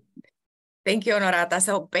 Thank you, Honorata.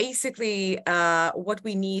 So basically, what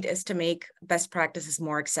we need is to make best practices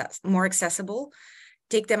more accessible,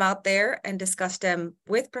 take them out there and discuss them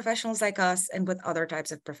with professionals like us and with other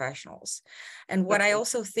types of professionals. And what I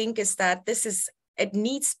also think is that it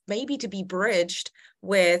needs maybe to be bridged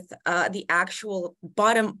with the actual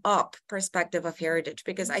bottom-up perspective of heritage,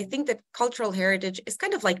 because I think that cultural heritage is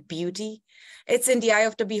kind of like beauty. It's in the eye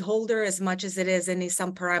of the beholder as much as it is in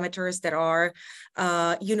some parameters that are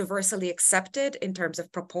universally accepted in terms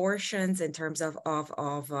of proportions, in terms of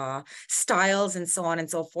styles and so on and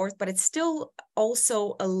so forth. But it's still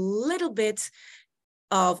also a little bit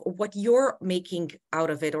of what you're making out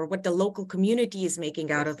of it or what the local community is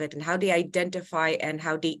making out of it and how they identify and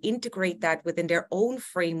how they integrate that within their own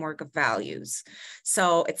framework of values.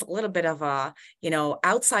 So it's a little bit of a,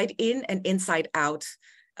 outside in and inside out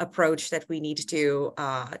approach that we need to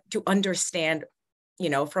understand,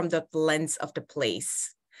 from the lens of the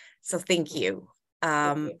place. So thank you.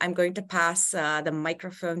 I'm going to pass the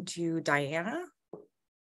microphone to Diana,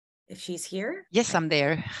 if she's here. Yes, I'm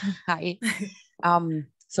there. Hi.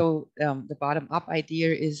 So the bottom-up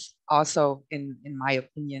idea is also, in my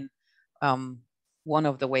opinion, one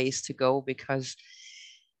of the ways to go, because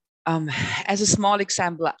as a small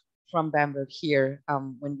example from Bamberg here,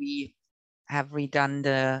 when we have redone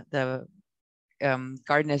the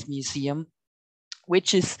Gardeners Museum,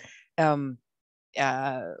 which is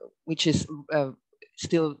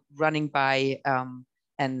still running by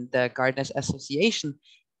and the Gardeners Association.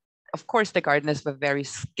 Of course, the gardeners were very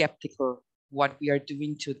skeptical what we are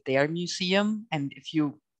doing to their museum. And if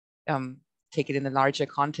you take it in a larger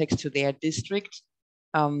context to their district,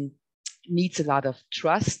 needs a lot of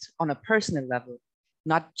trust on a personal level,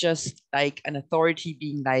 not just like an authority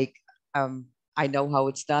being like, I know how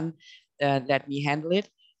it's done, let me handle it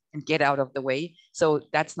and get out of the way. So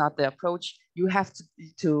that's not the approach. You have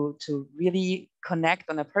to really connect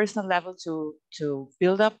on a personal level to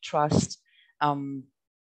build up trust.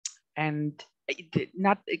 And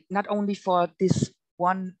not only for this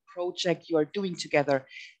one project you are doing together,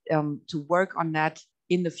 to work on that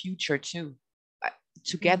in the future too,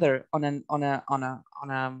 together on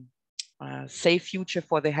a safe future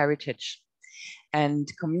for the heritage. And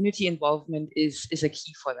community involvement is a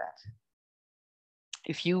key for that.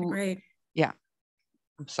 If you, yeah,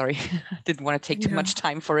 I'm sorry, I didn't want to take too much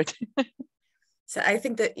time for it. So I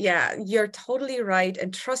think that, yeah, you're totally right.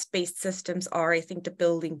 And trust-based systems are, I think, the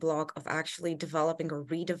building block of actually developing or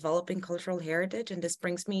redeveloping cultural heritage. And this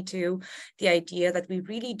brings me to the idea that we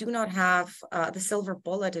really do not have the silver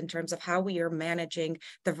bullet in terms of how we are managing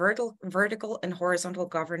the vertical and horizontal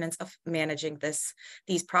governance of managing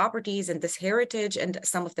these properties and this heritage. And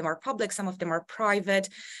some of them are public, some of them are private.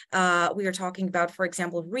 We are talking about, for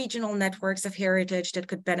example, regional networks of heritage that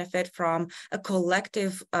could benefit from a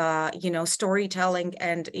collective, storytelling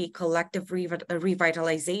and a collective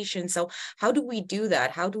revitalization. So how do we do that?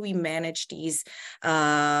 How do we manage these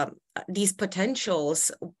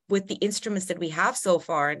potentials with the instruments that we have so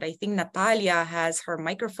far? And I think Natalia has her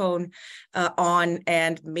microphone on,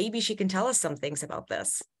 and maybe she can tell us some things about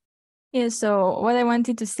this. Yeah, so what I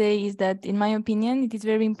wanted to say is that, in my opinion, it is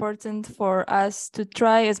very important for us to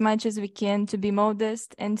try as much as we can to be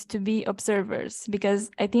modest and to be observers,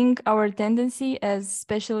 because I think our tendency as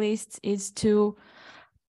specialists is to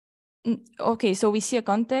Okay, so we see a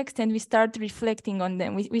context and we start reflecting on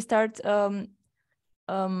them. We start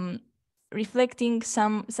reflecting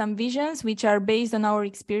some visions which are based on our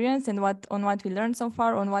experience and on what we learned so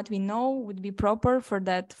far, on what we know would be proper for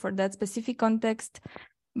that specific context.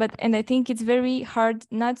 And I think it's very hard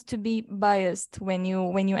not to be biased when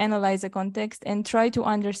you analyze a context and try to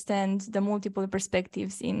understand the multiple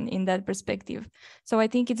perspectives in that perspective. So I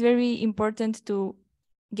think it's very important to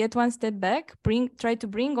get one step back, try to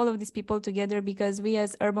bring all of these people together, because we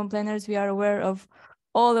as urban planners, we are aware of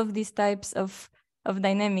all of these types of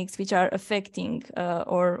dynamics which are affecting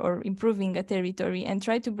or improving a territory, and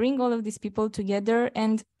try to bring all of these people together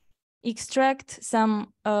and extract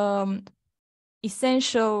some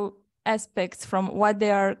essential aspects from what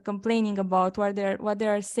they are complaining about, what they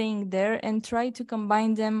are saying there, and try to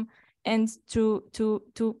combine them and to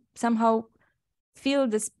somehow feel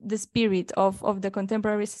the spirit of the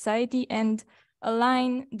contemporary society and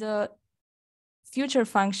align the future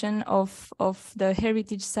function of the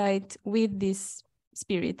heritage site with this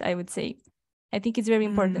spirit, I would say. I think it's very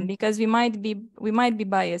important because we might be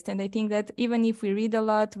biased, and I think that even if we read a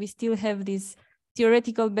lot, we still have this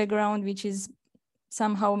theoretical background which is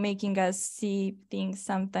somehow making us see things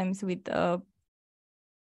sometimes with a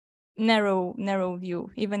narrow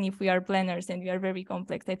view. Even if we are planners and we are very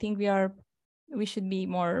complex, I think we should be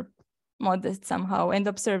more modest somehow and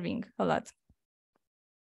observing a lot.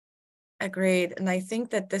 Agreed. And I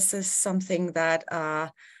think that this is something that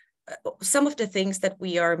some of the things that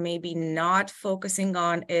we are maybe not focusing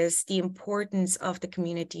on is the importance of the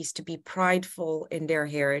communities to be prideful in their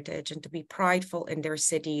heritage and to be prideful in their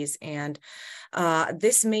cities. And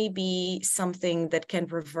this may be something that can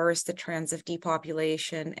reverse the trends of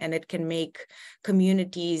depopulation, and it can make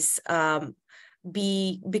communities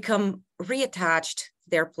become reattached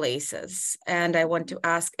their places. And I want to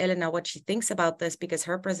ask Elena what she thinks about this, because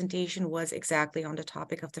her presentation was exactly on the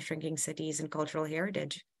topic of the shrinking cities and cultural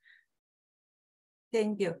heritage.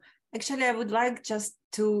 Thank you. Actually, I would like just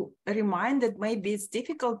to remind that maybe it's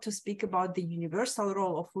difficult to speak about the universal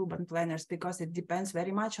role of urban planners because it depends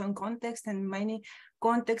very much on context, and many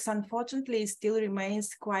contexts, unfortunately, still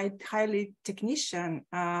remains quite highly technician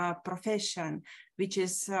profession, which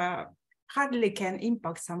is hardly can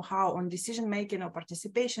impact somehow on decision-making or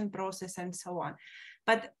participation process and so on.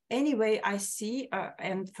 But anyway, I see,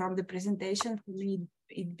 and from the presentation, for me,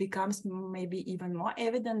 it becomes maybe even more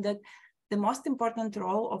evident that the most important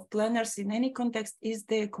role of planners in any context is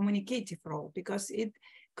the communicative role, because it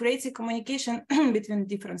creates a communication between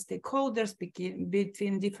different stakeholders,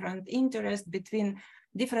 between different interests, between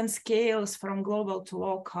different scales from global to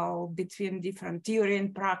local, between different theory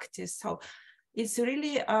and practice. So it's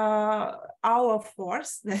really our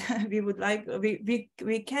force that we would like,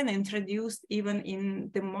 we can introduce even in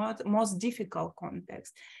the most difficult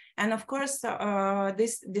context. And of course,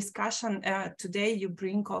 this discussion today, you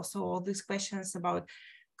bring also all these questions about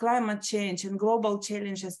climate change and global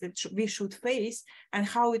challenges that we should face and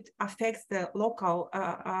how it affects the local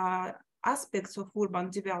aspects of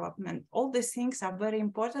urban development. All these things are very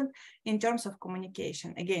important in terms of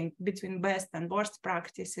communication, again, between best and worst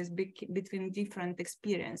practices, between different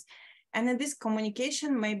experience. And in this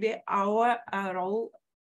communication, maybe our role,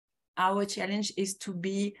 our challenge is to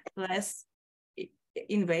be less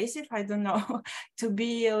invasive, I don't know, to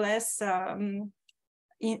be less, to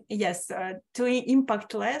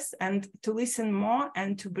impact less and to listen more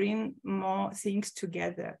and to bring more things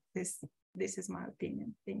together. This is my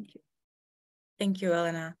opinion. Thank you. Thank you,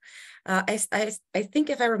 Elena. I think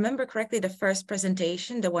if I remember correctly, the first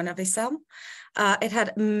presentation, the one of Issam, it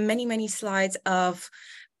had many slides of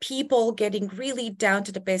people getting really down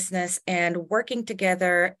to the business and working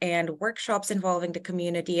together and workshops involving the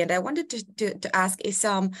community. And I wanted to ask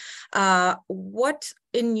Issam, what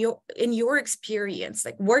in your experience,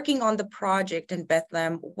 like working on the project in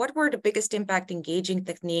Bethlehem, what were the biggest impact engaging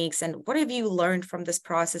techniques, and what have you learned from this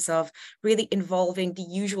process of really involving the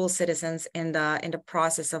usual citizens in the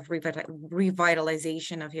process of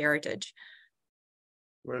revitalization of heritage?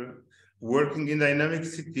 Well, working in dynamic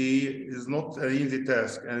city is not an easy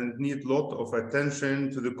task and need a lot of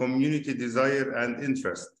attention to the community desire and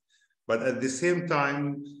interest. But at the same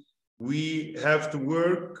time, we have to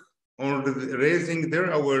work on raising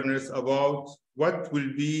their awareness about what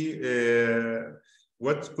could be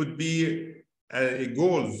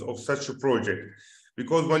goals of such a project.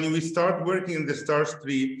 Because when we start working in the Star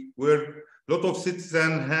Street, where a lot of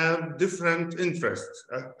citizens have different interests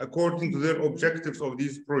according to their objectives of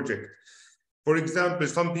this project. For example,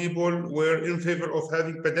 some people were in favor of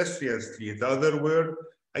having pedestrian street, the other were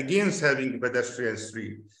against having pedestrian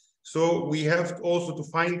street. So we have also to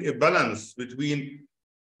find a balance between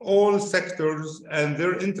all sectors and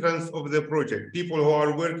their entrance of the project. People who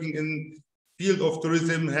are working in field of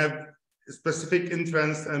tourism have specific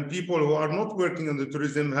interests, and people who are not working in the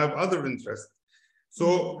tourism have other interests.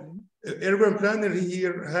 So urban planner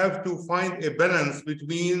here have to find a balance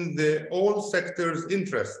between the all sectors'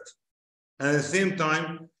 interest, and at the same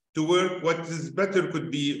time to work what is better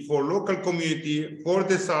could be for local community, for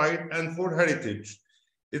the site, and for heritage.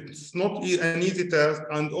 It's not an easy task,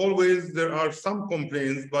 and always there are some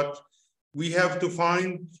complaints, but we have to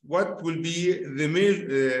find what will be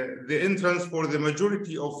the entrance for the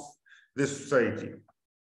majority of the society.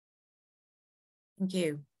 Thank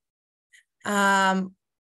you.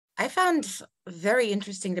 I found very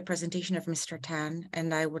interesting the presentation of Mr. Tan,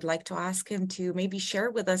 and I would like to ask him to maybe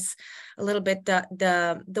share with us a little bit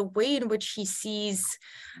the way in which he sees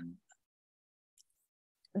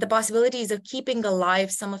the possibilities of keeping alive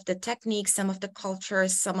some of the techniques, some of the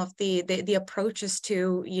cultures, some of the approaches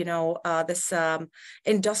to, you know, this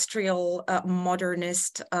industrial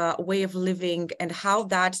modernist way of living, and how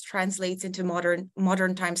that translates into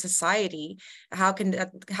modern time society. How can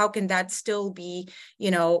that still be,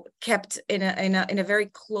 you know, kept in a very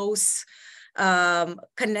close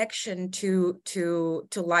connection to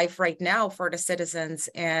life right now for the citizens,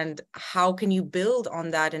 and how can you build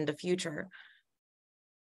on that in the future?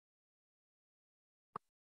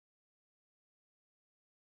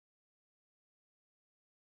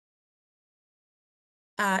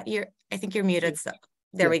 I think you're muted, so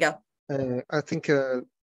there we go. I think the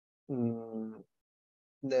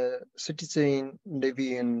citizen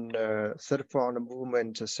living in third world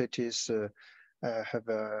movement cities have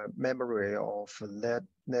a memory of that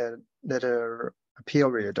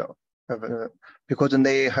period of, because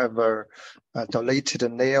they have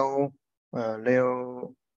donated their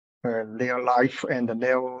life and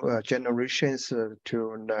their generations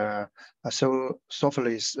to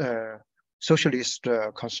socialist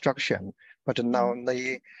construction, but now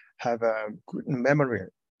they have a good memory.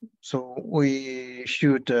 So we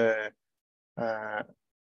should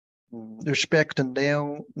respect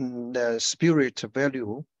their spirit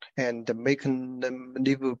value and make them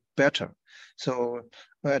live better. So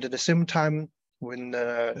at the same time, when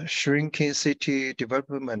shrinking city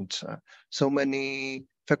development, so many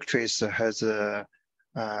factories has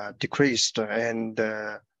decreased and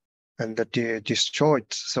destroyed.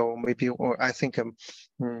 So maybe I think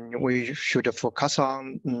we should focus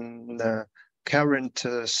on the current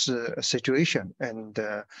situation and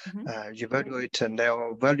evaluate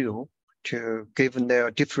their value to give their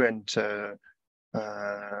different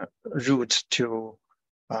routes to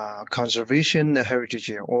conservation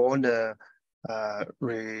heritage or the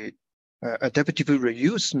adaptive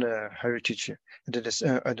reuse heritage. And at the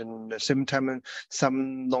same time,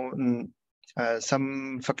 some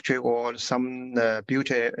factory or some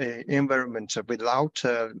beauty environment without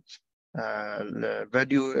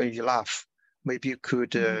value enough, maybe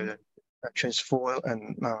could transfer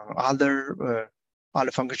and other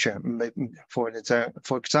function. Maybe for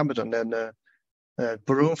example, then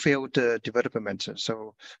brownfield development.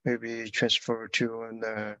 So maybe transfer to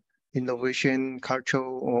the innovation, culture,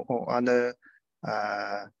 or other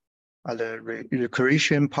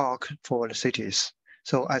recreation park for the cities.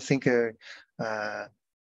 So I think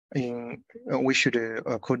we should,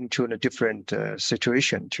 according to the different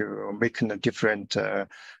situation, to make a different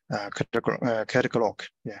catalog.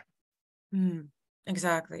 Yeah.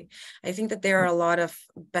 Exactly. I think that there are a lot of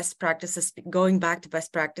best practices, going back to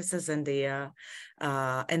best practices in the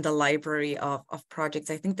library of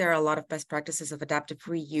projects. I think there are a lot of best practices of adaptive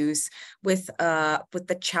reuse with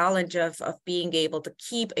the challenge of being able to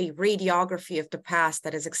keep a radiography of the past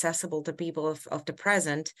that is accessible to people of the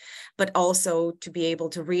present, but also to be able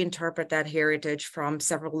to reinterpret that heritage from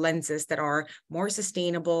several lenses that are more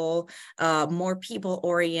sustainable, more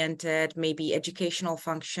people-oriented, maybe educational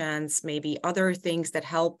functions, maybe other things that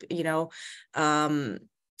help, you know,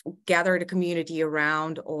 gather the community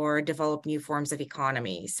around or develop new forms of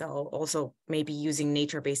economy. So also maybe using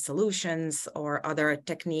nature-based solutions or other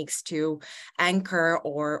techniques to anchor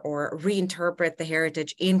or reinterpret the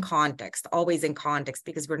heritage in context, always in context,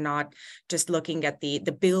 because we're not just looking at the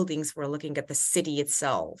buildings, we're looking at the city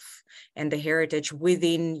itself and the heritage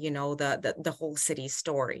within, you know, the whole city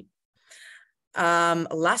story.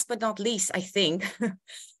 Last but not least, I think,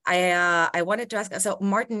 I wanted to ask, so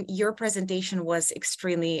Martin, your presentation was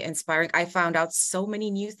extremely inspiring. I found out so many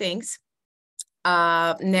new things.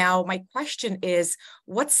 Now, my question is,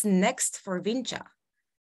 what's next for VINČA?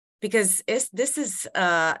 Because this is,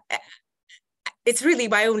 it's really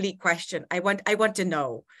my only question. I want to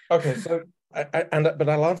know. Okay, so, but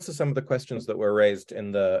I'll answer some of the questions that were raised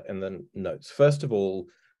in the notes. First of all,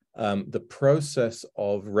 the process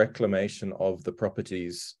of reclamation of the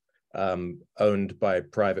properties owned by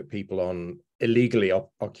private people on illegally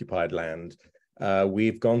occupied land.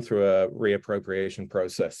 We've gone through a reappropriation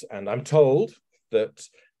process, and I'm told that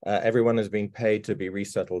everyone has been paid to be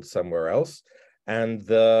resettled somewhere else. And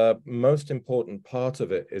the most important part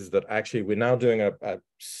of it is that actually we're now doing a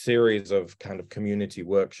series of kind of community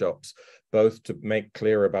workshops, both to make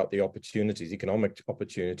clear about the opportunities, economic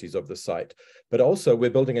opportunities of the site, but also we're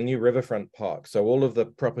building a new riverfront park. So all of the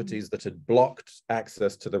properties that had blocked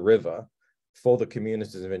access to the river for the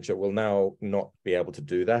communities of VINČA will now not be able to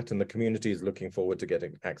do that. And the community is looking forward to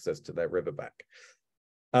getting access to their river back.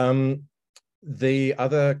 The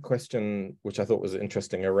other question, which I thought was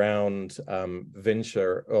interesting around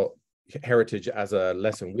VINČA or heritage as a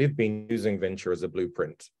lesson, we've been using VINČA as a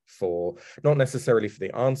blueprint for, not necessarily for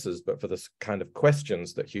the answers, but for the kind of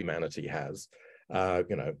questions that humanity has,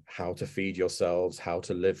 you know, how to feed yourselves, how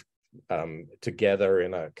to live together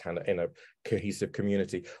in a cohesive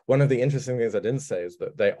community. One of the interesting things I didn't say is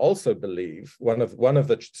that they also believe, one of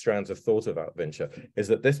the strands of thought about VINČA is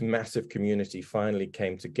that this massive community finally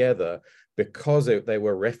came together because they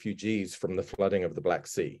were refugees from the flooding of the Black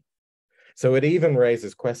Sea. So it even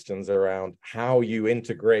raises questions around how you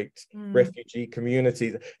integrate refugee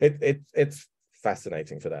communities. It's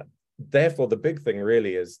fascinating for that. Therefore, the big thing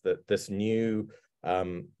really is that this new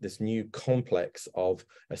complex of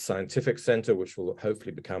a scientific center, which will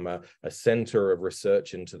hopefully become a center of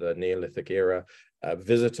research into the Neolithic era,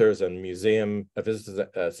 visitors and museum, a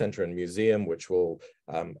visitor center and museum, which will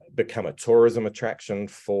become a tourism attraction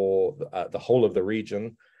for the whole of the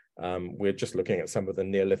region. We're just looking at some of the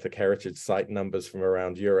Neolithic heritage site numbers from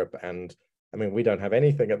around Europe, and I mean, we don't have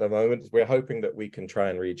anything at the moment. We're hoping that we can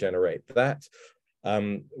try and regenerate that.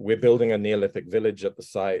 We're building a Neolithic village at the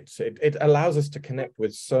site. It allows us to connect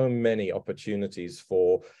with so many opportunities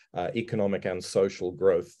for economic and social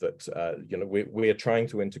growth that, you know, we are trying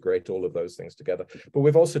to integrate all of those things together. But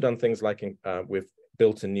we've also done things like we've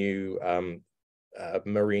built a new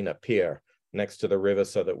marina pier next to the river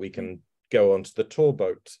so that we can go onto the tour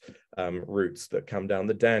boat routes that come down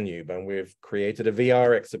the Danube, and we've created a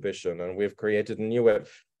VR exhibition, and we've created a new web.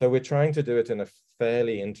 So we're trying to do it in a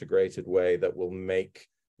fairly integrated way that will make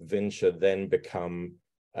VINČA then become,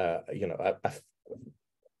 you know,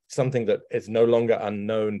 something that is no longer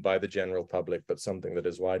unknown by the general public, but something that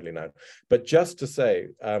is widely known. But just to say,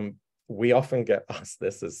 we often get asked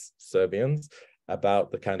this as Serbians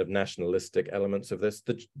about the kind of nationalistic elements of this.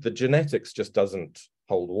 The genetics just doesn't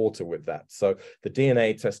hold water with that. So the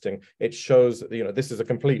DNA testing, it shows that, you know, this is a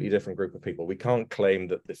completely different group of people. We can't claim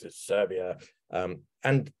that this is Serbia.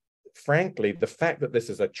 And frankly, the fact that this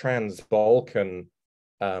is a trans-Balkan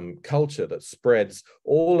culture that spreads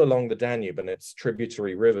all along the Danube and its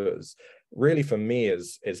tributary rivers, really for me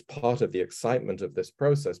is part of the excitement of this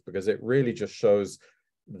process, because it really just shows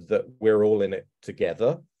that we're all in it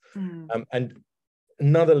together. And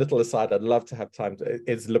another little aside I'd love to have time to,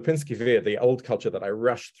 is 𝗧𝗶𝗺𝗀𝗀 𝗧𝗶𝗺𝗀𝗀, the old culture that I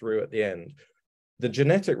rushed through at the end. The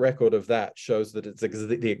genetic record of that shows that it's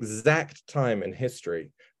the exact time in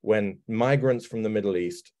history when migrants from the Middle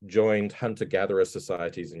East joined hunter-gatherer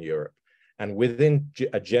societies in Europe. And within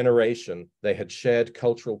a generation, they had shared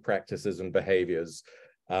cultural practices and behaviors.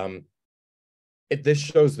 This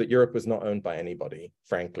shows that Europe was not owned by anybody,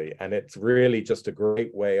 frankly. And it's really just a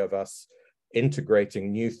great way of us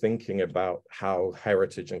integrating new thinking about how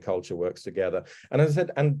heritage and culture works together. And as I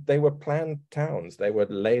said, and they were planned towns. They were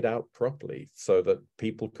laid out properly so that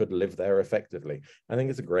people could live there effectively. I think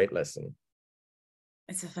it's a great lesson.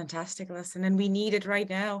 It's a fantastic lesson, and we need it right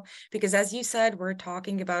now, because as you said, we're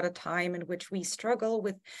talking about a time in which we struggle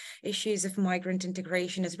with issues of migrant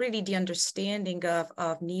integration. Is really the understanding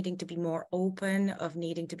of needing to be more open, of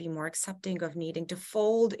needing to be more accepting, of needing to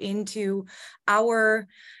fold into our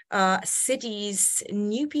cities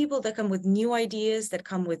new people that come with new ideas, that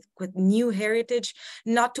come with new heritage,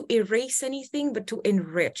 not to erase anything, but to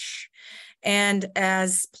enrich. And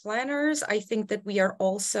as planners, I think that we are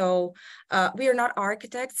also, we are not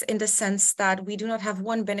architects in the sense that we do not have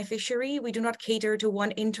one beneficiary. We do not cater to one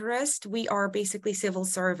interest. We are basically civil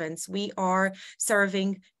servants. We are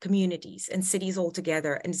serving communities and cities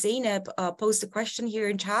altogether. And Zeynep posed a question here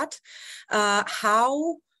in chat.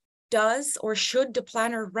 How does or should the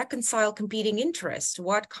planner reconcile competing interests?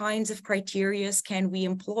 What kinds of criteria can we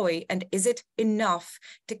employ? And is it enough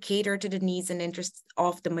to cater to the needs and interests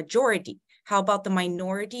of the majority? How about the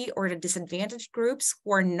minority or the disadvantaged groups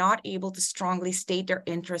who are not able to strongly state their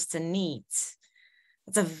interests and needs?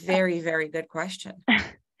 That's a very, very good question.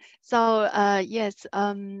 So yes,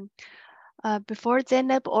 before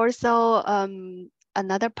Zeynep also,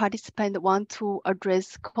 another participant want to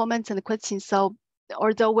address comments and questions. So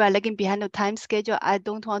although we are lagging behind the time schedule, I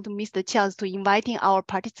don't want to miss the chance to inviting our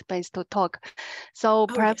participants to talk. So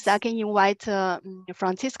perhaps I can invite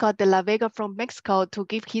Francisco de la Vega from Mexico to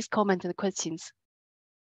give his comments and questions.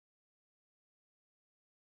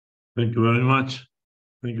 Thank you very much.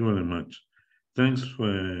 Thank you very much. Thanks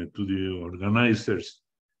to the organizers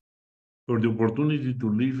for the opportunity to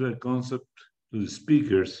leave a concept to the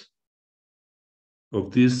speakers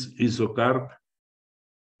of this ISOCARP,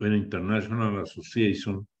 an international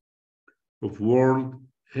association of World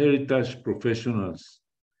Heritage Professionals.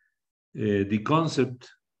 The concept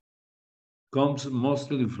comes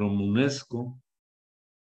mostly from UNESCO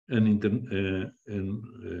and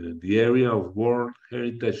the area of World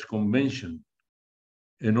Heritage Convention,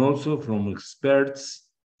 and also from experts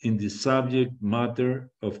in the subject matter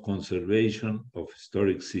of conservation of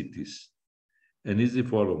historic cities, and is the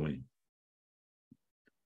following.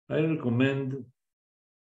 I recommend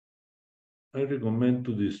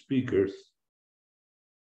to the speakers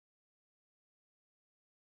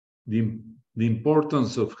the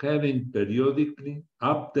importance of having periodically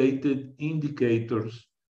updated indicators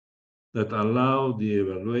that allow the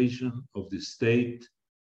evaluation of the state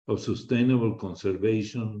of sustainable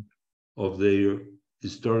conservation of their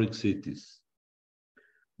historic cities.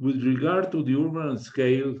 With regard to the urban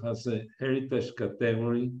scale as a heritage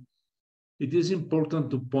category, it is important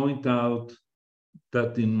to point out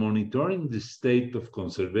that in monitoring the state of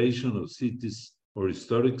conservation of cities or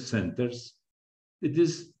historic centers, it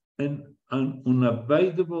is an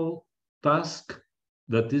unavoidable task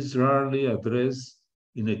that is rarely addressed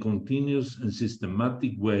in a continuous and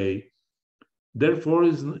systematic way. Therefore,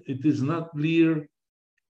 it is not clear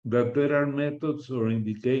that there are methods or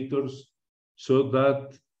indicators so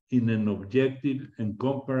that in an objective and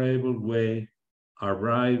comparable way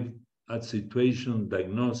arrive at situation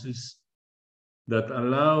diagnosis that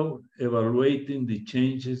allow evaluating the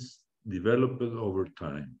changes developed over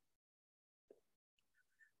time.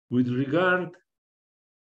 With regarding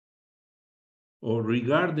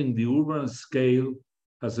the urban scale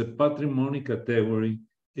as a patrimony category,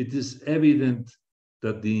 it is evident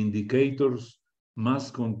that the indicators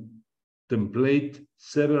must contemplate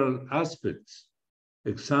several aspects.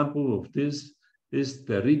 Example of this is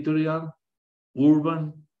territorial,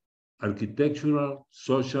 urban, architectural,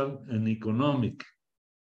 social, and economic,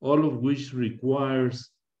 all of which requires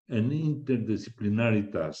an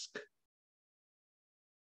interdisciplinary task.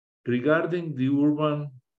 Regarding the urban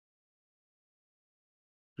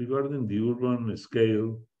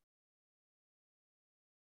scale,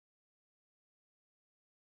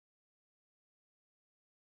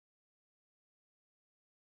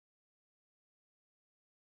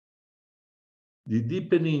 the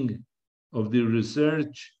deepening of the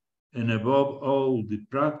research and above all the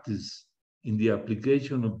practice in the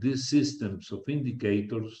application of these systems of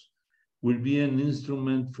indicators will be an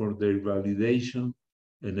instrument for their validation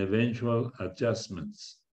and eventual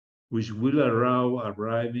adjustments, which will allow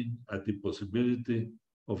arriving at the possibility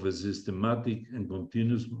of a systematic and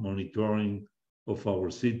continuous monitoring of our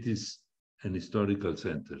cities and historical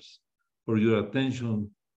centers. For your attention,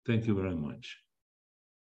 thank you very much.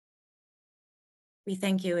 We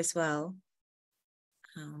thank you as well.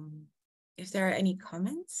 If there are any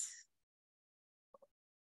comments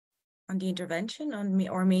on the intervention, on me,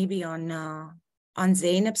 or maybe on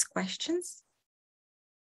Zeynep's questions.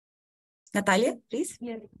 Natalia, please.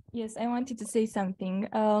 Yes, I wanted to say something.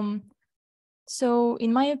 So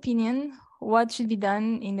in my opinion, what should be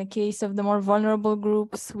done in the case of the more vulnerable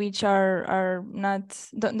groups, which are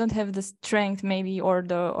don't have the strength maybe or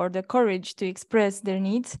the courage to express their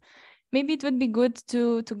needs? Maybe it would be good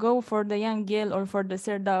to go for the young girl or for the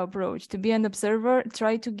Serda approach, to be an observer,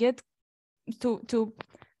 try to get to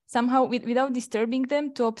somehow without disturbing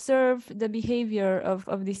them, to observe the behavior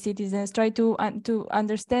of the citizens, try to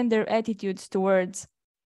understand their attitudes towards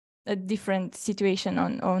a different situation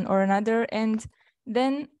or another, and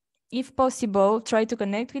then, if possible, try to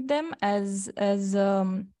connect with them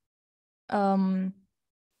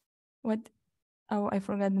Oh, I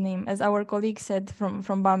forgot the name. As our colleague said from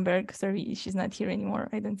Bamberg, sorry, she's not here anymore.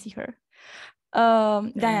 I don't see her.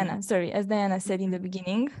 Diana, sorry, as Diana said in the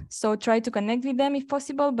beginning. So try to connect with them if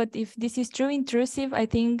possible, but if this is too intrusive, I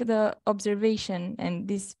think the observation and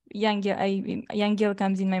this young girl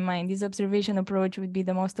comes in my mind, this observation approach would be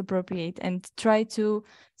the most appropriate, and try to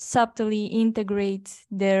subtly integrate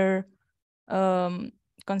their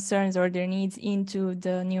concerns or their needs into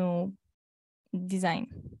the new design.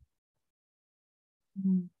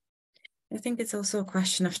 I think it's also a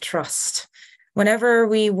question of trust. Whenever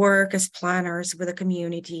we work as planners with a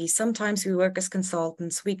community, sometimes we work as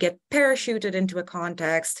consultants, we get parachuted into a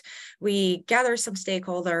context, we gather some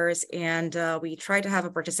stakeholders, and we try to have a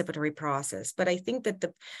participatory process. But I think that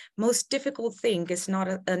the most difficult thing is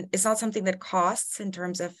it's not something that costs in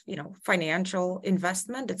terms of, you know, financial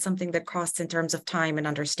investment. It's something that costs in terms of time and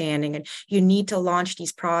understanding. And you need to launch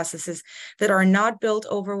these processes that are not built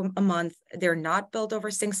over a month. They're not built over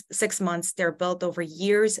six months. They're built over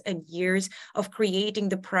years and years of creating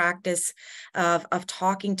the practice of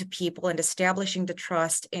talking to people and establishing the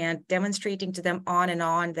trust and demonstrating to them on and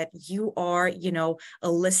on that you are, you know,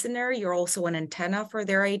 a listener. You're also an antenna for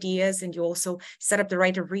their ideas, and you also set up the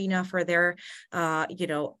right arena for their, you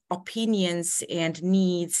know, opinions and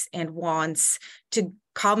needs and wants to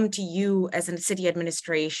come to you as a city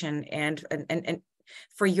administration and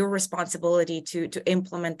for your responsibility to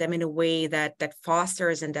implement them in a way that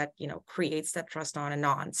fosters and that, you know, creates that trust on and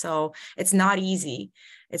on. So it's not easy.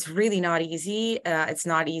 It's really not easy. It's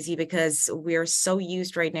not easy because we're so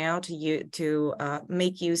used right now to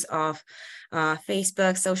make use of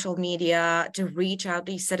Facebook, social media to reach out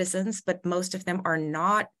to these citizens, but most of them are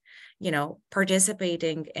not, you know,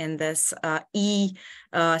 participating in this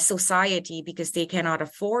society because they cannot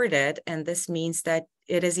afford it. And this means that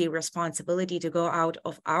it is a responsibility to go out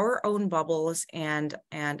of our own bubbles and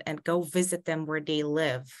go visit them where they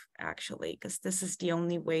live, actually, because this is the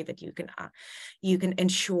only way that you can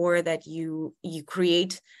ensure that you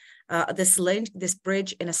create this link, this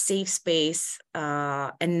bridge in a safe space,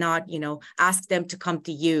 and not, you know, ask them to come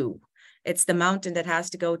to you. It's the mountain that has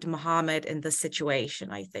to go to Muhammad in this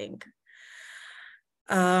situation, I think.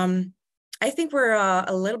 I think we're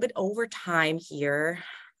a little bit over time here,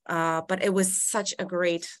 but it was such a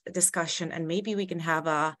great discussion, and maybe we can have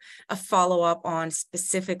a follow-up on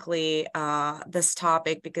specifically this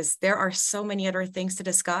topic, because there are so many other things to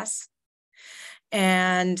discuss.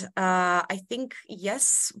 And I think,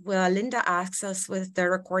 yes, well, Linda asks us if the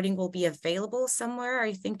recording will be available somewhere.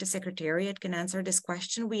 I think the Secretariat can answer this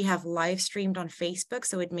question. We have live streamed on Facebook,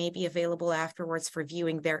 so it may be available afterwards for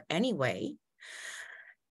viewing there anyway.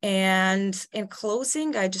 And in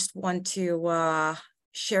closing, I just want to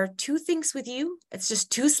share two things with you. It's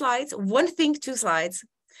just 2 slides, one thing, 2 slides.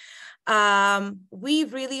 We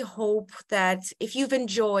really hope that if you've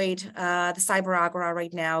enjoyed the Cyber Agora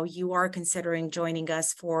right now, you are considering joining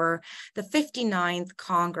us for the 59th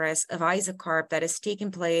Congress of ISOCARP that is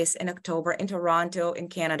taking place in October in Toronto in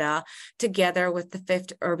Canada, together with the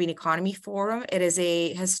 5th Urban Economy Forum. It is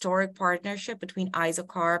a historic partnership between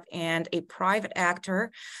ISOCARP and a private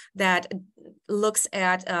actor that looks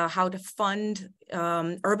at how to fund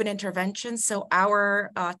urban interventions. So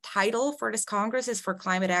our title for this Congress is for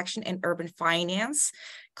Climate Action and Urban Finance,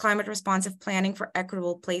 Climate Responsive Planning for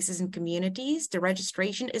Equitable Places and Communities. The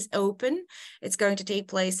registration is open. It's going to take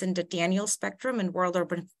place in the Daniel Spectrum and World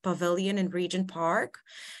Urban Pavilion in Regent Park.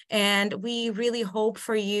 And we really hope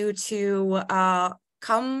for you to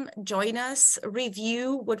come join us,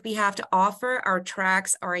 review what we have to offer, our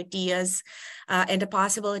tracks, our ideas, and the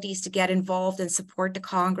possibilities to get involved and support the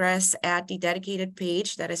Congress at the dedicated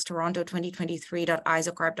page that is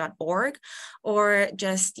toronto2023.isocarp.org, or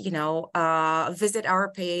just, you know, visit our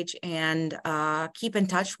page and keep in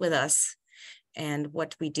touch with us and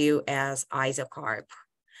what we do as ISOCARP.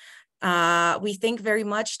 We thank very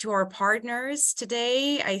much to our partners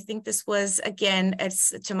today. I think this was, again,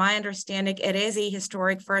 to my understanding, it is a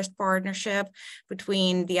historic first partnership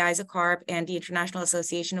between the ISOCARP and the International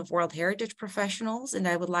Association of World Heritage Professionals. And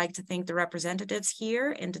I would like to thank the representatives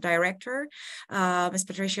here and the director, Ms.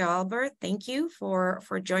 Patricia Alberth. Thank you for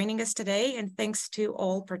joining us today. And thanks to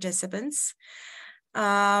all participants.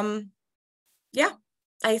 Yeah.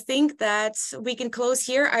 I think that we can close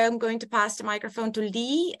here. I am going to pass the microphone to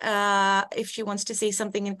Lee if she wants to say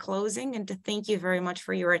something in closing, and to thank you very much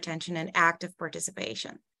for your attention and active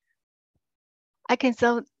participation. I can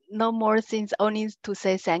say no more things, only to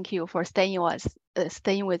say thank you for staying with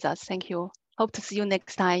us. Thank you. Hope to see you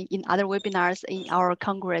next time in other webinars in our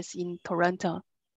Congress in Toronto.